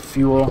track with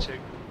fuel. Two.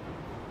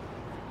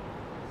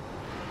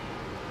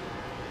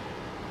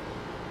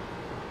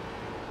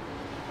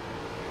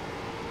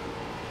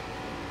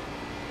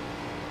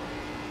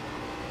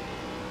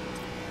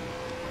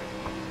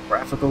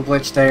 Graphical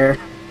glitch there.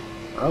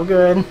 Oh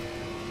good.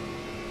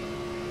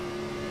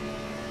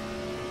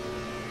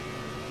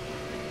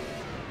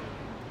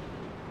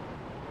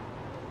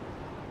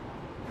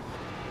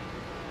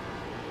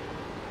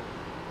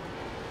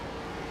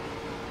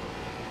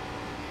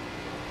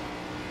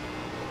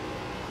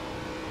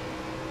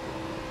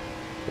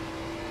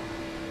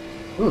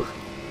 Ooh,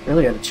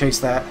 really had to chase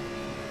that.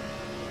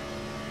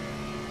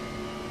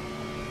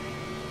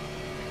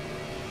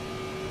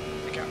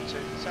 The gap to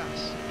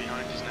SAS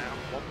behind is now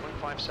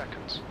 1.5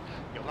 seconds.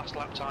 Your last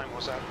lap time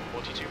was at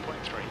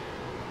 42.3.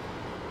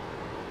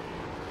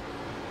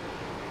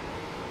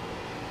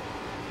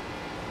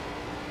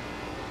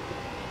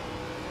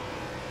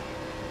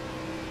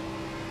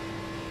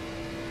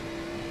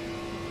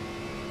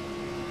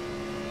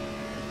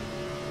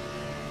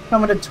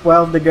 Coming to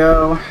 12 to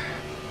go.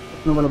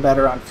 Looking a little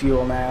better on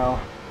fuel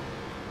now.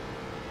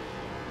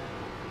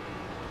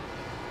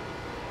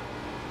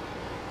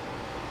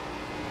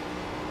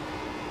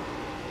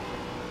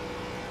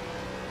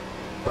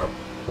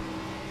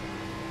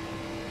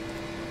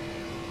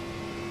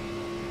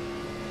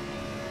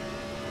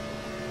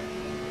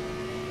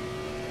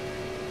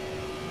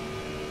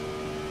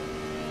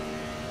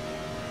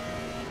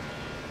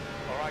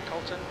 Alright,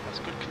 Colton, that's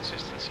good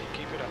consistency.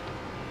 Keep it up.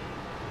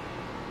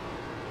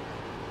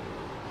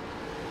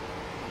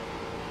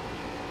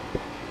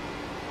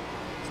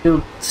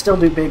 Still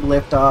do big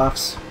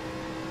liftoffs.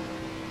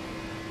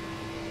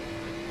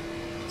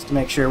 Just to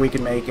make sure we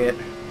can make it.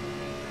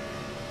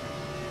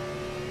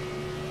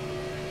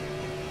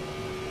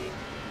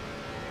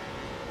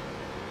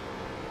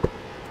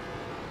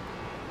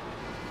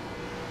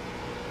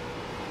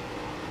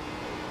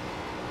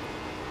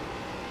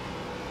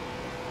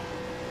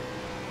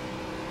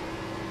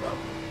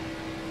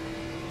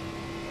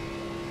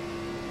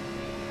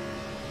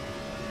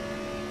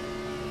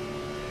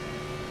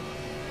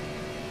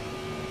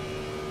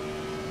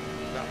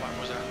 That lap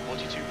was at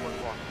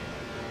 42.1.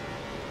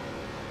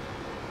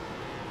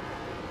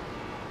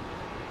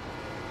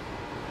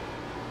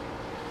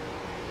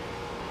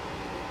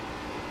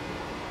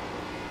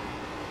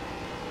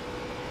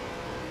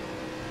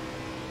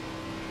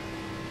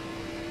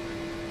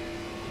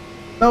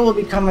 So we'll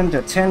be coming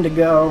to 10 to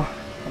go.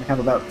 And have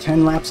about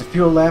 10 laps of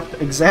fuel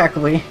left.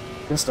 Exactly.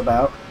 Just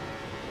about.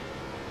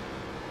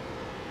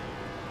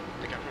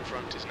 The gap in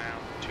front is now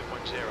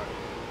 2.0.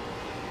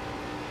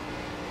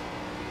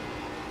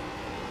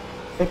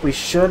 I think we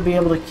should be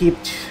able to keep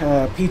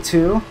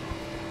P2.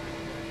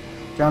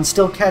 John's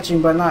still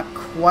catching, but not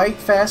quite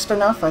fast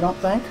enough, I don't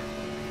think.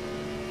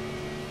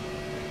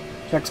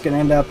 Chuck's going to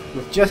end up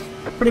with just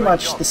pretty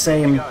much the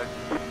same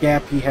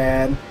gap he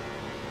had.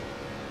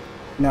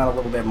 Not a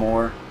little bit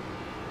more.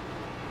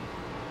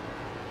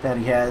 That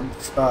he had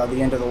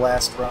the end of the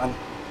last run.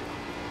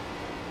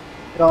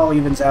 It all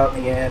evens out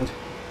in the end.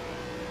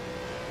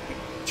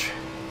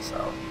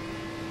 So.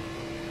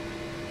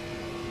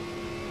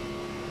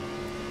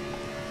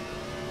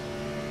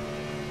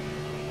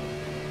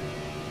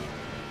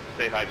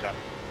 Stay high, Jack.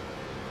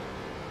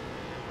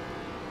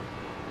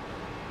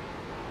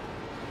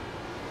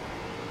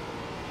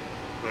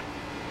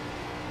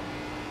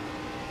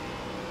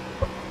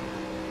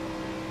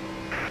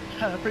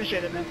 I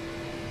appreciate it, man.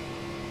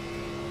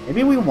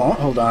 Maybe we won't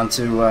hold on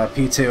to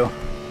P2.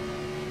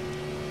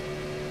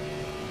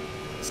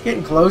 It's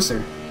getting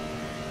closer.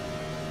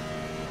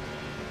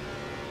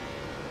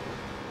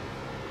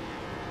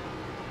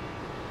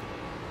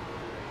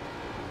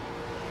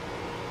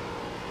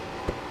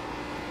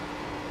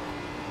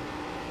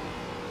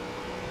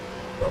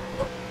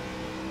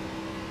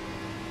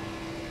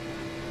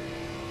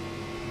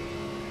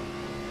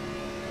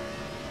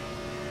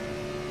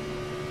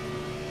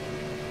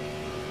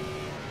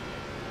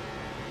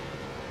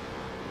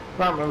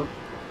 Front move.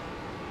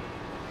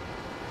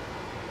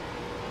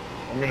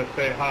 I'm gonna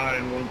stay high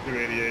in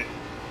 1288.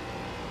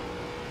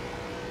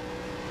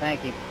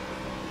 Thank you.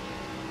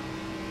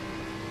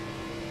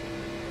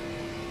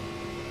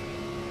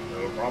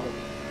 No problem.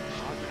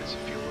 5 minutes of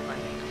fuel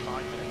remaining.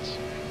 5 minutes.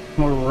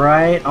 We're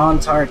right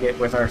on target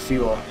with our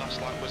fuel. Last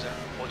lap was at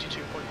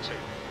 42.2.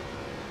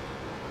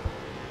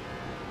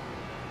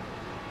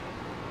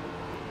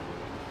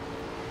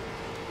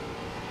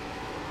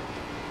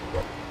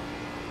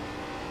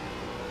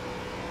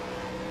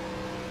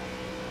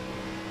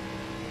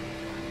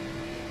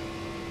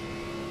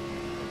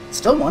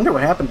 Still wonder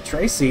what happened to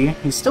Tracy.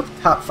 He's still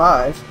top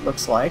 5,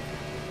 looks like.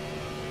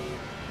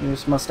 He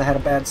just must have had a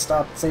bad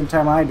stop at the same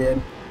time I did.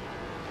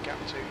 The gap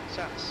to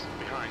SAS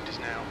behind is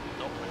now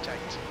 0.8.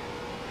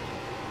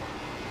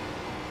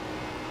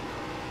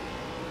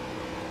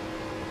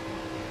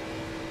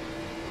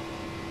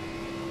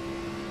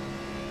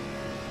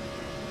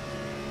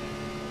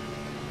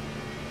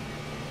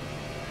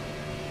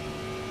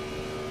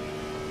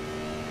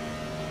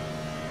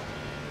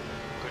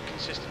 Good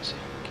consistency.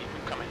 Keep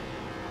them coming.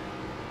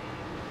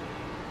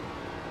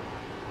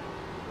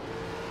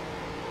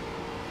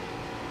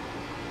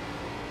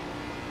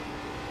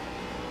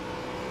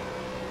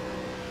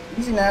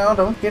 Easy now,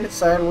 don't get it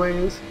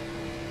sideways.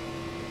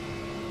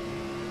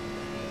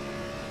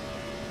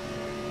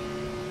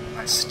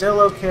 I'm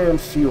still okay on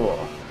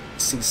fuel.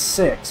 See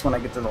 6 when I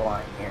get to the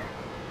line here.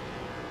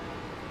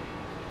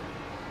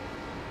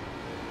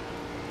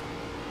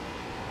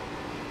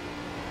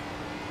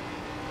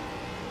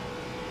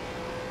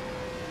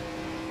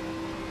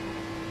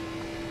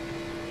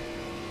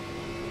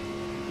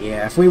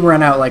 Yeah, if we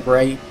run out like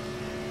right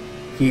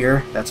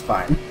here, that's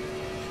fine.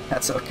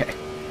 That's okay.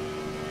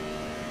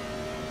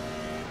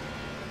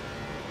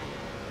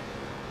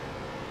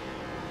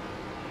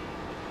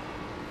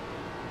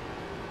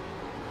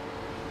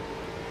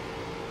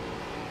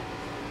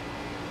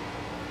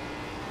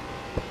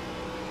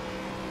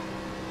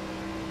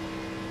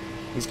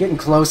 He's getting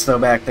close though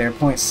back there,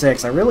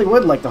 0.6. I really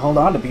would like to hold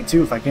on to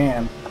B2 if I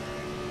can.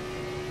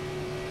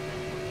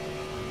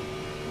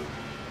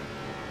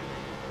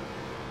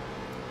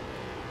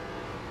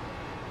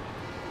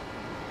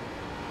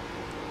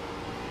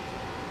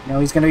 You know,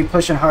 he's going to be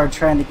pushing hard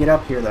trying to get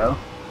up here though.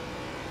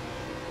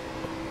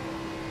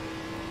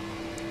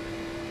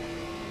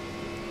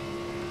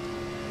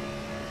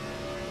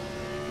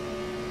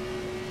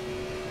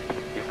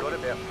 You've got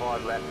about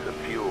 5 laps of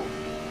fuel.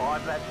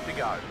 5 laps to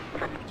go.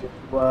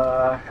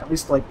 At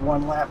least like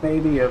 1 lap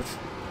maybe of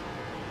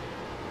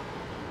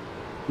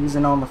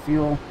easing on the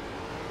fuel.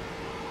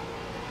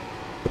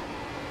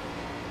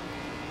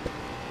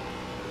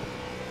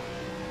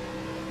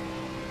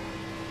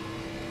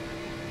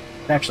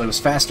 It actually was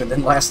faster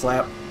than last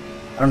lap.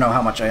 I don't know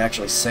how much I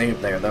actually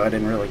saved there though. I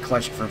didn't really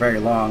clutch it for very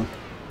long.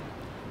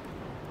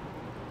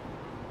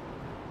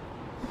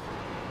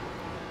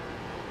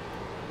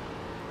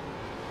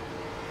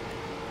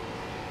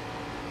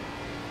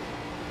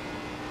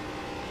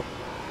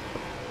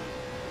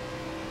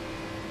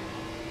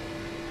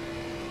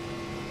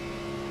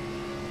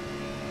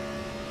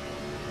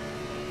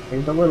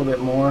 Saved a little bit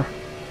more.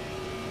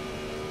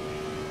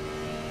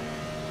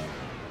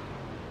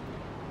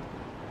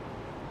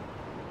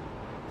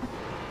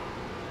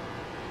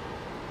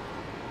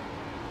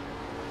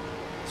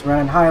 It's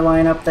running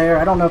Highline up there.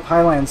 I don't know if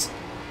Highline's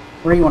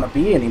where you want to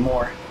be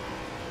anymore.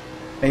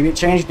 Maybe it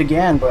changed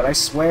again, but I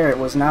swear it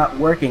was not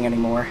working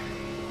anymore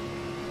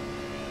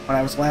when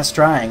I was last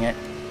trying it.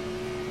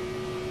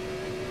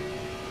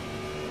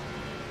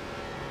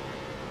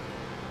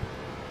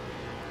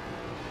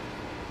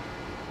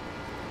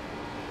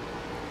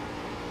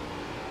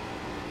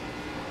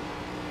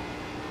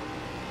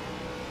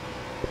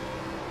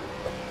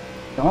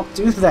 Don't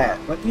do that.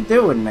 What you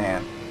doing,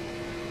 man?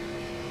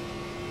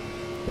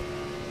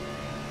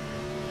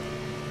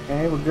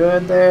 Okay, we're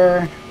good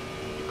there.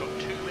 You've got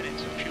 2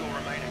 minutes of fuel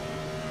remaining.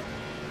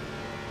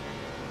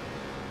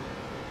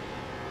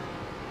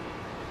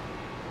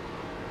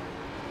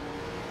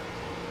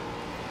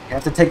 You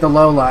have to take the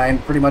low line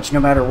pretty much no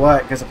matter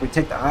what, because if we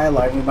take the high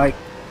line, we might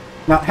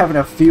not have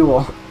enough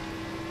fuel.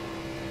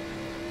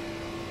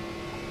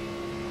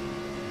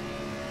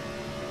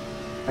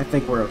 I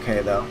think we're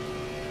okay though.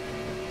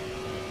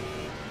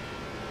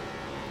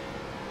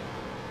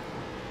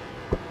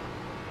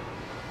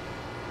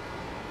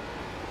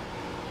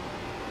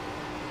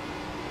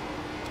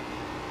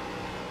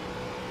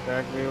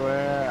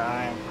 Everywhere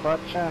I'm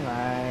clutching,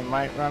 I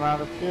might run out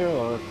of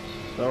fuel. It's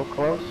so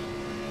close.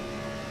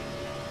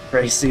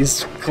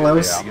 Gracie's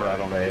close Yeah, I'm right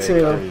on the edge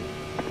too.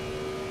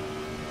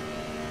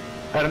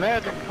 I'd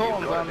imagine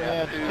Cole's on the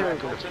edge too,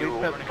 because we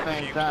pit at the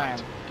same time.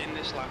 In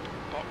this lap,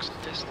 box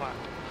this lap.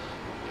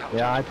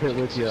 Yeah, I pit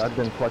with you. I've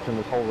been clutching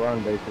this whole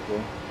run, basically.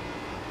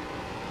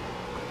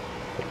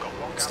 You've got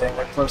 1 Staying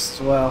gallon right close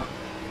as well.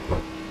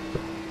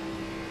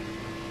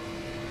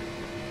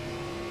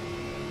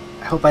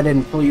 I hope I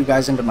didn't pull you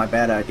guys into my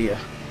bad idea.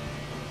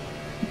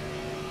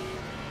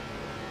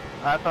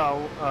 I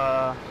thought,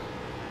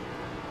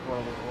 what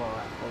I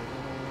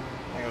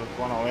think it was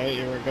 108,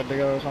 you were good to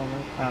go or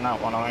something? Oh, not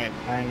 108,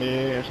 90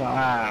 or something?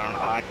 I don't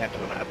know, I can't do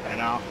that right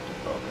now.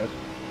 Focus.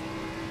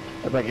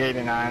 It's like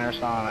 89 or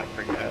something, I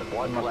forget. It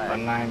must have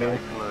been 90.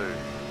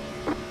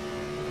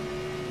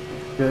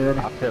 Good.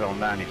 I pit on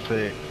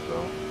 96,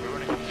 so. We're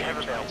running You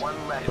have about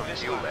 1 lap of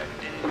fuel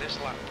left. in this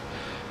lap.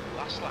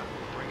 Last lap,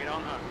 bring it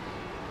on home.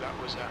 That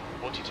was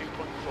 42.4.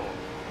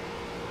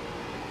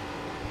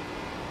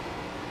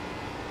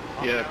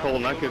 Yeah,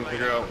 Colton, I couldn't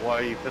figure out why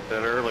you put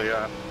that early.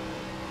 I'm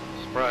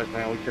surprised,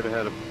 man. We could have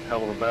had a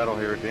hell of a battle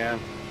here at the end.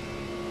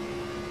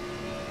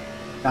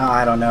 No,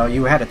 I don't know.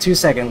 You had a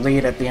 2-second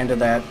lead at the end of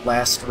that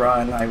last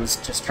run. I was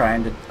just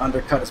trying to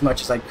undercut as much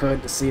as I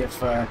could to see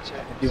if I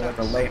could do like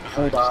a late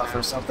hold off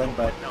or something.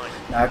 But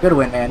nah, good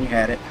win, man. You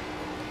had it.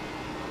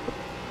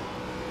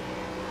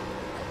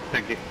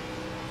 Thank you.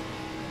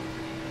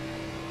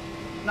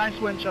 Nice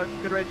win, Chuck.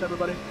 Good race,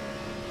 everybody.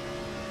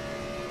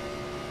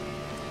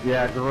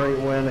 Yeah, great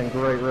win and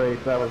great race.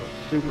 That was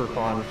super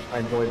fun. I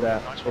enjoyed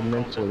that Nice one,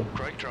 immensely. Colton.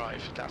 Great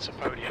drive. That's a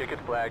podium.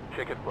 Checkered flag,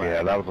 checkered flag.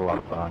 Yeah, that was a lot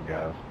of fun,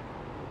 guys.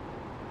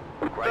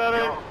 Great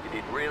job. You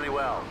did really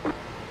well.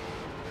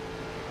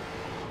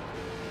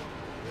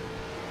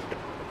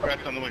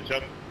 Congrats on the win,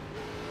 Chuck.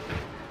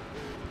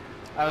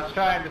 I was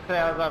trying to say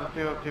I was out of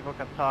fuel, people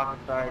could talk.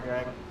 Sorry,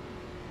 Greg.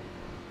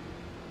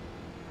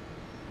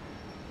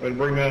 Way to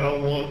bring that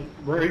home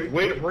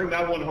way to bring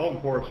that one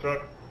home for us,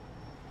 Chuck.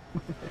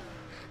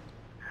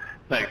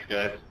 Thanks,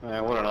 guys.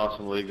 Man, what an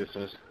awesome league this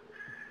is.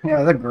 Yeah, it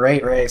was a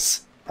great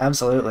race.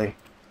 Absolutely.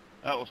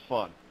 That was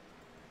fun.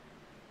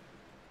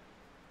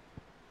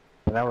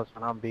 That was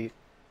when I'm beat.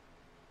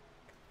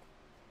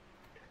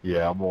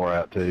 Yeah, I'm more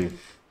out too.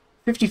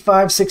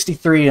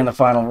 55-63 in the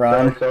final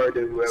run. Sorry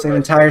to whoever.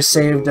 Saving tires,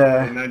 saved,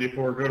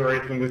 94, good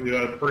racing with you.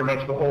 That's pretty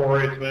much the whole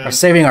race, man. or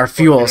saving our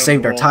fuel,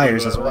 saved our Fucking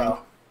tires as run.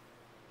 well.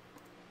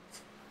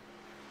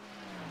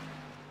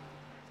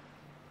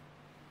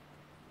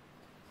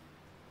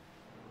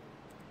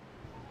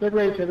 Good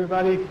race,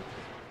 everybody.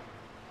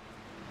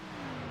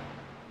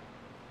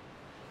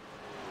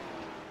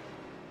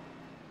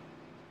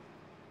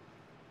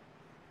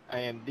 I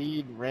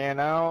indeed ran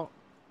out,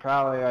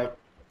 probably like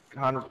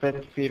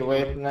 150 feet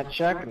away from that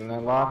check, and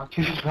then lost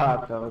 2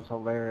 spots. That was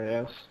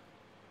hilarious.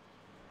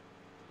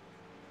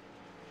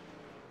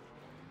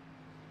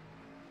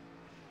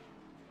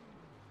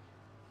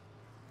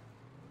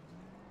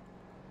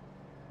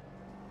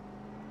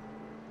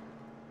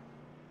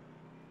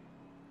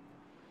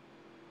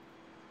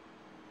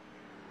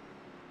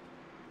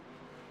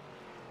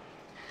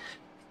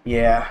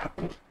 Yeah,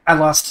 I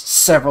lost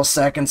several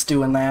seconds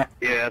doing that.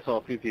 Yeah, I saw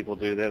a few people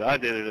do that. I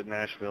did it at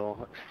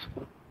Nashville.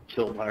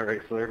 Killed my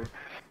race there.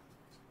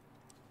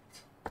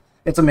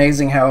 It's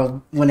amazing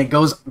how when it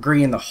goes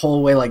green the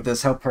whole way like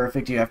this, how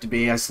perfect you have to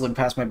be. I slid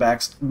past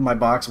my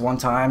box one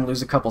time,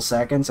 lose a couple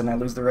seconds, and I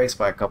lose the race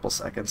by a couple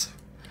seconds.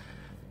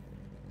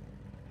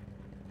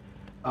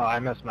 Oh, I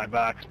missed my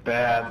box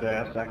bad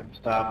there. Second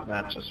stop, and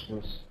that just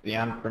was the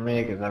end for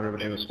me because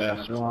everybody was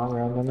faster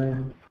longer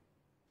than me.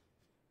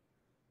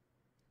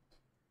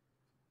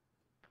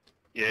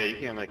 Yeah, you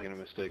can't make any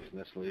mistakes in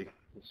this league.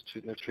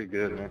 They're too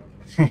good,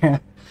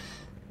 man.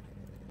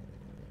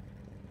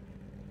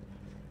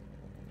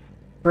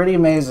 Pretty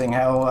amazing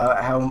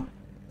how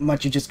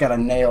much you just gotta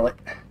nail it.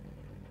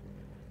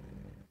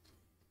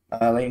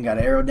 Layton got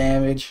aero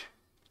damage.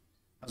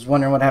 I was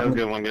wondering what Have a happened.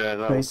 good one, guys. I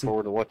look Tracy.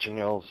 forward to watching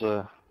y'all's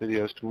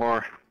videos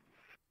tomorrow.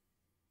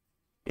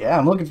 Yeah,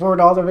 I'm looking forward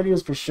to all the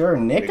videos for sure.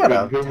 Nick got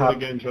a Good one top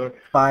again, Chuck.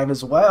 5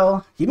 as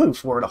well. He moved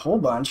forward a whole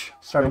bunch,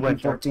 starting Good one,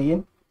 Chuck.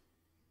 P14.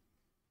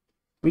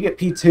 We get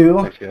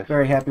P2. Thanks, guys.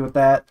 Very happy with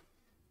that.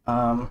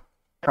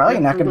 Probably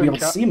not going to be able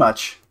to see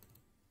much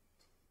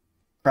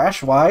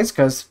crash-wise,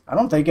 because I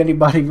don't think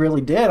anybody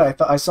really did.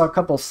 I saw a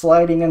couple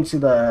sliding into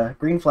the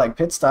green flag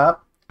pit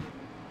stop.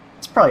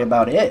 That's probably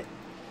about it.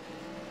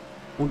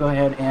 We'll go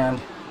ahead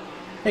and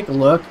take a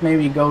look.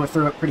 Maybe go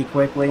through it pretty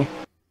quickly.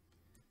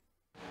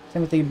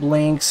 Timothy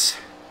blinks.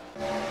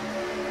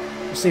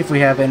 We'll see if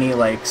we have any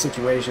like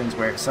situations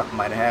where something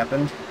might have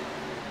happened.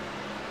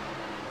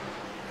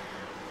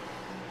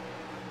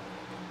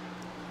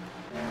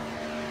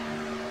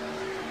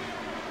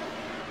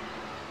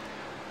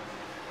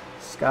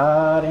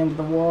 Scott into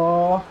the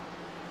wall.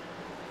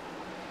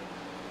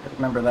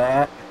 Remember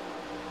that.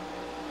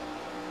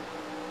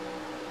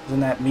 Isn't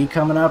that me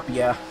coming up?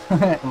 Yeah. I'm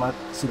gonna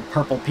see the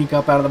purple peek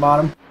up out of the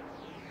bottom.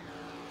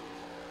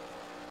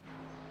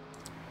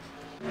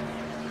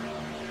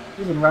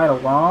 Moving right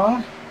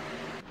along.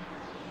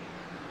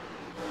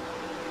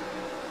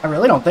 I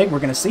really don't think we're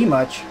going to see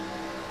much.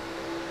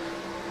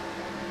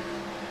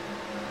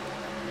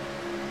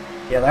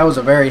 Yeah, that was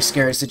a very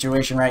scary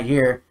situation right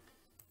here.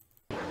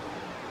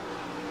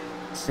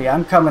 See,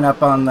 I'm coming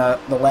up on the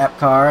lap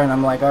car, and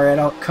I'm like, alright,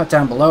 I'll cut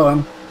down below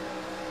him.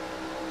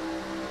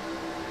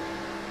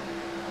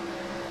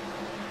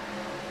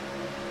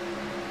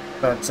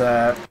 But,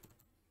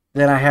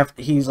 then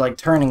he's like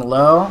turning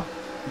low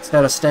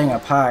instead of staying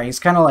up high. He's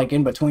kind of like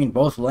in between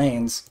both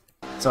lanes.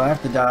 So I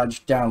have to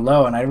dodge down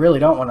low, and I really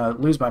don't want to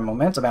lose my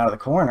momentum out of the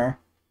corner.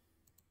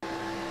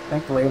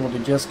 Thankfully able to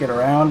just get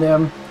around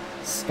him.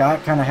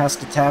 Scott kind of has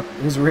to tap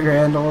his rear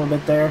end a little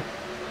bit there.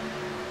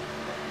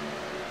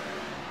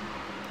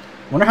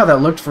 Wonder how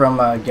that looked from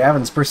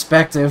Gavin's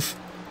perspective.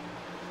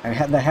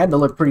 That had to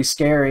look pretty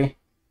scary.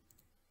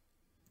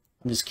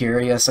 I'm just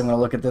curious. I'm going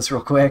to look at this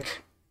real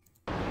quick.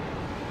 You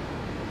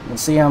can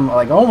see him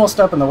like almost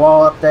up in the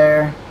wall up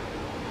there.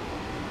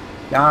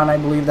 Jan, I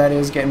believe that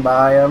is, getting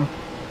by him.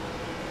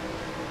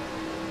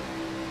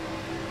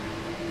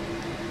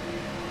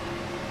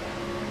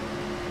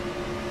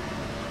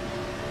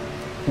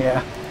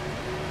 Yeah.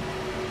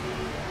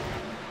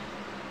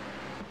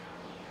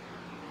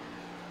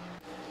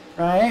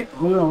 Right,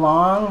 moving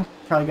along.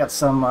 Probably got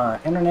some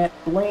internet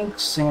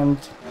blinks and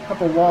a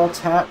couple wall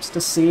taps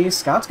to see.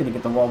 Scott's gonna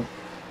get the wall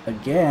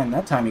again.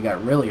 That time he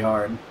got really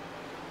hard.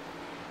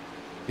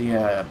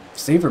 The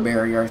safer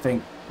barrier, I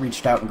think,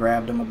 reached out and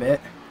grabbed him a bit.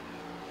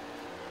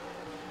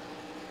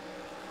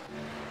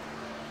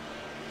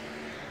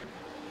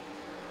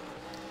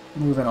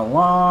 Moving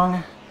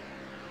along.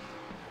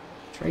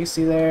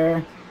 Tracy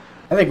there.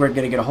 I think we're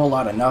going to get a whole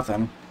lot of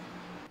nothing.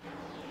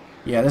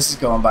 Yeah, this is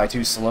going by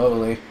too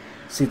slowly.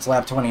 See, it's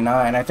lap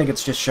 29. I think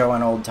it's just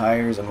showing old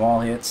tires and wall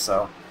hits,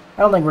 so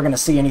I don't think we're going to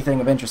see anything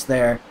of interest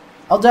there.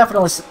 I'll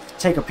definitely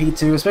take a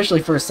P2,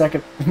 especially for a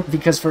second,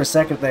 because for a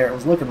second there it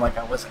was looking like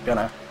I wasn't going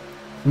to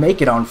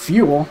make it on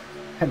fuel.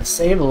 Had to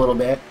save a little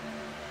bit.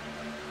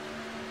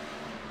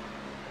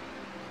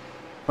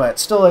 But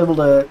still able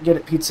to get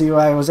it P2.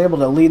 I was able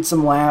to lead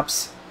some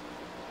laps.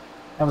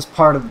 That was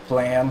part of the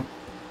plan.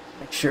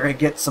 Make sure I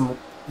get some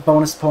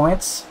bonus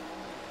points.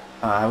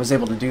 I was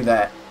able to do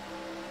that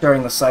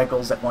during the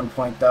cycles at one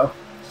point, though.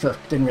 So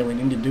didn't really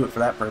need to do it for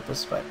that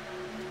purpose, but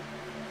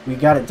we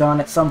got it done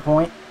at some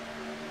point.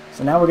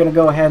 So now we're going to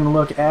go ahead and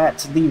look at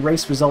the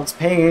race results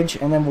page,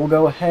 and then we'll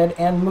go ahead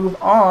and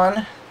move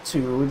on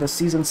to the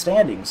season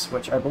standings,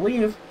 which I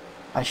believe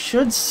I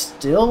should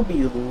still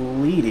be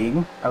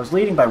leading. I was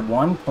leading by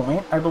 1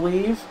 point, I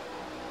believe,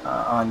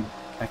 on,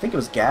 I think it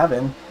was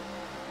Gavin.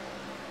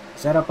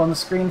 Is that up on the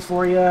screen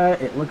for you?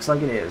 It looks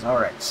like it is.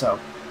 Alright, so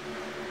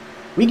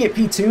we get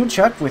P2,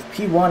 Chuck with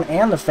P1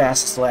 and the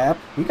fastest lap.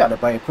 We got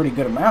it by a pretty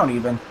good amount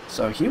even.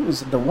 So he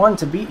was the one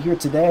to beat here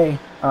today.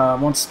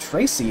 Once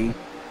Tracy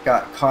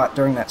got caught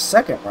during that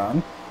second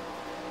run,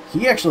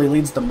 he actually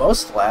leads the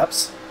most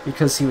laps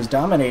because he was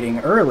dominating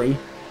early.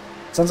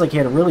 Sounds like he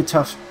had a really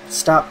tough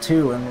stop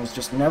too and was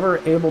just never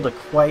able to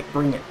quite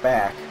bring it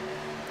back.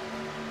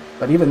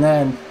 But even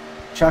then,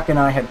 Chuck and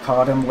I had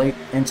caught him late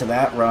into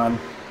that run.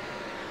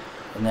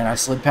 And then I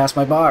slid past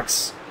my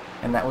box,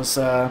 and that was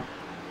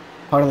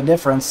part of the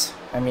difference.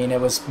 I mean, it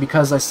was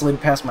because I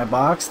slid past my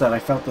box that I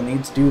felt the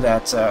need to do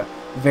that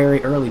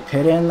very early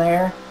pit in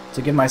there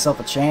to give myself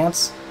a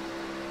chance.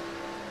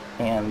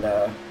 And,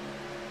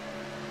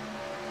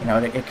 you know,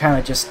 it kind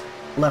of just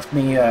left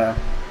me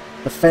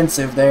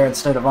defensive there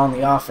instead of on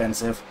the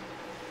offensive.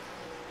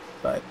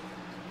 But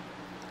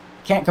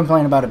can't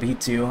complain about a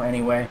P2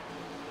 anyway.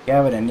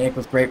 Gavin and Nick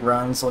with great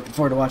runs. Looking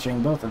forward to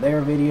watching both of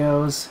their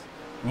videos.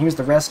 And here's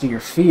the rest of your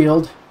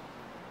field.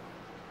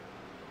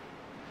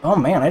 Oh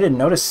man, I didn't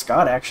notice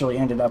Scott actually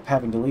ended up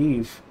having to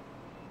leave.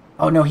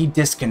 Oh no, he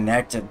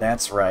disconnected,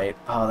 that's right.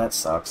 Oh, that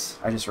sucks.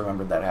 I just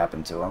remembered that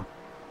happened to him.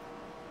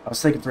 I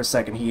was thinking for a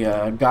second he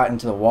got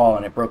into the wall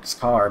and it broke his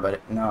car,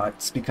 but no,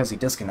 it's because he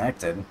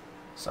disconnected.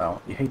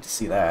 So, you hate to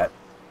see that.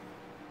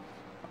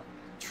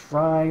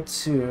 Try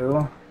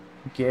to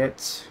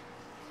get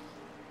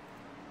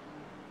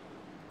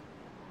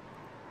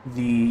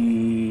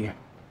the...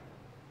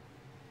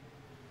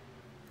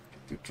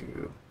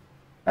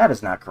 That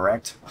is not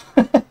correct.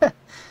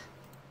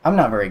 I'm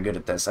not very good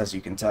at this, as you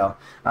can tell.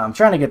 I'm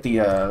trying to get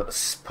the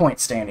point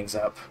standings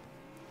up.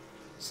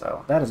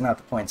 So, that is not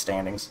the point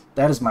standings.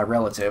 That is my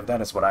relative.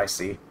 That is what I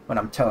see when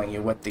I'm telling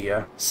you what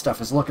the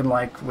stuff is looking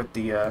like with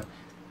the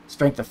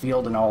strength of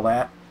field and all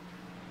that.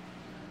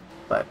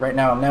 But right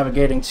now I'm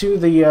navigating to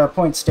the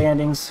point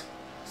standings,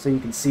 so you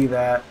can see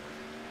that.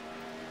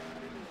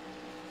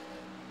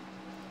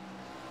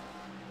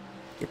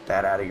 Get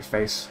that out of your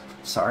face.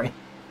 Sorry.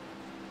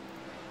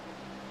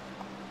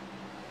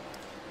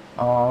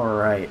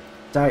 Alright,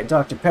 Diet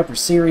Dr. Pepper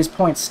Series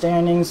point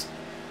standings.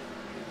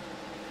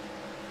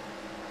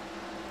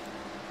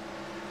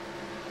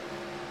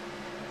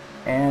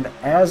 And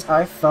as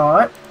I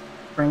thought,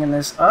 bringing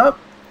this up.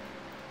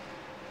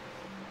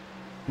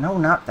 No,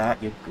 not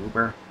that, you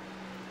goober.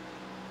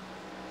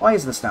 Why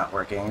is this not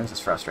working? This is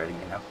frustrating,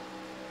 you know.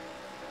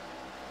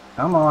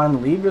 Come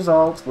on, league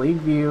results, league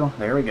view.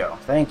 There we go.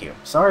 Thank you.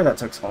 Sorry that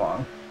took so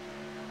long.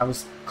 I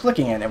was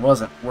clicking it, it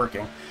wasn't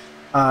working.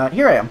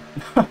 Here I am,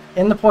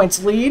 in the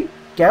points lead.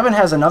 Gavin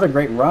has another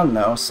great run,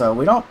 though, so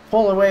we don't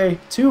pull away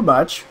too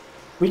much.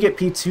 We get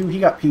P2, he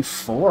got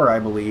P4, I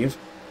believe,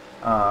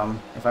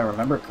 if I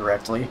remember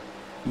correctly.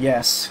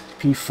 Yes,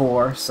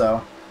 P4,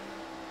 so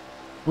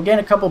we'll gain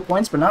a couple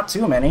points, but not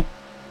too many,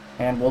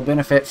 and we'll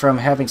benefit from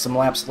having some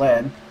laps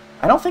led.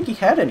 I don't think he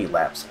had any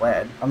laps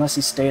led, unless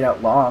he stayed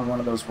out long one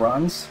of those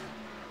runs.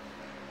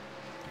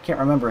 I can't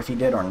remember if he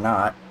did or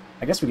not.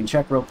 I guess we can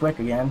check real quick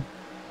again.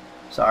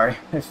 Sorry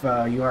if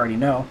you already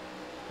know,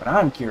 but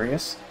I'm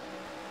curious.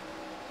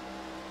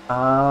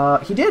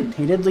 He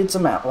did lead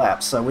some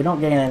laps, so we don't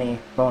gain any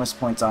bonus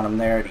points on him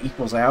there. It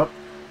equals out,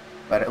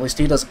 but at least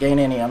he doesn't gain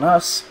any on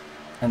us.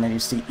 And then you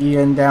see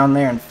Ian down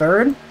there in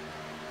third,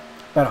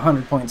 about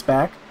 100 points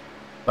back,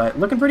 but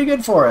looking pretty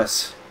good for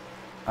us.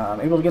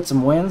 Able to get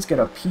some wins, get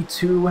a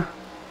P2,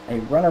 a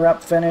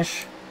runner-up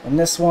finish in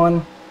this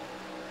one,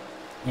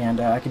 and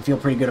I can feel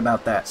pretty good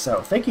about that.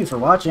 So thank you for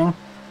watching.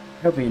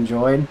 Hope you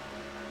enjoyed.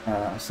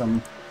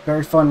 Some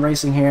very fun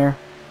racing here.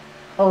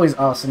 Always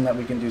awesome that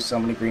we can do so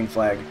many green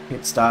flag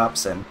pit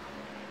stops and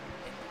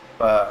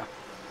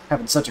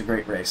having such a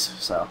great race.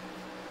 So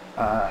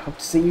hope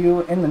to see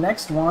you in the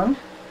next one.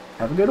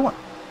 Have a good one.